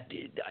 That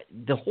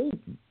the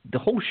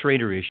whole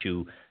Schrader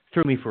issue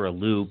threw me for a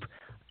loop.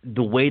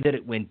 The way that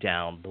it went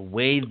down, the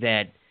way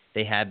that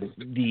they had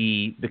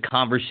the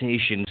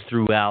conversations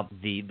throughout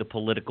the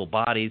political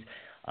bodies,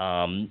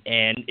 and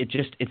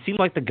it seemed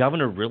like the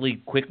governor really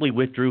quickly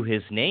withdrew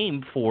his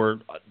name for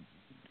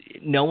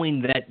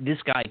knowing that this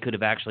guy could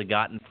have actually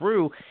gotten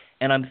through.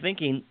 And I'm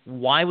thinking,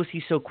 why was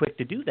he so quick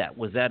to do that?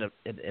 Was that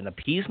an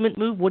appeasement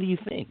move? What do you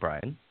think,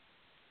 Bryan?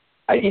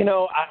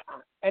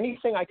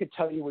 Anything I could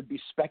tell you would be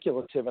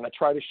speculative, and I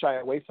try to shy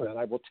away from that.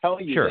 I will tell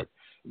you Sure.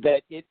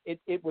 that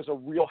it was a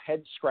real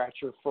head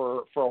scratcher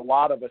for a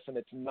lot of us, and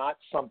it's not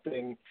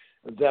something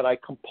that I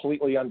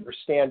completely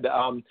understand.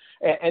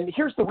 And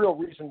here's the real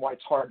reason why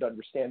it's hard to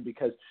understand,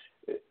 because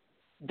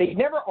they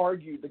never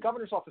argue, the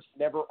governor's office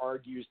never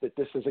argues that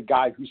this is a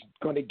guy who's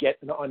going to get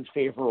an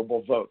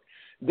unfavorable vote.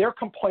 They're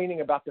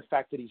complaining about the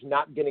fact that he's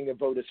not getting a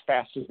vote as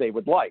fast as they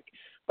would like.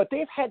 But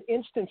they've had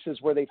instances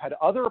where they've had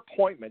other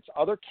appointments,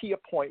 other key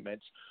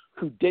appointments,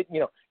 who did,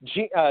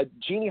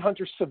 Jeannie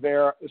Hunter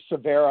Severa,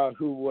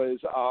 who was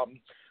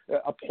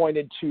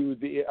appointed to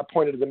the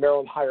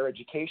Maryland Higher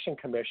Education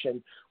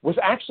Commission, was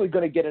actually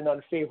going to get an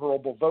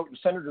unfavorable vote. And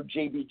Senator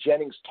J.B.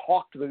 Jennings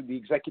talked the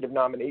Executive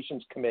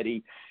Nominations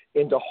Committee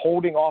into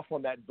holding off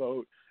on that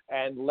vote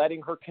and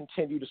letting her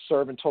continue to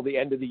serve until the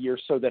end of the year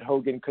so that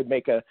Hogan could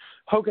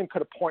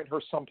appoint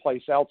her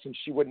someplace else and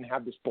she wouldn't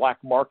have this black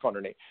mark on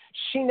her name.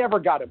 She never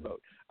got a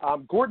vote.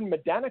 Gordon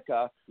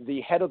Medenica,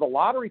 the head of the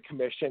Lottery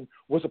Commission,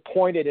 was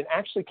appointed and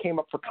actually came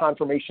up for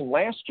confirmation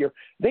last year.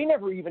 They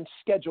never even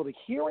scheduled a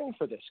hearing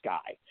for this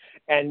guy,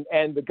 and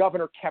the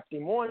governor kept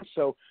him on.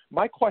 So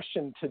my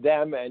question to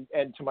them and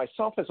to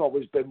myself has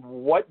always been,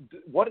 what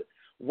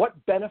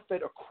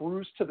benefit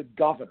accrues to the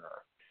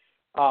governor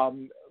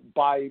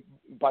by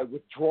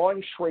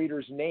withdrawing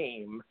Schrader's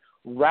name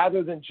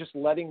rather than just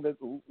letting the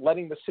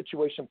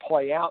situation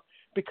play out,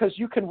 because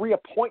you can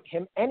reappoint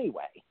him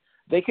anyway.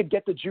 They could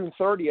get to June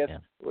 30th. Yeah.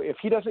 If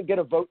he doesn't get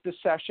a vote this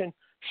session,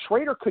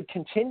 Schrader could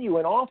continue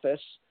in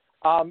office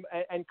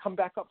and come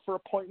back up for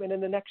appointment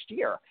in the next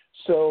year.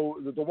 So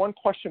the one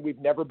question we've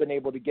never been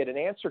able to get an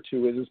answer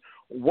to is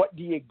what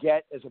do you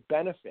get as a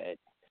benefit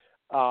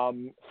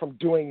from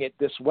doing it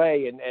this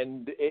way?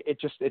 And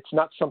it's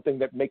not something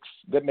that makes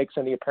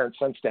any apparent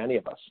sense to any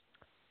of us.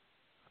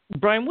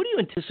 Bryan, what do you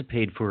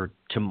anticipate for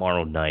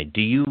tomorrow night? Do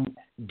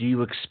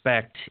you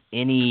expect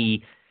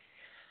any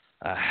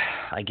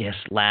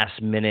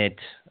last minute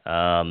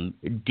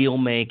deal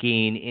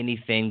making,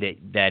 anything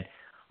that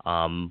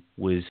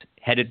was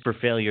headed for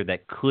failure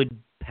that could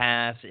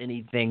pass,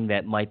 anything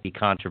that might be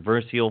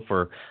controversial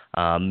for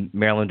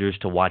Marylanders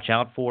to watch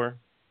out for?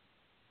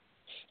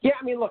 Yeah,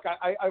 I mean, look,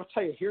 I'll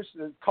tell you, here's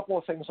a couple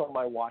of things on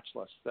my watch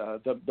list.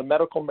 The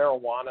medical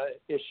marijuana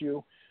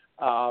issue,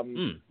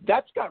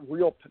 that's got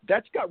real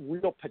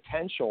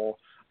potential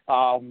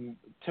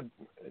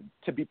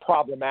to be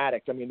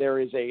problematic. I mean, there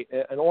is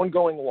an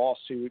ongoing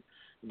lawsuit.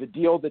 The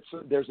deal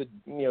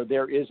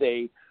there is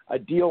a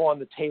deal on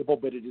the table,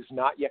 but it is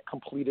not yet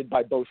completed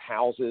by both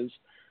houses.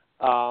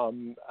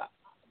 And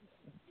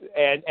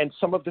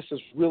some of this is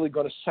really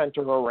going to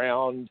center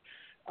around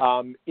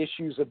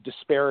issues of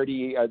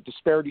disparity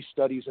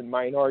studies and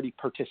minority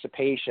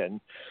participation.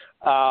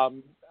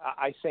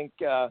 I think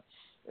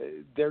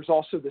there's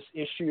also this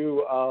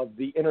issue of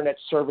the internet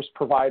service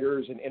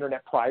providers and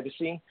internet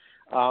privacy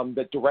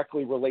that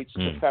directly relates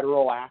to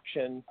federal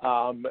action,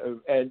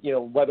 and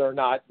whether or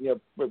not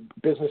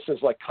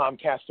businesses like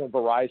Comcast and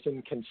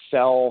Verizon can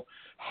sell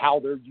how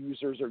their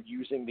users are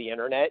using the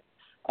internet,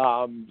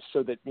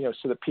 so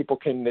that people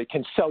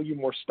can sell you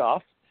more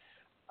stuff.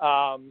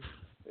 I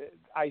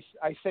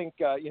think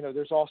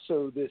there's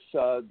also this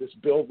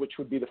bill which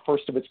would be the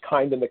first of its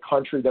kind in the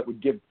country that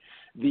would give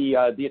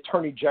the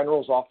Attorney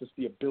General's office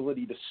the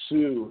ability to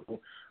sue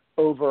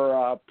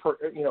over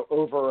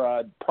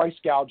price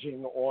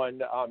gouging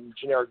on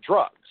generic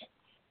drugs.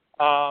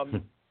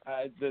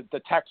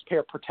 The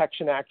Taxpayer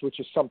Protection Act, which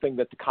is something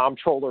that the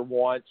comptroller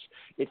wants,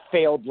 it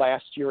failed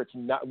last year. It's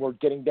not. We're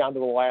getting down to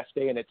the last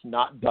day, and it's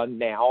not done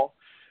now.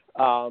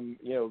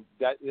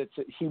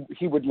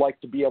 He would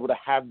like to be able to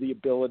have the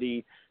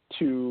ability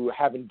to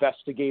have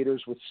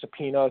investigators with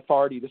subpoena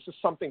authority. This is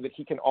something that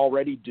he can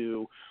already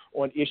do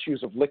on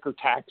issues of liquor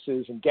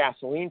taxes and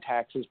gasoline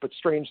taxes, but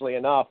strangely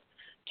enough,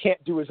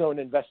 can't do his own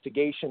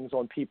investigations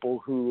on people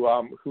who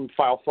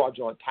file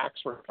fraudulent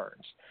tax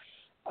returns.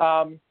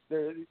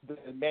 The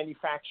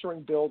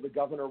manufacturing bill, the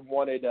governor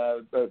wanted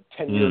a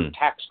 10-year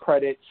tax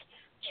credits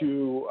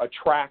to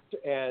attract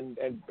and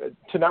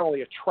to not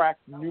only attract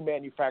new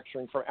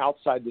manufacturing from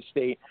outside the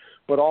state,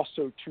 but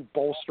also to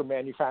bolster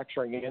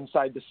manufacturing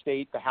inside the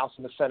state. The House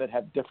and the Senate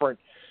have different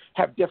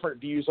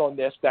views on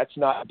this. That's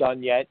not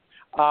done yet.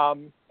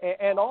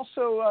 And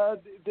also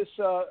this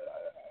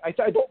I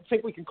don't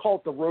think we can call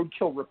it the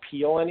roadkill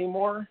repeal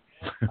anymore.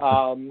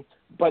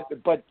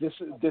 But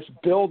this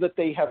bill that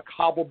they have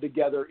cobbled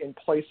together in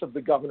place of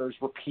the governor's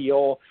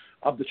repeal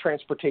of the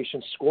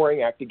Transportation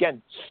Scoring Act,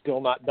 again, still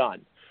not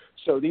done.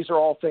 So these are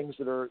all things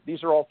that are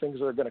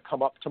going to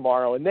come up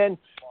tomorrow. And then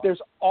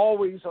there's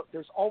always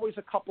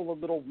a couple of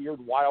little weird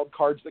wild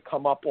cards that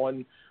come up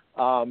on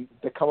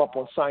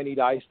Sine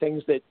Die,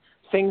 things that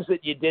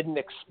you didn't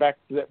expect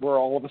that were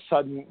all of a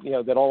sudden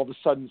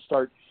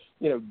start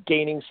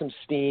gaining some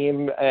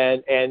steam.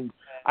 And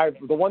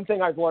the one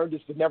thing I've learned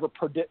is to never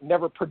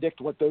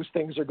predict what those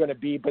things are going to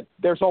be, but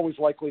there's always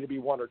likely to be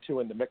one or two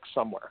in the mix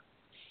somewhere.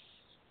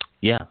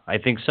 Yeah, I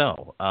think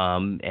so.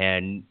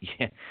 And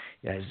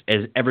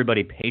as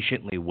everybody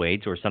patiently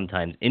waits, or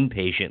sometimes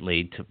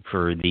impatiently,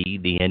 for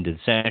the end of the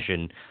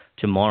session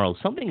tomorrow,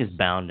 something is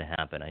bound to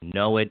happen. I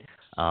know it.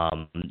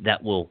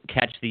 That will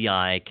catch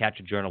a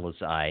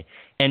journalist's eye.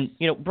 And,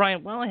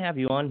 Bryan, while I have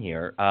you on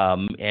here,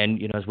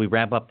 and, as we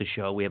wrap up the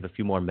show, we have a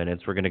few more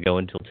minutes. We're going to go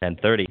until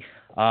 10:30.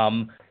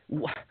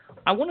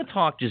 I want to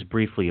talk just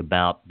briefly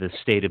about the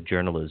state of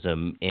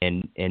journalism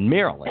in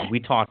Maryland.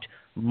 We talked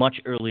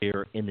much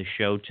earlier in the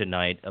show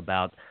tonight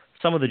about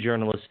some of the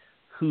journalists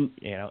who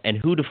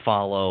to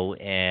follow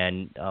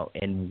and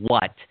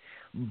what.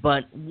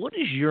 But what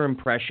is your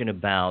impression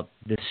about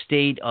the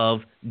state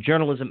of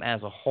journalism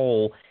as a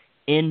whole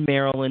in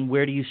Maryland?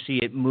 Where do you see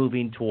it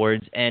moving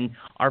towards? And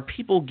are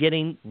people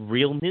getting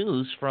real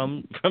news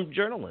from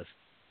journalists?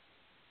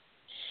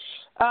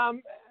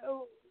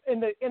 In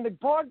the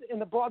broad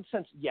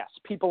sense, yes,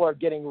 people are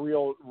getting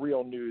real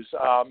news.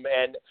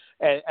 And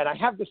I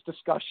have this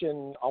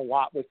discussion a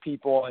lot with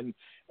people.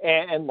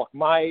 And look,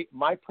 my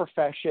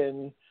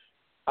profession.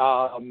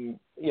 My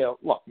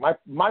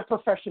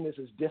profession is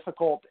as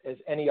difficult as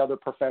any other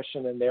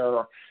profession, and there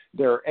are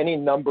any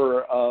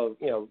number of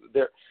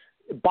there.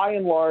 By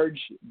and large,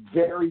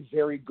 very,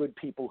 very good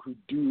people who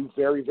do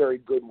very, very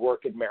good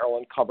work in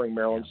Maryland, covering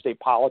Maryland state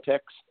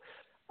politics.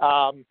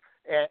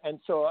 And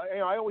so,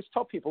 I always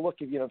tell people,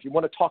 look, if you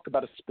want to talk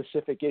about a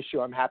specific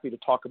issue, I'm happy to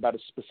talk about a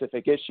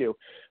specific issue.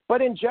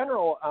 But in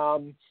general,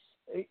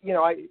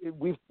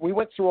 we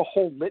went through a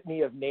whole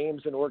litany of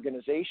names and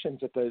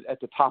organizations at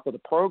the top of the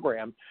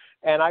program,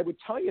 and I would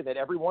tell you that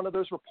every one of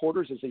those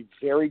reporters is a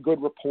very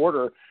good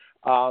reporter.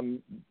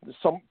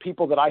 Some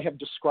people that I have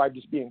described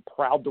as being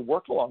proud to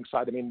work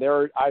alongside. I mean,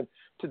 there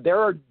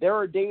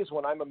are days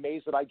when I'm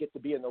amazed that I get to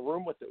be in the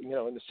room with in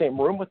the same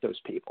room with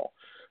those people.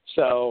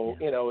 So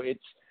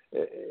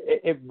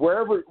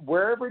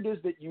wherever it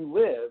is that you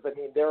live, I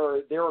mean,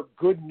 there are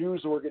good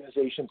news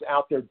organizations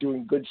out there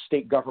doing good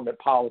state government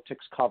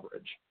politics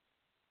coverage.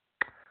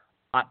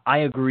 I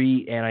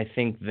agree, and I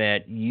think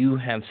that you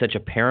have such a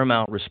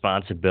paramount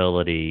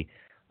responsibility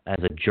as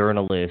a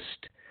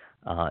journalist,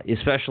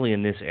 especially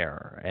in this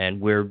era, and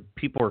where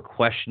people are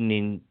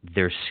questioning,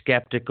 they're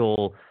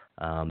skeptical.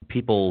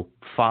 People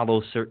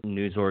follow certain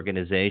news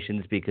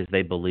organizations because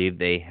they believe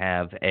they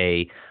have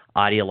a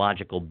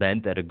ideological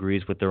bent that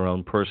agrees with their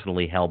own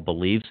personally held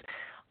beliefs.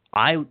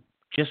 I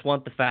just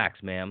want the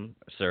facts, ma'am,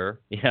 sir.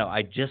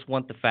 I just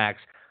want the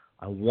facts.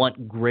 I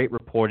want great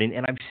reporting,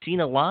 and I've seen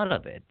a lot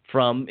of it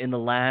in the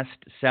last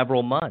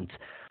several months.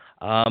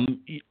 And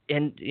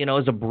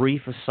as a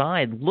brief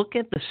aside, look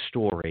at the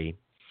story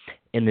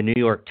in the New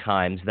York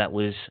Times that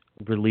was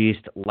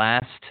released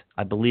last,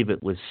 I believe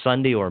it was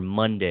Sunday or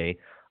Monday,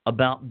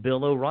 about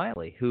Bill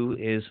O'Reilly, who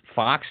is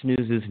Fox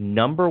News'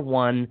 number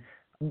one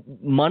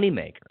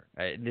moneymaker.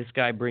 This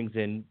guy brings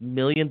in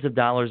millions of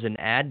dollars in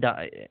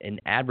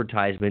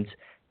advertisements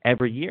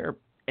every year,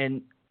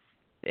 and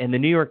the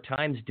New York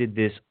Times did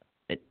this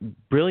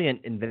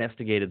brilliant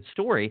investigative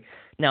story.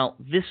 Now,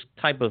 this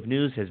type of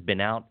news has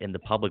been out in the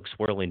public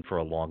swirling for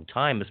a long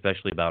time,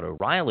 especially about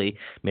O'Reilly.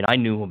 I mean, I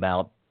knew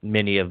about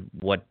many of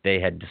what they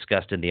had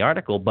discussed in the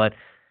article, but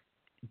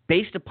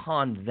based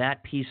upon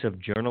that piece of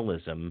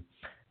journalism,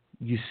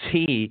 you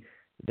see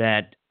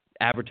that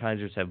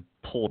advertisers have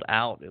pulled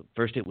out.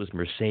 First it was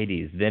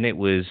Mercedes, then it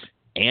was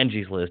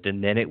Angie's List,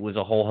 and then it was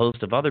a whole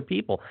host of other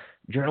people.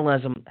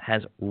 Journalism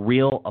has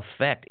real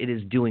effect. It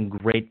is doing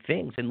great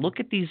things. And look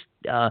at these,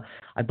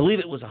 I believe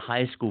it was a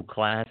high school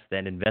class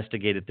that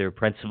investigated their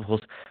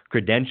principal's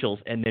credentials,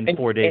 and then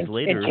 4 days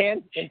later...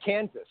 In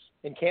Kansas.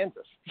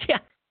 Yeah.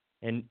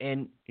 And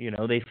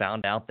they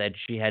found out that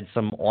she had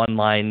some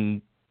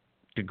online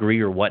degree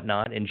or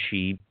whatnot, and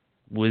she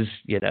was,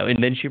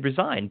 and then she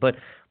resigned. But,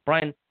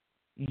 Bryan,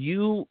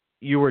 you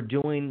are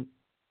doing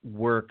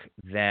work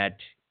that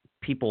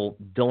people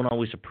don't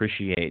always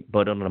appreciate,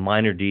 but on a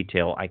minor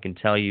detail, I can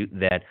tell you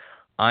that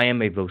I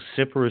am a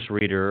vociferous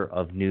reader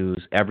of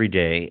news every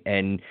day,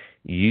 and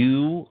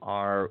you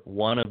are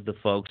one of the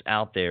folks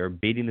out there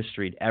beating the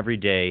street every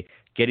day,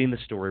 getting the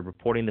story,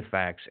 reporting the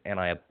facts, and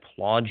I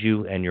applaud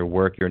you and your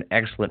work. You're an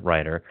excellent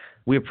writer.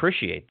 We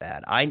appreciate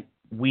that.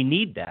 We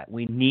need that.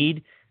 We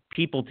need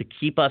people to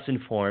keep us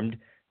informed.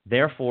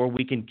 Therefore,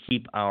 we can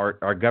keep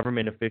our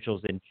government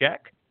officials in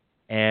check,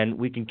 and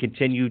we can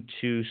continue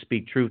to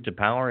speak truth to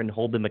power and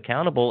hold them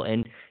accountable.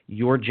 And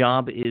your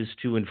job is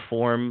to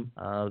inform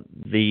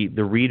the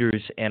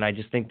readers, and I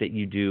just think that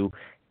you do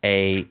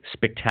a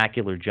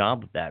spectacular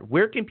job of that.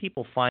 Where can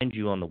people find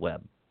you on the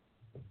web?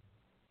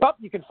 Well,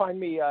 you can find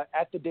me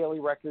at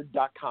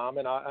thedailyrecord.com,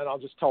 and I'll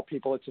just tell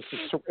people it's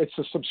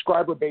a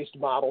subscriber-based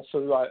model.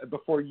 So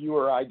before you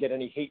or I get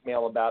any hate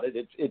mail about it,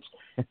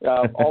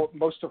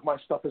 most of my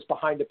stuff is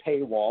behind a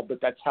paywall. But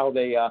that's how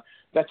they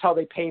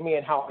pay me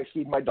and how I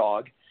feed my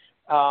dog.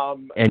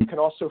 And you can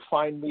also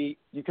find me.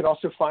 You can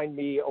also find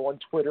me on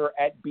Twitter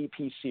at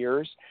BP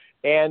Sears,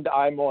 and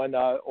I'm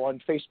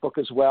on Facebook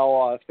as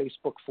well.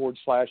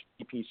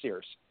 Facebook.com/BP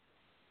Sears.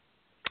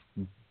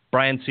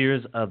 Bryan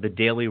Sears of the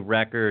Daily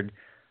Record.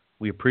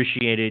 We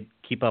appreciate it.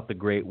 Keep up the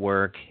great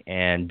work,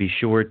 and be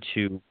sure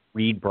to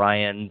read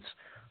Bryan's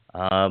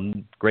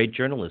great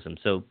journalism.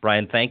 So,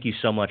 Bryan, thank you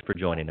so much for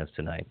joining us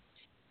tonight.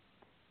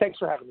 Thanks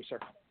for having me, sir.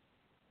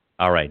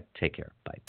 All right. Take care. Bye.